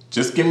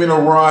 Just give me the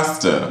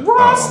roster. Maybe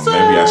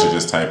I should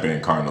just type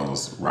in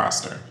Cardinals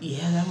roster.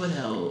 Yeah, that would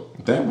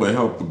help. That would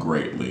help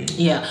greatly.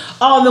 Yeah.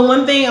 Oh, the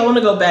one thing I want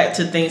to go back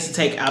to things to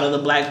take out of the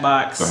black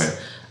box. Go ahead.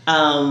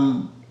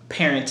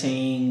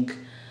 Parenting.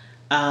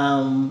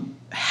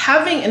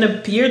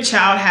 your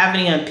child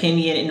having an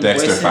opinion and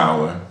Dexter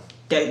Fowler.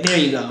 There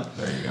you go.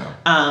 There you go.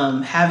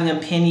 Having an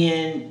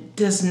opinion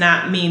does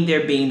not mean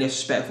they're being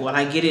disrespectful. And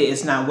I get it.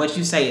 It's not what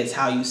you say. It's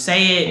how you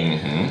say it.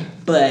 Mm-hmm.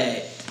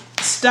 But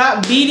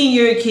stop beating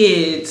your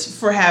kids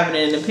for having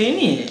an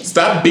opinion.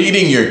 Stop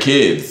beating your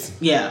kids.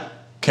 Yeah.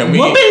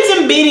 Whoopings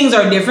and beatings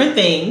are different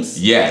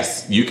things.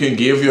 Yes. You can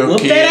give your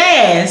Whoop kid.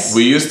 that ass.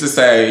 We used to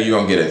say you're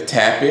going to get a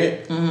tap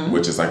it,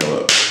 which is like a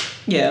little.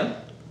 Yeah.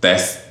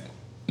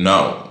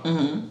 No.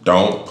 Mm-hmm.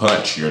 Don't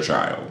punch your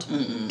child.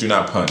 Mm-mm. Do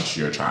not punch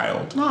your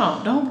child.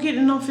 No, don't get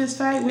in no fist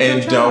fight with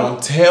your child. And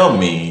don't tell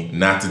me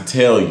not to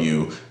tell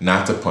you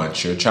not to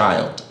punch your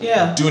child.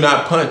 Yeah. Do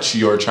not punch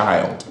your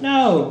child.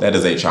 No. That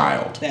is a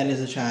child. That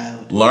is a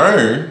child.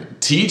 Learn,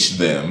 teach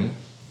them,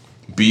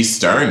 be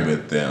stern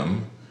with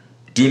them.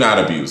 Do not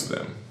abuse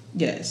them.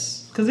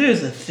 Yes. Because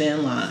there's a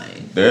thin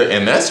line.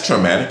 And that's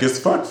traumatic as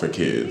fuck for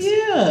kids.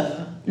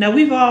 Yeah. Now,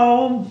 we've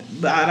all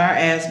got our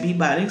ass beat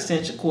by an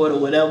extension cord or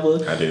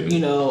whatever. I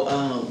didn't.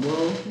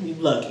 Well, you're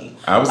lucky.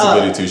 I was a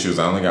goody two shoes.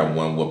 I only got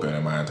one whooping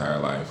in my entire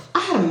life. I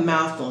had a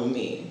mouth on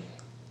me.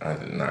 I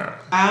did not.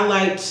 I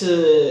like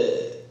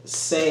to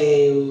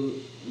say,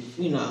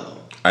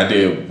 I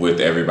did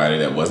with everybody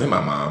that wasn't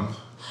my mom.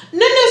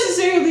 Not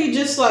necessarily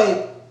just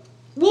like,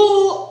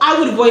 I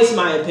would voice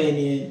my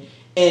opinion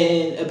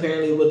and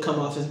apparently it would come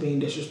off as being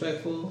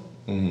disrespectful.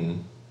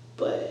 Mm-hmm.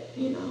 But,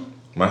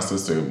 My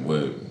sister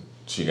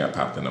she got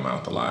popped in the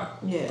mouth a lot.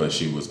 Yeah. But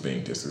she was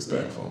being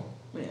disrespectful.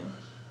 Yeah.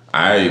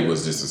 I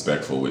was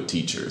disrespectful with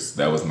teachers.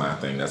 That was my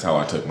thing. That's how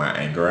I took my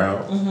anger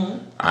out.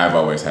 Mm-hmm. I've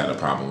always had a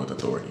problem with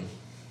authority.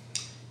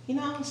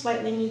 I'm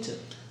slightly me too.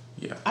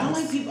 Yeah. I don't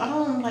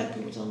like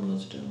people telling me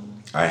what to do.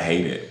 I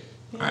hate it.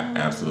 Yeah. I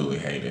absolutely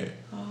hate it.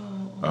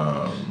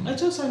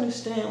 To a certain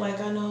extent, like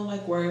I know,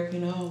 like work,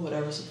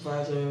 whatever,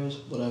 supervisors,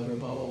 whatever,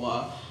 blah blah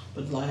blah.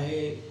 But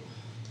like,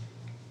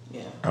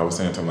 yeah. I was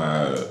saying to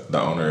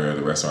the owner of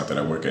the restaurant that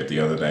I work at the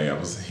other day.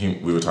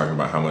 We were talking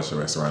about how much the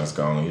restaurant has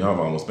gone. Y'all have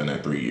almost been there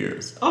 3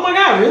 years. Oh my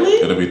God,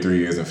 really? It'll be 3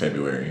 years in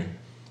February.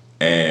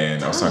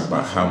 And I was talking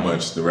about how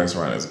much the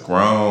restaurant has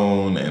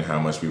grown and how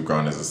much we've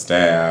grown as a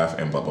staff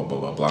and blah blah blah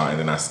blah blah. And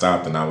then I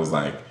stopped and I was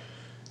like,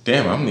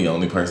 damn, I'm the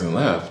only person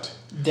left.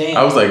 Damn.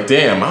 I was like,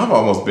 damn, I've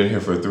almost been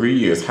here for 3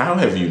 years. How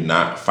have you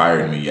not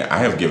fired me yet? I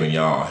have given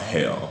y'all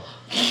hell.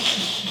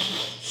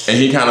 And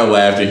he kind of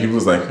laughed and he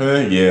was like,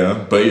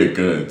 yeah, but you're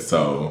good.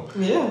 So,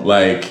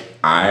 like,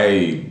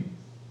 I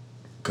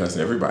cuss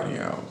everybody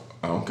out.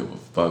 I don't give a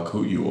fuck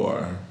who you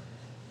are.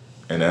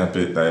 And I've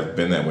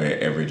been that way at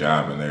every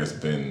job. And there's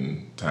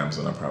been times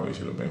when I probably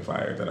should have been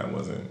fired that I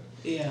wasn't.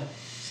 Yeah,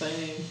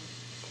 same.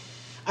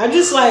 I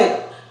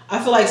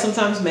feel like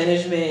sometimes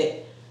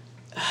management,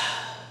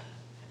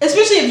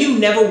 especially if you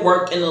never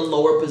worked in a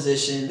lower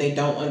position, they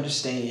don't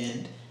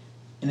understand.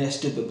 And that's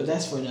stupid, but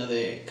that's for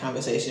another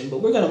conversation.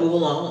 But we're going to move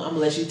along. I'm going to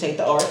let you take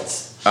the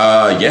arts.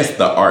 Yes,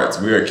 the arts.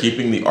 We are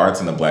keeping the arts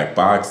in the black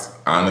box.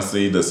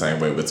 Honestly, the same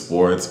way with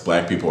sports.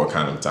 Black people are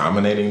kind of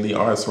dominating the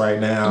arts right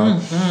now.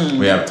 Mm-hmm.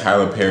 We have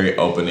Tyler Perry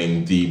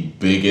opening the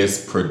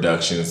biggest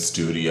production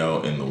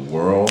studio in the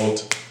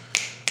world.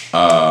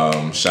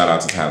 Shout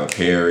out to Tyler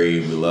Perry.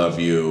 We love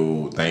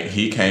you.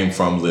 He came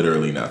from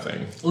literally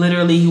nothing.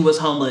 Literally, he was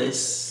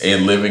homeless.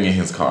 And living in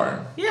his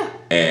car. Yeah.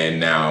 And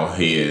now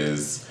he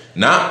is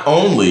not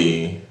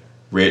only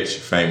rich,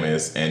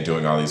 famous, and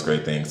doing all these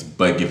great things,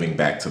 but giving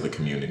back to the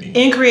community.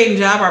 And creating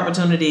job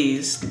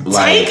opportunities.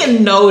 Take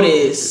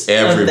notice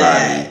everybody. Of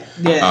that.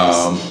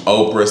 Yes.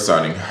 Oprah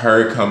starting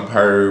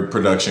her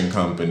production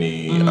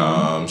company.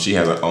 Mm-hmm. She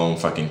has her own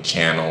fucking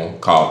channel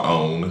called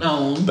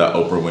OWN. The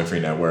Oprah Winfrey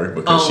Network,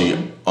 because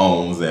she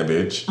owns that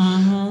bitch.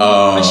 Mm-hmm.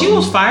 But she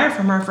was fired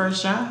from her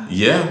first job.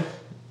 Yeah.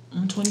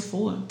 I'm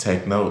 24.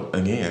 Take note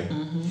again.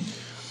 Mm-hmm.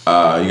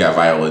 You got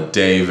Viola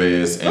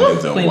Davis and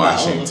Denzel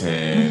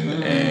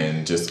Washington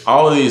and just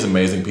all of these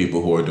amazing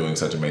people who are doing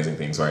such amazing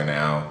things right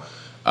now.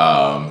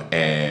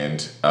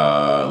 And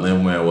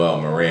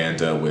Lin-Manuel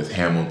Miranda with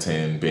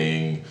Hamilton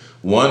being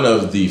one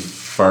of the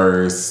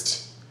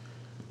first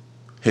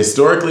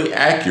historically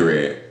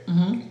accurate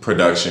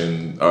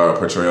production or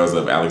portrayals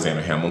of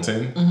Alexander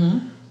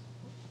Hamilton.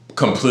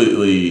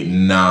 Completely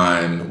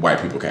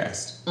non-white people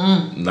cast.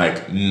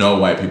 Like no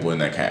white people in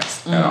that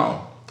cast at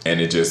all. And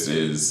it just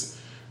is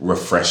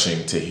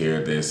refreshing to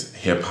hear this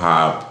hip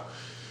hop,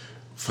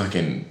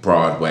 fucking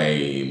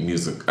Broadway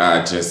music.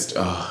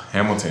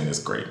 Hamilton is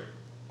great.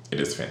 It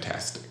is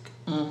fantastic.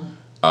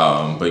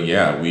 But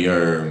yeah, we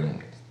are.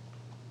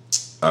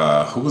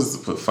 Who was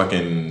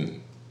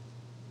fucking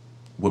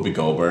Whoopi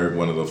Goldberg?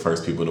 One of the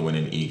first people to win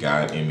an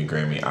EGOT, Emmy,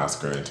 Grammy,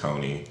 Oscar, and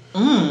Tony.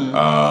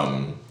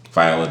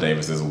 Viola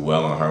Davis is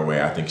well on her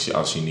way. I think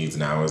all she needs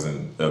now is a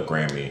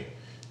Grammy,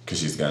 because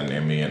she's got an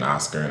Emmy, an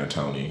Oscar, and a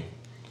Tony.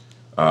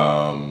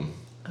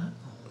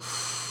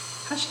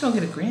 How's she gonna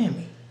get a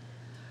Grammy?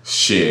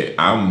 Shit,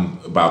 I'm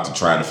about to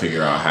try to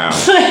figure out how.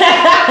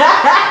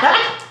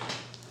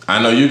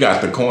 I know you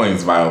got the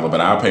coins, Viola,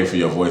 but I'll pay for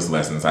your voice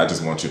lessons. I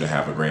just want you to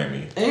have a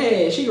Grammy.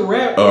 Hey, she can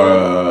rap.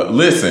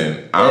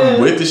 Listen,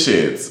 I'm with the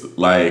shits.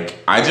 Like,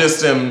 I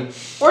just am.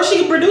 Or she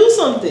could produce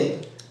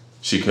something.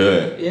 She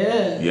could.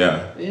 Yeah.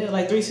 Yeah.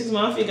 Like 3 6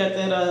 Mafia got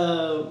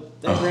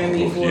that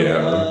Grammy for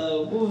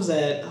what was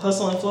that?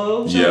 Hustle and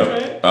Flow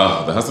soundtrack? Yep.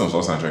 Oh, the Hustle and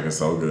Flow soundtrack is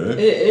so good.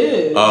 It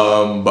is.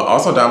 But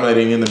also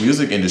dominating in the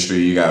music industry,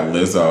 you got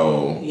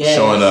Lizzo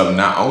showing up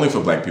not only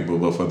for black people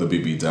but for the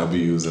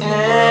BBWs in the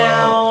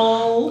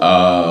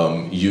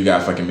world. You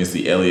got fucking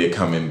Missy Elliott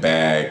coming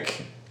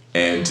back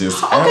and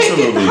just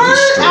absolutely her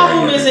destroying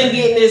album everything. isn't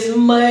getting as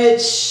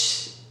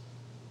much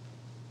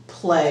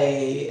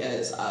play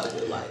as I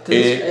would like. It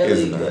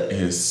is not.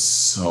 It's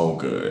so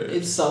good.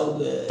 It's so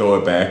good. Throw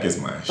It Back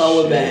is my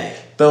Throw shit. It Back.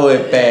 Throw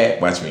It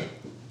Back. Watch me.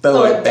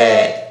 Throw It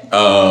Back.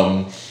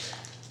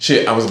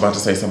 Shit, I was about to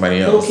say somebody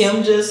else. Lil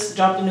Kim just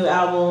dropped a new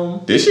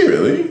album. Did she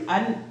really?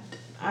 I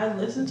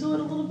listened to it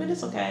a little bit.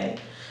 It's okay.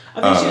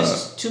 I think she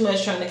was too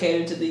much trying to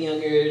cater to the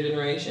younger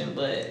generation,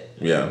 but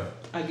yeah,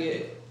 I get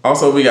it.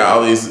 Also, we got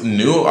all these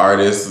new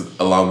artists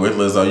along with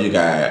Lizzo. You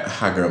got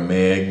Hot Girl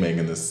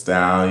Megan Thee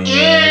Stallion.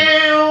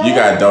 You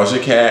got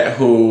Doja Cat,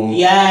 who...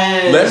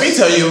 Yes. Let me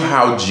tell you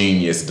how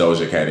genius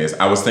Doja Cat is.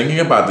 I was thinking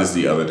about this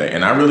the other day,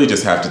 and I really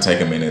just have to take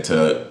a minute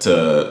to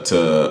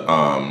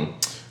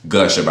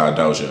gush about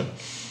Doja.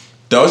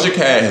 Doja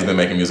Cat has been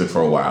making music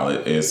for a while,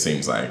 it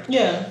seems like.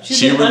 Yeah, she's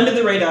been under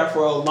the radar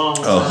for a long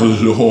time. A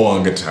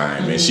long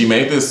time. And she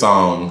made this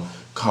song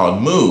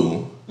called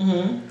Moo,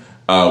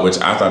 which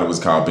I thought it was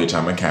called Bitch,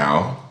 I'm a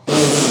Cow.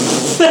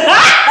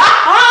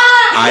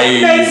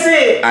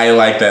 I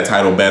like that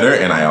title better,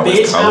 and I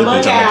always call it Bitch, I'm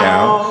a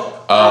Cow.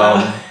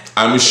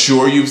 I'm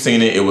sure you've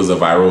seen it. It was a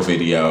viral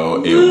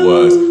video.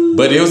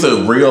 But it was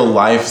a real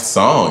life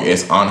song.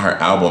 It's on her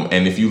album,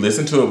 and if you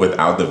listen to it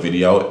without the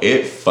video,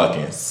 it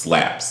fucking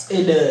slaps.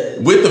 It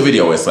does. With the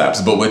video, it slaps,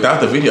 but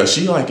without the video,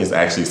 she like is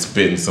actually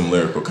spitting some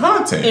lyrical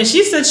content. And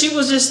she said she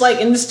was just like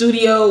in the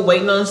studio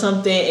waiting on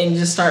something and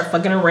just start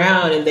fucking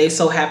around, and they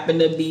so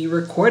happened to be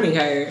recording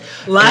her.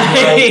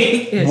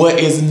 Like, what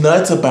is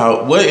nuts,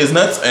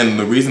 and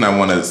the reason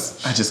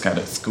I just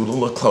gotta scoot a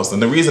little closer.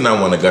 And the reason I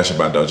want to gush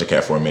about Doja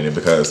Cat for a minute,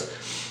 because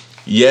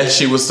yes,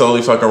 she was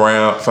solely fucking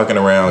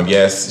around.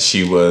 Yes,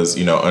 she was,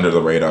 under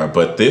the radar.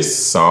 But this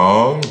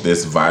song,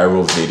 this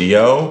viral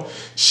video,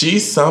 she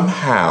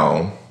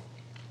somehow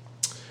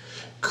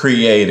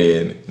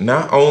created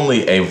not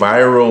only a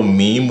viral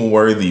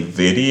meme-worthy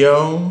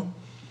video,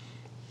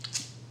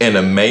 an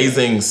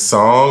amazing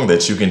song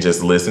that you can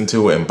just listen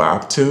to and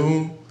bop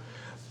to,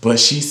 but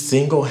she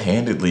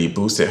single-handedly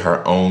boosted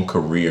her own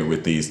career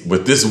with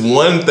this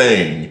one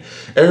thing.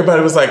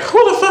 Everybody was like,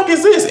 who the fuck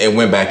is this? And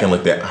went back and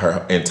looked at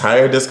her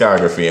entire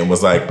discography and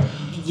was like,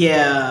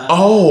 yeah.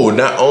 Oh,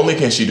 not only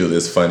can she do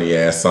this funny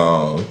ass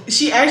song,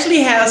 she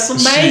actually has some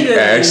bangers. She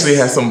actually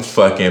has some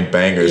fucking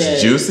bangers.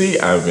 Yes. Juicy,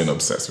 I've been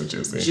obsessed with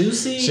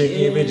Juicy. She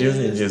gave me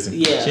Juicy.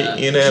 Yeah.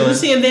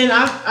 Juicy, and then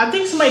I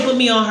think somebody put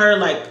me on her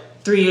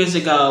like 3 years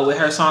ago with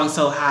her song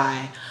So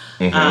High.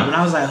 And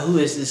I was like, who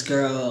is this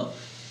girl?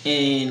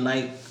 And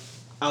like,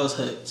 I was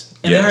hooked.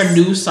 And then her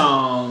new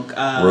song,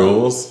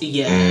 Rules.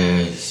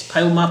 Yes,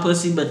 play with my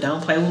pussy, but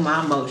don't play with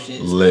my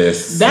emotions.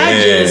 Listen,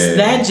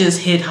 that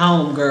just hit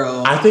home,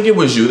 girl. I think it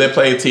was you that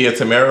played Tia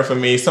Tamera for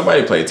me.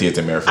 Somebody played Tia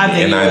Tamera for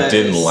me, and I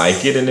didn't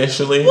like it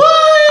initially.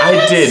 What?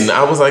 I didn't.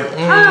 I was like,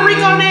 Her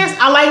Rico Nasty.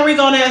 I like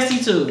Rico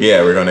Nasty too. Yeah,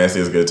 Rico Nasty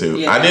is good too.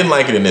 Yeah. I didn't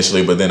like it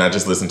initially, but then I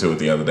just listened to it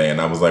the other day,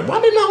 and I was like,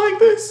 why didn't I like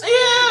this?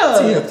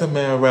 Yeah, Tia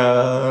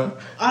Tamera.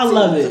 I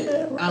love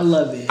it. I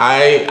love it.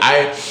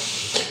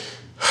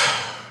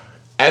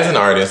 As an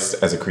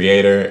artist, as a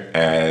creator,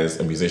 as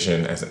a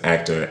musician, as an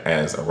actor,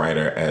 as a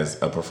writer,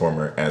 as a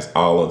performer, as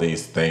all of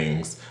these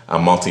things, a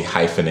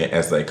multi-hyphenate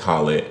as they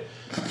call it,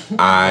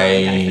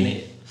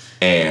 I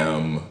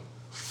am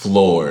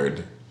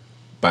floored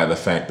by the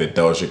fact that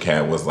Doja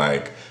Cat was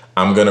like,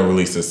 I'm going to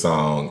release a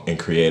song and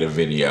create a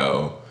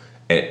video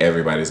and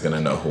everybody's going to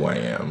know who I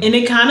am. And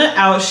it kind of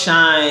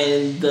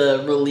outshined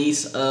the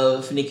release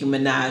of Nicki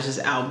Minaj's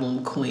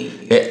album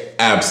Queen. It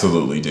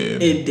absolutely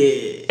did. It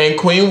did. And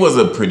Queen was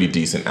a pretty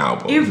decent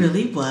album. It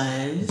really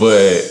was.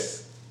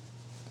 But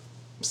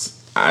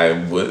I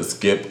would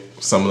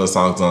skip some of the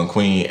songs on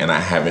Queen, and I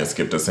haven't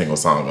skipped a single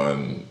song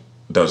on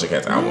Doja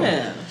Cat's album.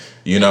 Yeah.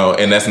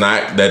 And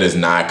that is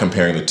not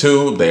comparing the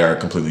two. They are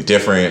completely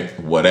different,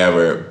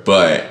 whatever.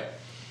 But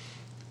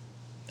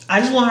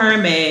I just want her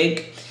and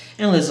Meg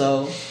and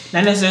Lizzo,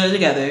 not necessarily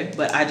together,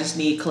 but I just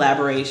need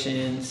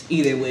collaborations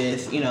either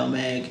with,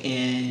 Meg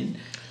and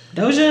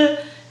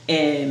Doja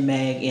and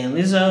Meg and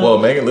Lizzo. Well,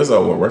 Meg and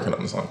Lizzo were working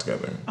on the song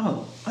together.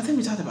 Oh, I think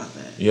we talked about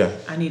that. Yeah.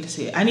 I need to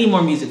see it. I need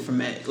more music from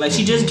Meg. Like,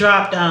 she just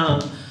dropped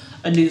a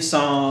new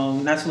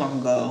song not too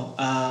long ago,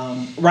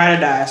 Ride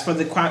or Die, for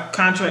the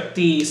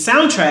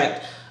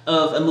soundtrack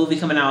of a movie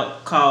coming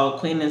out called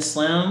Queen and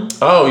Slim.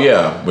 Oh,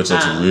 yeah, which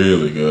looks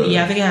really good.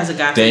 Yeah, I think it has a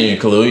guy. Daniel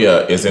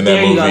Kaluuya is in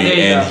that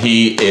movie, and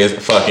he is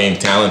fucking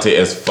talented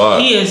as fuck.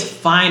 He is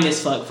fine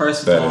as fuck,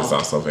 first of all. That is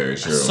also very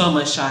true. So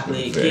much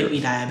chocolate. Give me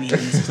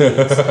diabetes,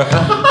 please.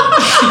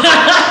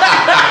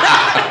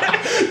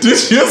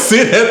 Did you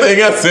see that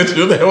thing I sent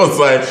you that was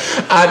like,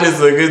 I just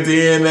took a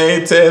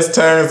DNA test,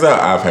 turns out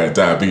I've had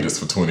diabetes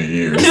for 20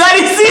 years. Did I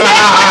didn't see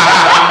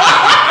that?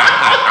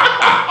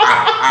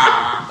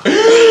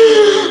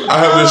 I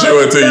have to show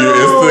it to you.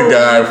 It's the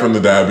guy from the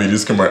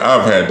diabetes commercial.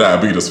 I've had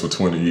diabetes for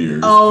 20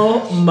 years.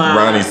 Oh my.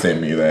 Ronnie sent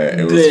me that.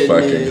 It was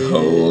fucking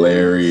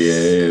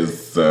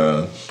hilarious.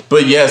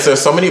 But yes, there's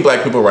so many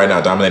black people right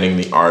now dominating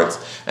the arts.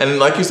 And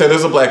like you said,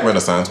 there's a black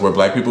renaissance where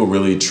black people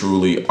really,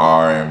 truly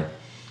are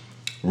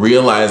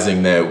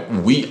realizing that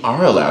we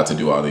are allowed to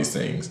do all these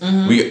things.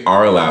 Mm-hmm. We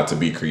are allowed to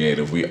be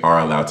creative. We are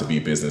allowed to be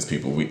business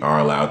people. We are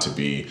allowed to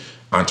be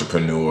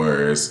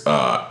entrepreneurs,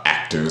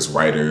 actors,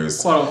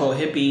 writers. Quote unquote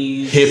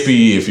hippies.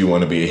 Hippie if you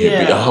want to be a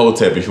hippie. A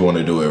hotep if you want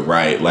to do it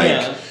right.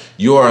 Like,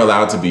 you are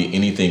allowed to be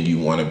anything you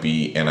want to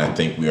be. And I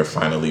think we are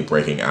finally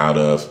breaking out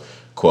of,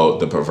 quote,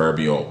 the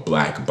proverbial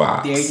black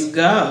box. There you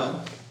go.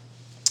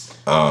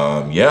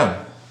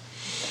 Yeah.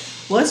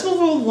 Let's move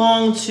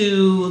along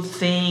to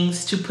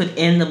things to put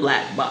in the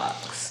black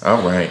box.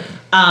 All right.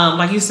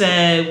 Like you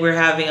said, we're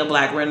having a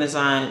black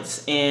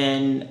renaissance,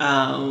 and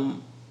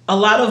a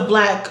lot of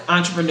black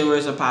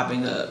entrepreneurs are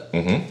popping up.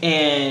 Mm-hmm.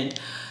 And,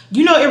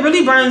 you know, it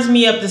really burns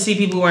me up to see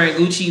people wearing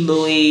Gucci,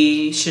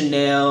 Louis,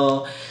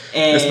 Chanel.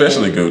 And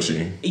especially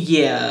Gucci.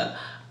 Yeah.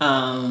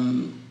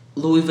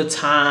 Louis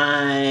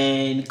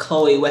Vuitton,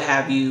 Chloe, what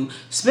have you,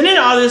 spending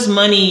all this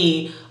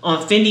money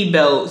on Fendi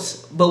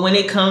belts, but when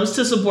it comes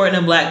to supporting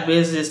a black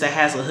business that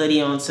has a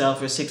hoodie on sale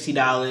for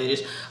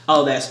 $60,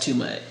 oh, that's too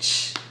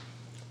much.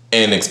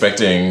 And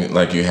expecting,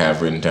 like you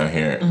have written down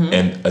here,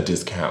 and a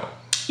discount.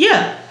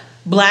 Yeah.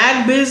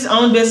 Black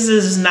owned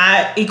businesses does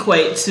not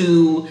equate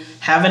to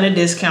having a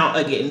discount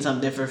or getting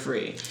something for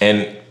free.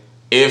 And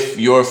if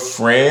your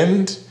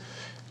friend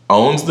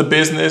owns the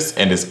business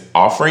and is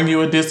offering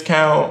you a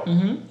discount,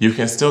 you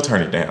can still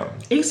turn it down.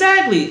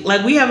 Exactly.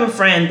 Like, we have a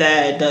friend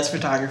that does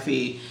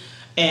photography,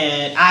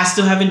 and I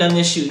still haven't done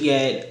this shoot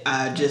yet.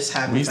 I just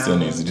haven't. We still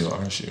need to do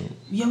our shoot.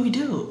 Yeah, we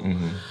do.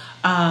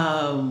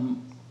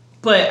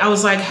 But I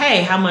was like,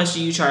 hey, how much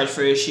do you charge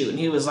for a shoot? And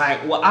he was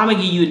like, well, I'm going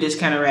to give you a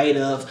discounted rate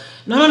of,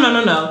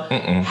 no.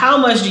 How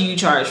much do you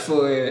charge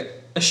for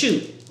a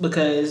shoot?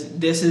 Because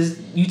this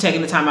is you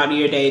taking the time out of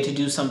your day to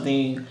do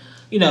something,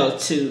 you know,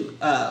 to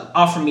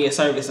offer me a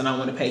service, and I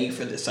want to pay you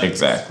for this service.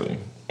 Exactly.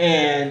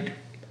 And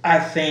I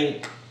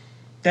think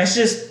that's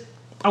just,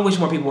 I wish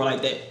more people were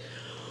like that.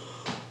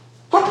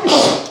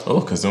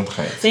 Oh,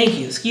 gesundheit. Thank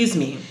you. Excuse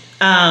me.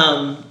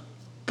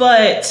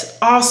 But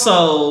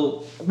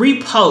also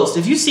repost.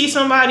 If you see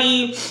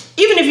somebody,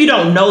 even if you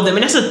don't know them,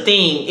 and that's a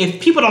thing,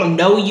 if people don't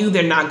know you,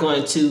 they're not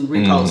going to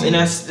repost. And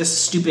that's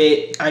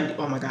stupid.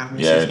 Oh my God.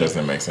 Yeah, it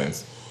doesn't make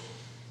sense.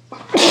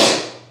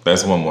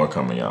 That's one more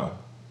coming, y'all.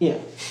 Yeah.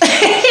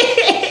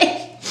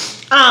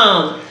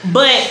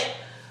 But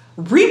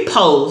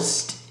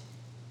repost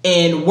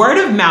and word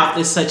of mouth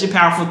is such a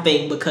powerful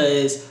thing,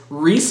 because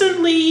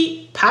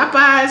recently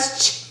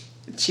Popeye's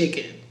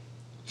chicken,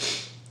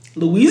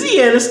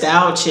 Louisiana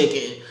style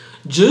chicken,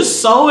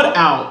 just sold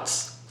out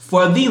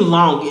for the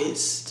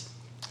longest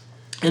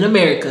in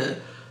America,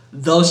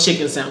 those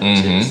chicken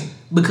sandwiches,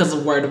 because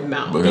of word of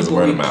mouth. Because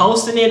people of word of mouth.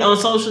 Posting it on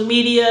social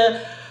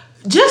media.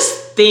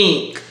 Just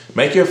think.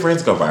 Make your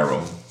friends go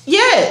viral.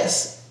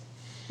 Yes.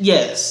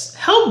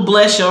 Help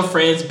bless your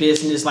friend's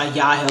business like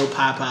y'all help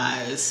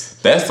Popeyes.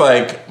 That's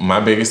like my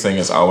biggest thing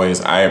is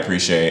always, I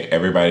appreciate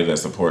everybody that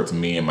supports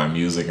me and my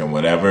music and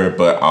whatever,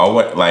 but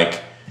always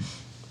like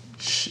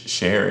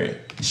share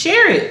it.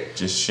 Share it.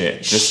 Just share.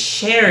 Just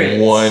share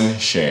it. One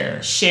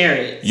share. Share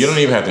it. You don't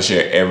even have to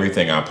share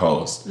everything I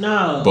post.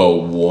 No.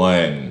 But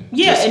one.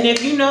 Yeah, and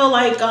if you know,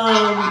 like,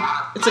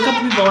 it's a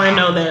couple people I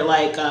know that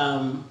like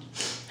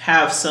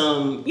have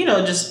some, you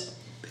know, just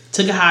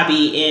took a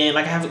hobby, and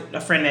like I have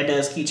a friend that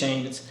does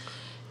keychains,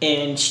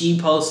 and she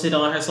posted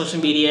on her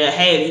social media,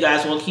 hey, if you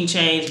guys want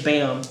keychains,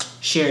 bam,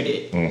 shared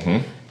it.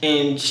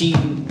 And she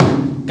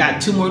got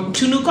two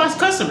new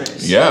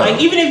customers. Yeah. Like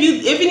even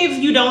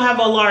if you don't have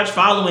a large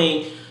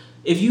following,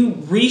 if you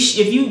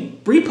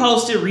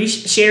repost it,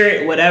 share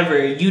it,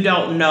 whatever, you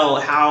don't know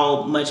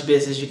how much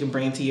business you can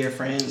bring to your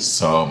friends.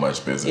 So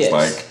much business. Yes.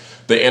 Like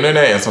the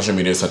internet and social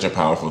media is such a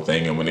powerful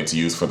thing, and when it's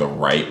used for the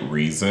right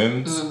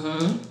reasons,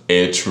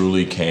 it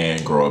truly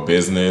can grow a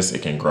business.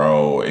 It can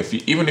grow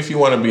even if you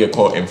want to be a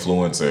quote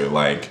influencer.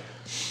 Like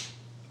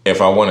if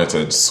I wanted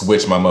to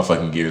switch my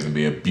motherfucking gears and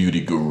be a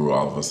beauty guru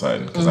all of a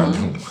sudden, because I've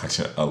been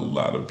watching a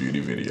lot of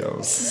beauty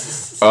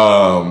videos.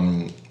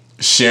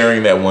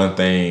 Sharing that one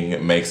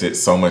thing makes it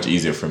so much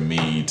easier for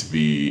me to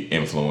be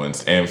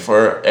influenced, and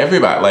for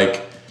everybody.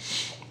 Like,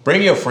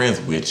 bring your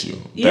friends with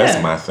you. Yeah.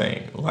 That's my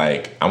thing.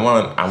 Like, I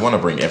want to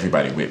bring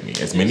everybody with me,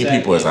 as many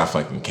people as I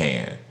fucking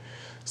can.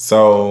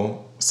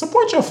 So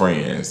support your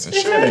friends and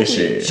share their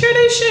shit. Share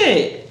their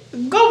shit.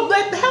 Go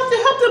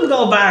help them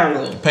go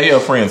viral. Pay your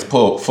friends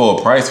full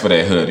price for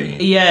that hoodie.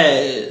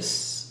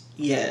 Yes.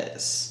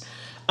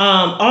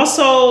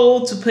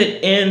 Also, to put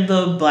in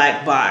the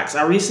black box,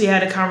 I recently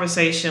had a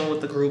conversation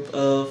with a group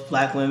of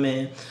black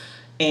women,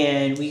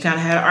 and we kind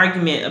of had an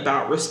argument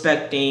about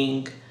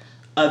respecting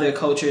other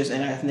cultures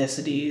and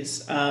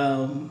ethnicities.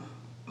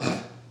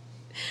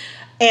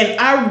 And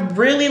I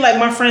really like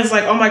my friends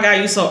like, oh my God,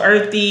 you're so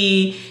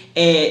earthy.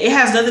 And it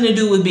has nothing to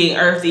do with being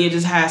earthy. It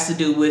just has to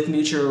do with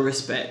mutual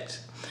respect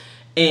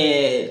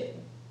and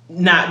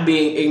not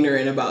being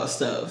ignorant about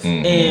stuff.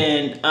 Mm-hmm.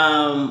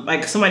 And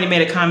like somebody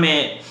made a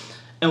comment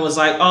and was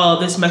like, oh,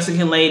 this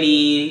Mexican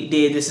lady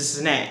did this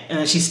and that. And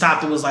then she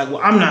stopped and was like,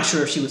 well, I'm not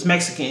sure if she was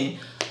Mexican,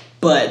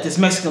 but this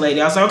Mexican lady.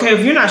 I was like, okay,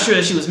 if you're not sure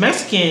that she was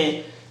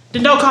Mexican,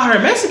 then don't call her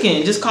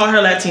Mexican. Just call her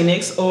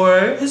Latinx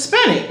or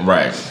Hispanic.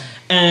 Right.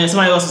 And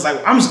somebody else was like,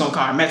 well, I'm just going to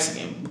call her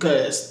Mexican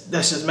because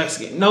that's just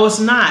Mexican. No, it's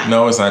not.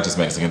 No, it's not just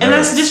Mexican. And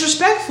that's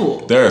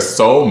disrespectful. There are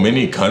so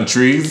many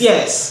countries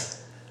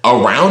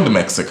around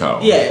Mexico.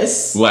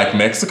 Yes. Like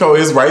Mexico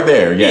is right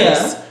there,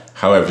 yes. Yeah.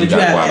 However, you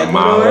got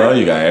Guatemala, Ecuador.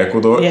 You got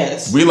Ecuador.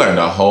 Yes. We learned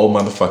a whole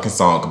motherfucking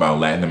song about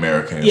Latin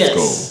America in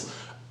school.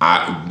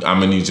 I'm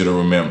going to need you to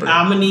remember.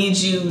 I'm going to need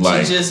you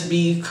to just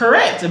be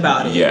correct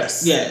about it.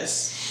 Yes.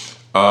 Yes.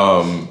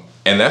 And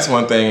that's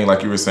one thing,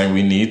 like you were saying,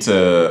 we need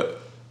to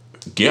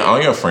get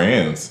on your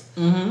friends.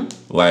 Mm-hmm.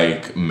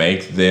 Like,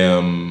 make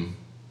them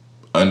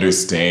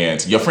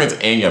understand, your friends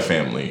and your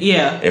family.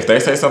 Yeah. If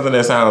they say something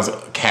that sounds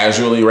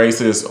casually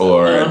racist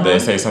or they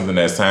say something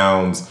that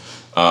sounds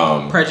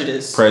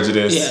prejudice.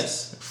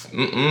 Yes.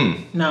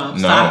 No,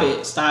 stop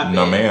it. Stop it.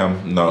 No,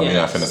 ma'am. No, we're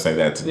not finna say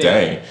that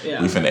today.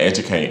 Yeah. We finna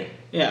educate.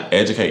 Yeah.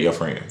 Educate your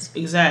friends.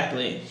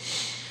 Exactly.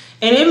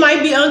 And it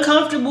might be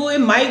uncomfortable. It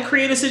might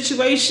create a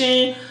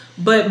situation,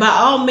 but by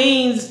all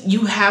means,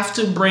 you have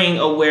to bring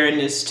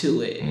awareness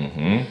to it.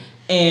 Mm-hmm.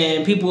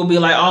 And people will be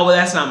like, oh, well,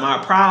 that's not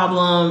my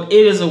problem.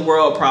 It is a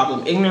world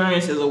problem.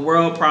 Ignorance is a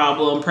world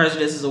problem.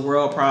 Prejudice is a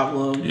world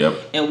problem. Yep.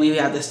 And we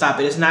have to stop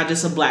it. It's not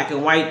just a black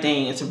and white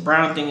thing. It's a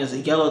brown thing. It's a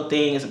yellow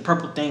thing. It's a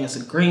purple thing. It's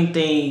a green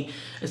thing.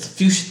 It's a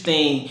fuchsia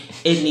thing.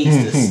 It needs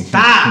to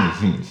stop.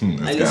 It's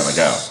gotta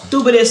go.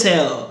 Stupid as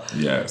hell.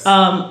 Yes.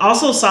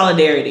 Also,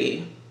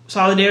 solidarity.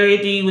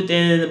 Solidarity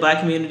within the black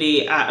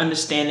community. I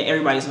understand that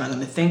everybody's not going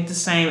to think the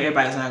same.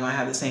 Everybody's not going to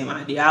have the same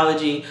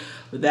ideology.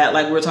 With that,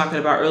 like we were talking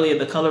about earlier,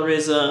 the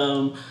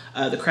colorism,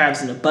 the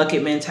crabs in the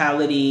bucket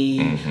mentality,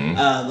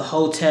 the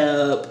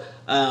hotep,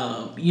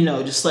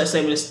 just let's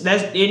say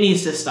it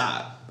needs to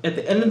stop. At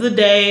the end of the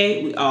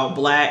day, we all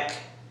black.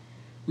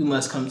 We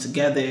must come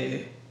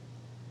together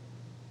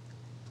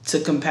to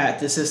combat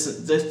this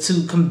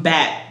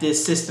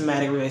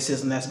systematic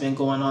racism that's been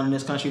going on in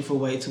this country for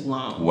way too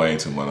long. Way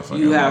too motherfucking long.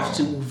 You have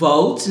to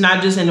vote,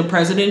 not just in the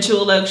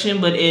presidential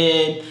election, but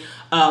in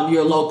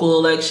your local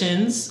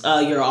elections,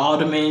 your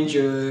aldermen,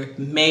 your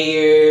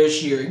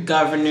mayors, your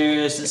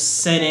governors, the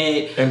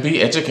Senate. And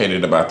be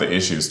educated about the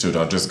issues too.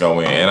 Don't just go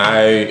in. And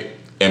I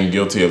am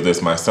guilty of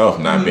this myself,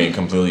 not being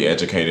completely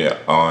educated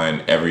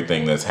on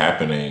everything that's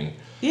happening.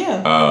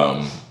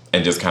 Yeah.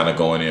 And just kind of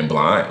going in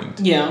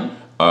blind. Yeah.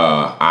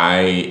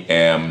 I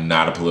am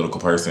not a political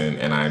person,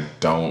 and I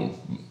don't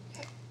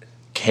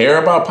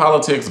care about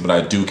politics, but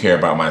I do care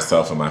about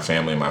myself and my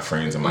family and my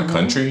friends and my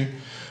country.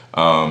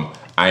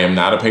 I am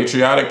not a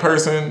patriotic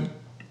person,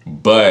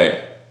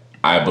 but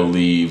I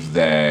believe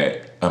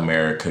that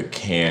America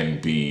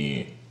can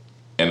be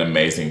an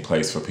amazing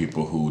place for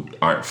people who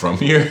aren't from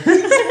here.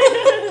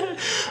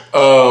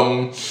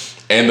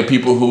 And the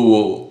people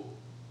who,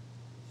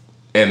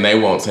 and they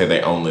won't say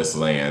they own this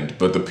land,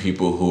 but the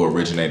people who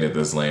originated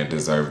this land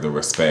deserve the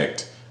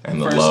respect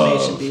and the love.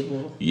 First Nation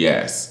people.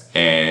 Yes.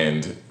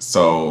 And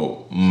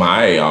so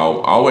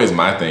always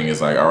my thing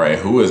is like, all right,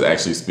 who is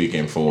actually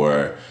speaking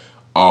for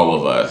all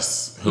of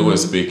us? Who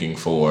is speaking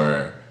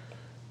for,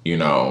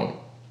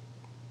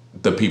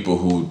 the people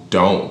who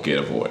don't get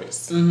a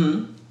voice?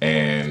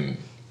 And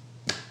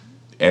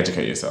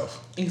educate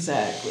yourself.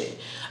 Exactly.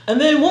 And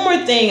then one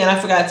more thing, and I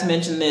forgot to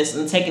mention this,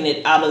 and taking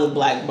it out of the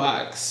black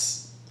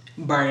box,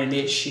 burning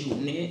it,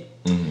 shooting it.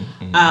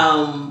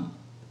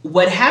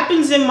 What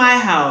happens in my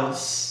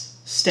house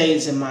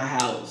stays in my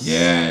house.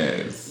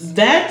 Yes.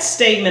 That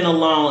statement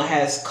alone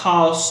has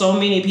caused so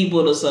many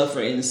people to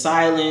suffer in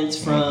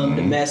silence from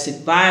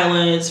domestic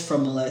violence,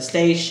 from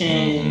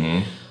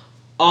molestation,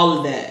 all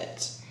of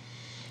that.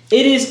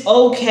 It is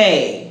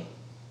okay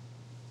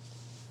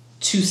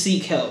to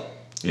seek help.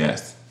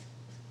 Yes.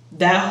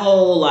 That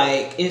whole,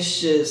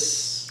 it's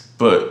just...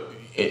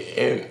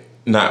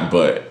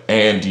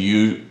 And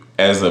you,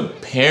 as a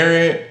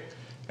parent,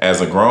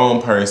 as a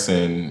grown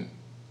person,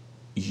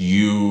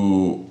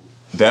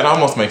 that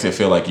almost makes it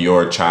feel like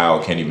your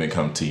child can't even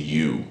come to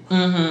you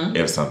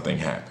if something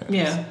happens.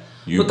 Yeah.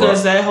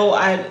 Because that whole,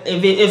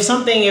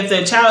 if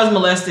the child is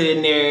molested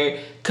in their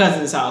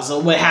cousin's house, so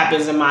what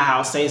happens in my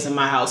house stays in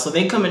my house. So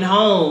they coming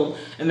home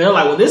and they're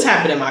like, well, this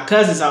happened in my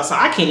cousin's house, so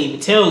I can't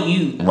even tell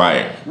you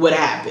what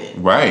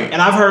happened. Right.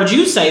 And I've heard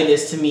you say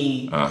this to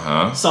me.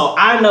 So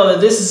I know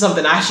that this is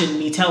something I shouldn't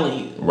be telling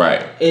you.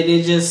 Right.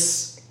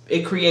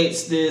 It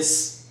creates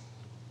this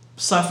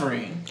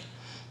suffering.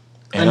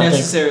 And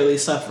unnecessarily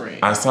suffering.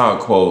 I saw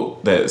a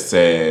quote that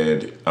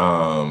said,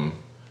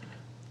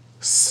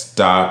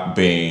 stop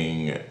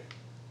being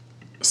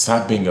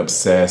stop being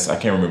obsessed. I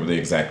can't remember the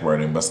exact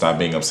wording, but stop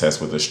being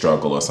obsessed with the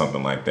struggle or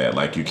something like that.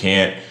 Like you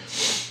can't.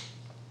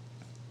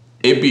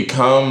 It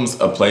becomes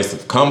a place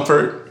of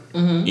comfort,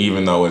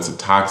 even though it's a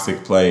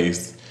toxic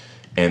place,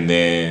 and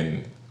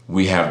then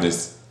we have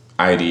this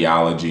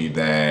ideology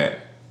that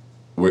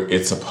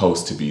it's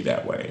supposed to be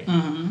that way,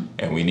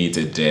 and we need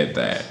to dead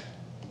that.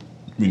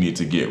 We need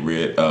to get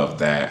rid of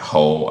that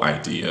whole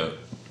idea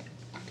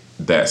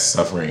that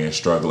suffering and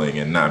struggling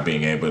and not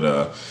being able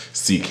to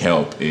seek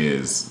help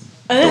is.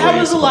 And it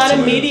happens a lot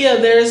in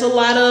media. There's a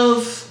lot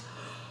of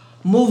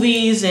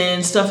movies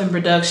and stuff in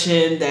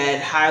production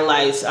that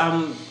highlights.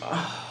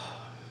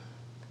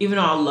 Even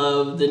though I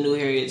love the new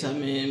Harriet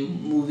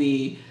Tubman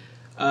movie,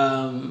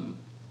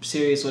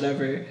 series,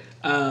 whatever,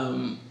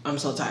 I'm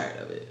so tired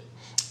of it.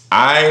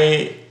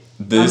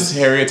 This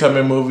Harriet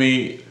Tubman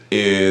movie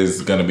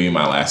is gonna be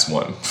my last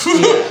one.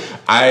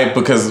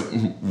 Because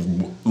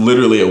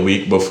literally a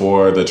week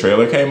before the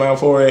trailer came out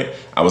for it,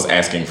 I was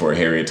asking for a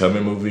Harriet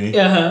Tubman movie,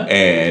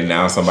 and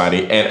now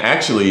and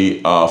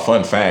actually,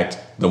 fun fact: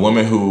 the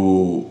woman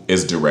who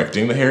is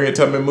directing the Harriet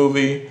Tubman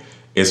movie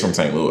is from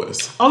St.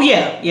 Louis. Oh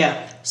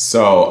yeah.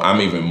 So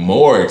I'm even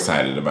more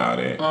excited about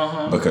it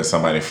because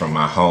somebody from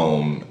my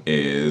home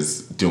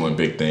is doing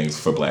big things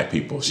for Black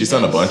people. She's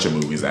done a bunch of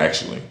movies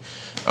actually.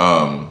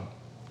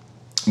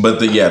 But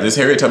this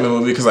Harriet Tubman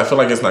movie, because I feel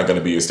like it's not going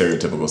to be a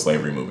stereotypical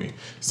slavery movie.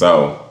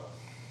 So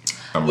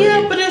I'm ready.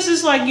 Yeah, but it's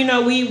just like, and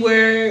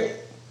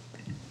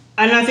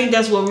I think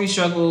that's what we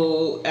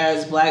struggle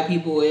as Black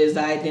people is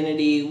the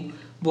identity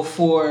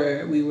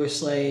before we were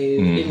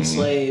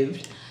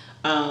enslaved.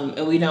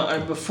 And we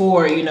don't,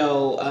 before,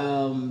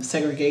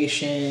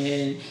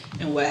 segregation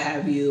and what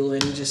have you.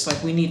 And just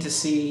like, we need to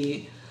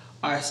see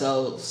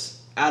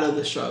ourselves out of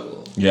the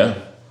struggle. Yeah,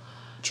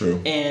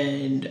 true.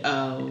 And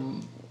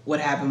what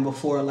happened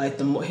before, like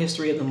the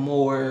history of the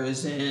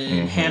Moors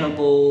and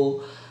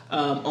Hannibal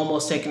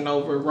almost taking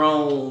over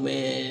Rome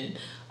and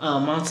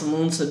Mansa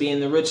Musa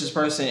being the richest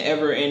person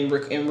ever in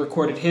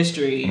recorded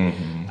history.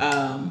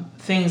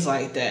 Things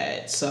like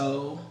that.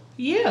 So,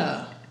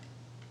 yeah.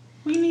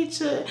 We need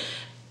to,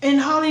 in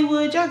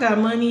Hollywood, y'all got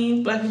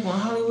money. Black people in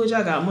Hollywood,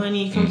 y'all got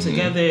money. Come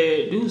together,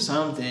 do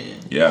something.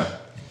 Yeah.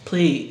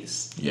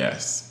 Please.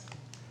 Yes.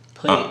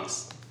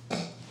 Please.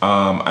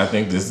 I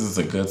think this is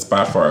a good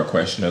spot for our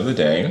question of the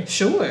day.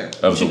 Sure.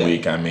 Of the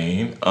week, I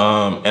mean.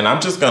 And I'm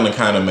just going to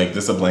kind of make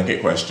this a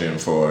blanket question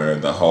for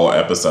the whole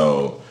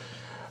episode.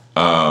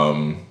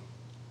 How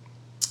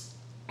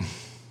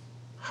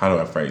do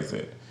I phrase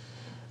it?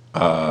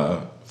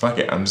 Fuck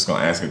it, I'm just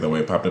going to ask it the way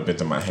it popped up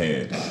into my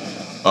head.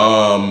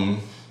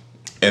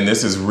 And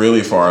this is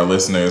really for our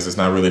listeners. It's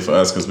not really for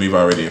us because we've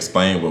already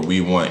explained what we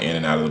want in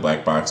and out of the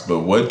black box. But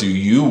what do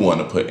you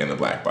want to put in the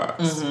black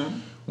box?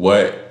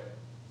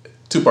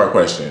 Two-part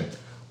question.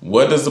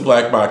 What does the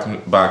black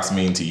box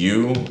mean to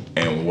you?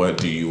 And what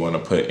do you want to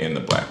put in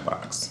the black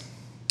box?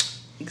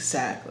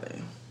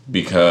 Exactly.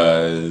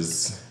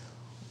 Because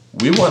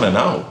we want to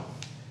know.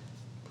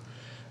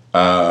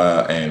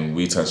 And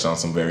we touched on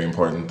some very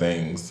important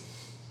things.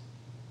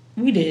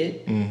 We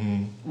did.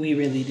 We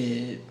really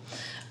did.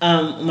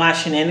 My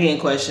shenanigan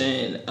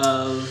question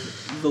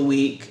of the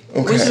week,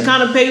 which is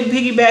kind of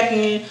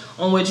piggybacking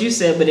on what you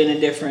said, but in a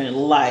different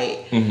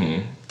light.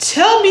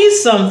 Tell me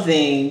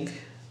something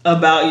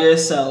about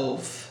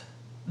yourself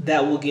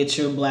that will get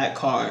your black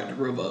card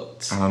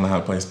revoked. I don't know how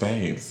to play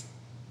spades.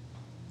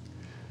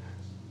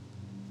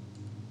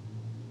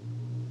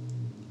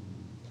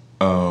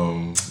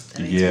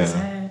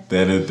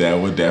 That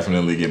would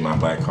definitely get my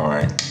black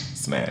card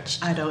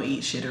snatched. I don't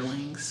eat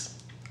shitterlings.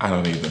 I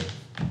don't either.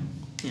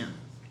 Yeah.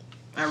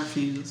 I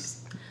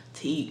refuse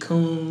to eat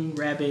coon,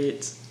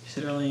 rabbit,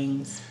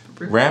 shitterlings.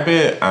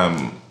 Rabbit,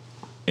 I'm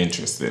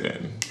interested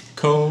in.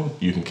 Coon,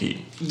 you can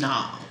keep.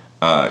 Nah.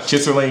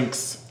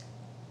 Chitterlings,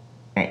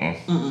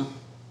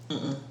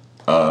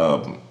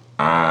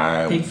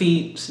 Pig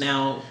feet,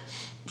 snout,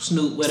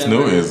 snoot, whatever.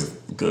 Snoot is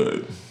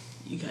good.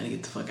 You gotta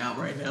get the fuck out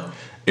right now.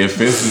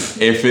 If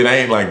it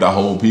ain't like the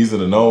whole piece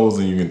of the nose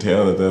and you can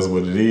tell that that's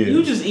what it is.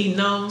 You just eat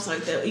nose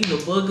like that, eat the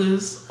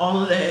boogers,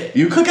 all of that.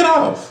 You cook it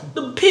off.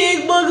 The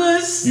pig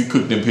boogers. You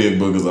cook them pig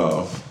boogers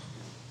off.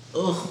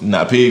 Ugh.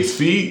 Now pig's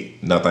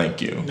feet, no thank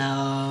you.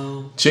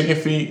 No. Chicken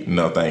feet,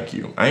 no thank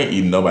you. I ain't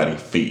eating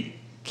nobody's feet.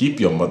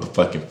 Keep your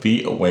motherfucking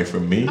feet away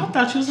from me. I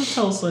thought you was a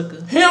toe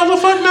sucker. Hell the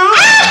fuck no.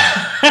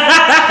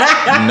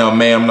 No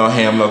ma'am, no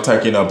ham, no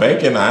turkey, no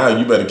bacon.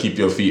 You better keep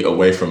your feet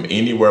away from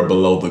anywhere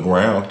below the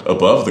ground.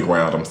 Above the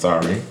ground, I'm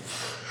sorry.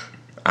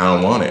 I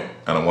don't want it.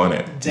 Dang,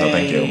 no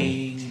thank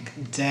you.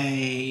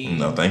 Dang.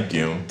 No thank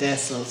you.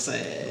 That's so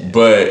sad.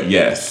 But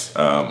yes,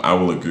 I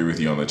will agree with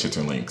you on the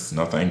chitterlings.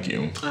 No thank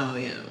you. Oh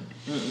yeah.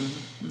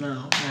 No,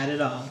 not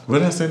at all. What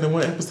did I say in the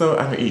one episode?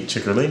 I don't eat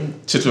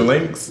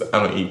chitterlings. I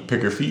don't eat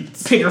picker feet.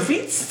 Picker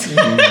feet?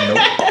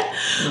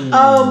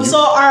 Nope. So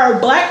our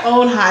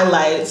black-owned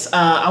highlights,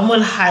 I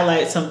want to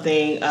highlight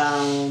something.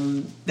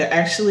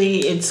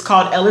 It's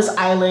called Ellis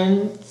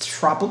Island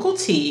Tropical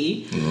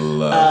Tea.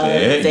 Love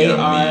it. They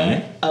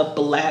Yummy. are a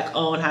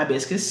black-owned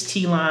hibiscus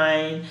tea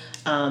line.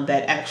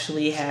 that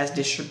actually has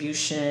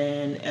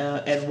distribution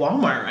at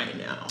Walmart right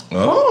now.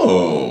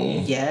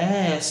 Oh.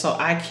 Yeah, so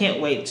I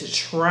can't wait to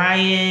try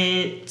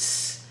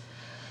it.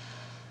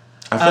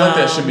 I feel like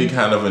that should be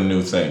kind of a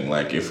new thing.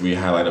 Like if we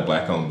highlight a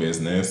black-owned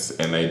business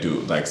and they do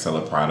like sell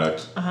a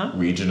product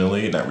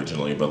regionally, not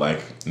regionally, but like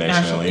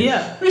nationally,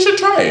 we should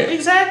try it.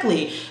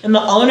 Exactly. And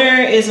the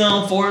owner is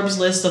on Forbes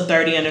list of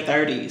 30 under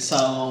 30.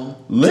 So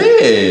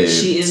lit.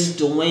 She is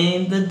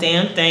doing the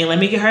damn thing. Let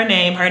me get her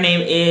name. Her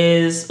name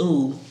is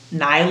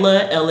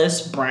Nyla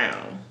Ellis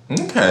Brown.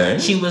 Okay.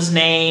 She was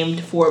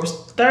named Forbes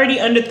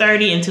 30 under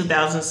 30 in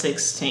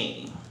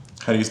 2016.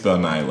 How do you spell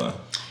Nyla?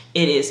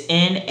 It is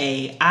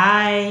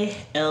Nailah.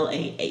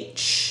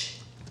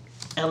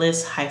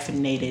 Ellis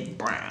hyphenated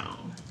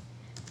Brown.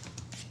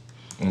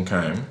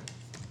 Okay.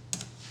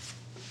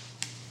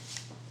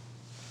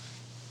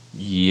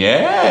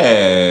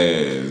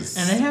 Yes.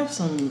 And they have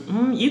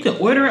some. You can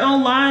order it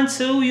online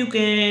too. You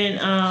can.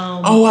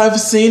 Oh, I've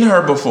seen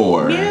her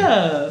before.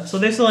 Yeah. So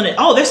they're selling it.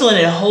 Oh, they're selling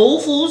it at Whole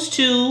Foods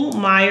too.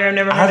 Meyer, I've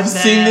never heard of that.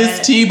 I've seen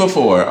this tea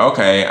before.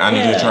 Okay, I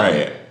need to try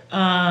it.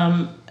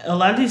 A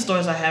lot of these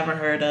stores I haven't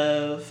heard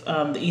of.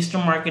 The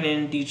Eastern Market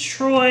in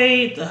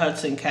Detroit, the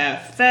Hudson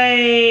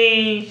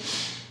Cafe. You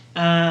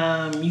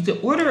can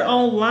order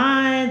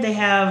online. They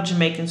have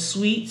Jamaican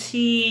sweet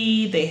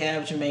tea. They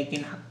have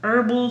Jamaican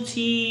herbal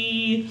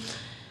tea.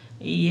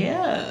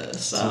 Yeah,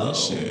 so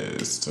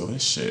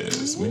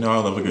delicious. We know I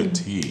love a good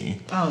tea.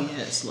 Oh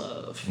yes,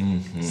 love.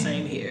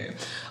 Same here.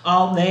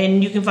 Oh,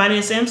 then you can find it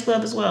at Sam's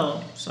Club as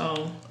well.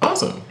 So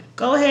awesome.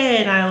 Go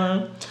ahead,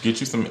 Nyla. Get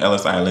you some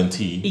Ellis Island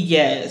tea.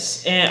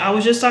 Yes, and I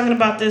was just talking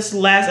about this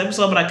last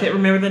episode, but I couldn't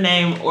remember the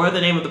name or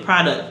the name of the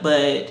product.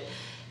 But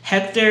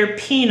Hector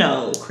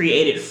Pino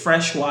created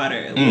fresh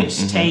water,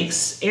 which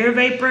takes air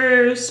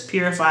vapors,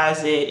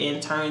 purifies it,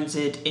 and turns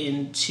it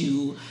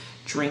into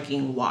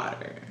drinking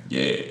water.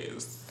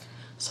 Yes.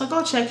 So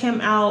go check him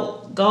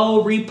out.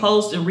 Go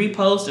repost and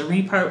repost and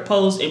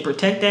repost and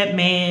protect that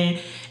man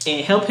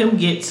and help him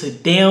get to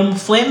damn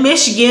Flint,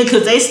 Michigan,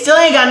 because they still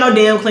ain't got no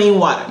damn clean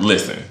water.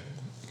 Listen.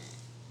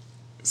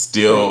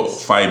 Still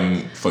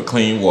fighting for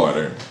clean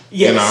water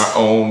in our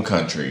own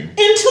country. In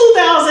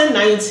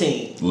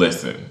 2019.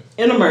 Listen.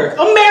 In America.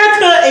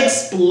 America,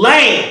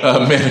 explain.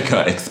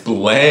 America,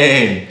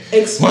 explain.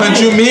 Explain. What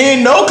you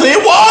mean no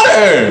clean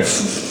water?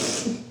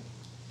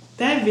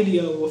 That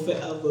video will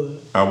forever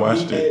I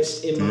watched be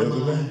etched in my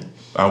mind.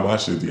 I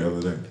watched it the other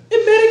day.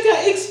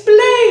 America,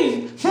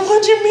 explain.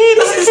 What you mean?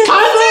 This is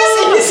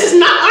Kansas and this is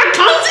not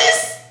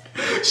Arkansas?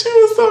 She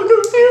was so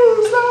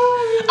confused.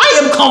 I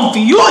am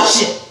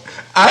confusion.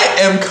 I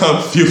am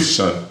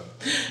confusion.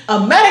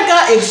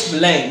 America,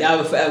 explain. That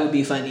would forever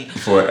be funny.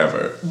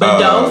 Forever. But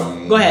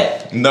don't. Go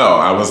ahead. No,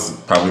 I was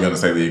probably going to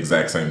say the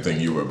exact same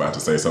thing you were about to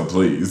say, so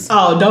please.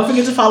 Oh, don't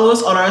forget to follow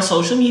us on our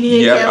social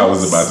media accounts. Yep, I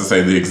was about to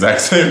say the exact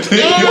same thing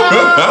you were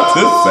about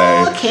to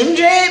say.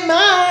 Kindred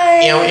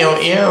Mind.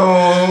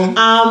 Ew.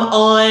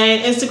 On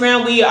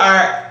Instagram, we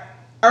are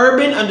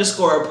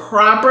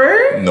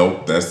urban_proper.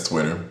 Nope, that's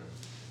Twitter.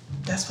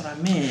 That's what I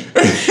meant.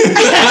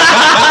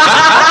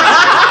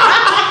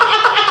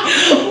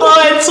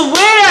 On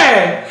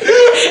Twitter.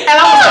 And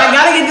I was like, I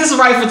gotta get this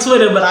right for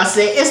Twitter, but I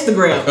said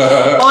Instagram.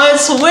 On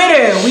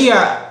Twitter, we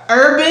are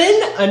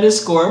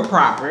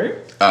urban_proper.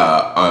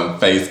 On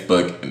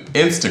Facebook and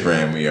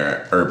Instagram, we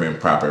are Urban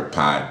Proper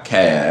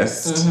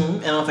Podcast.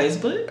 And on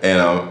Facebook? And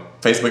on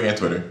Facebook and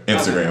Twitter.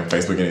 Instagram,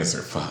 Facebook and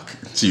Instagram. Fuck.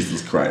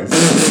 Jesus Christ.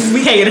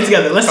 We can't get it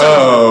together. Let's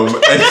talk.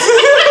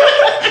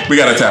 We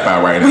gotta tap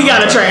out right now. We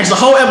gotta trash the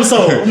whole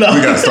episode. No.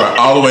 We gotta start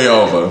all the way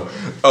over.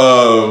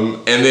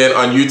 And then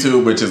on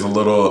YouTube, which is a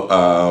little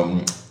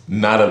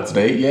not up to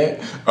date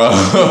yet. But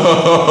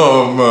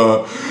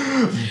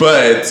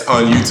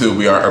on YouTube,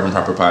 we are Urban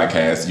Proper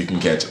Podcast. You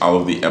can catch all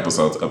of the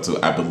episodes up to,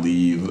 I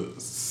believe,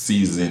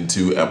 season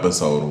 2,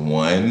 episode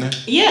 1.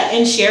 Yeah,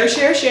 and share,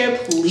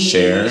 please.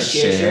 Share.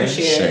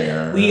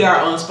 We are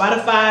on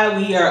Spotify.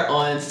 We are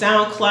on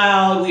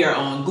SoundCloud. We are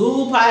on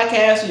Google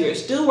Podcasts. We are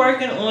still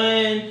working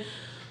on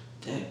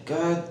that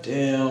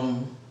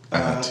goddamn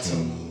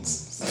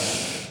iTunes.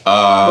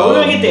 But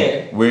we're gonna get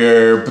there.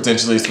 We're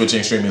potentially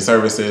switching streaming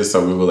services, so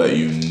we will let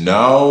you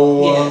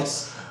know.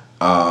 Yes.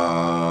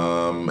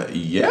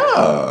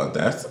 Yeah,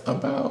 that's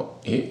about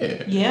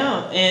it.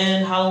 Yeah,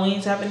 and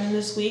Halloween's happening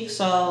this week,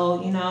 so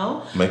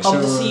Make hope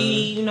sure to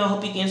see,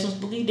 hope you get some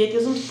spooky dick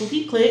and some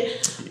spooky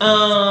clit,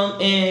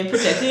 and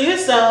protecting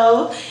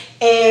yourself.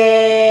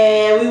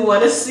 And we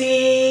want to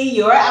see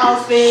your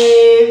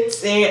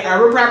outfits. And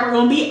Urban Proper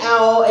gonna be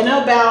out and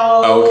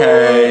about.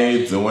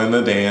 Okay, doing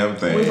the damn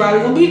thing. We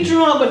probably gonna be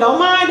drunk, but don't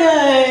mind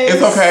us.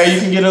 It's okay.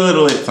 You can get a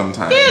little lit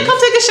sometimes. Yeah, come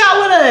take a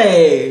shot with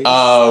us.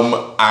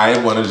 I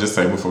want to just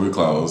say before we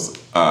close,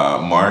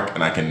 Mark,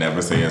 and I can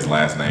never say his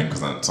last name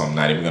so I'm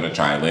not even gonna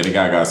try. Lady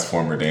Gaga's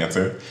former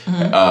dancer,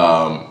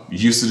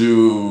 used to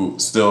do,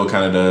 still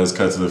kind of does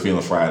Cut to the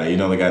Feeling Friday. You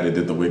know the guy that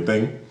did the wig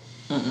thing?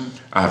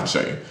 I have to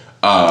show you.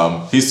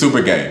 He's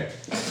super gay.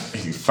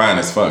 He's fine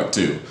as fuck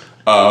too.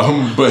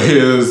 But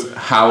his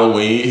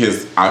Halloween,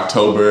 his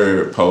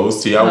October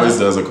post, he always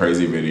does a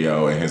crazy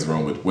video in his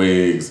room with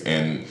wigs.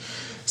 And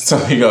so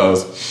he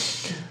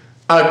goes,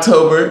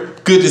 October,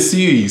 good to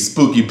see you, you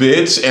spooky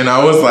bitch. And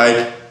I was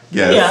like,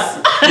 yes.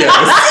 Yeah.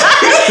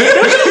 Yes.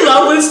 Don't you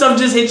love when stuff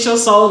just hits your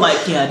soul?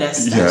 Like,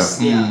 that's good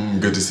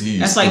to see you.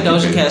 That's like spooky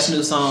Doja bitch. Cat's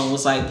new song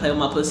was like, play with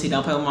my pussy,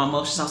 don't play with my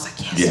emotions. I was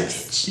like,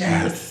 Yes, bitch.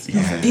 yes.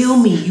 You feel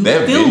me. You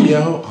that feel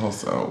video me.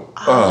 also.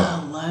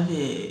 I love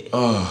it.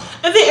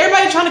 And then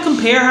everybody trying to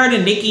compare her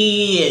to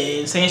Nicki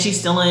and saying she's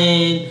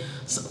stealing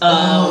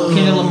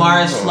Kendrick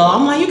Lamar's flow.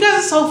 I'm like, you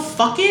guys are so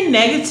fucking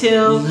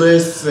negative.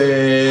 Listen,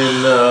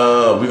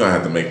 we're going to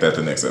have to make that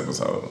the next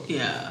episode.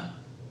 Yeah.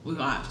 We're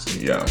going to have to.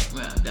 Yeah.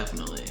 Yeah,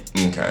 definitely.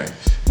 Okay.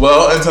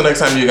 Well, until next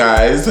time, you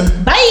guys.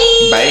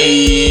 Bye.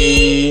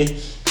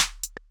 Bye.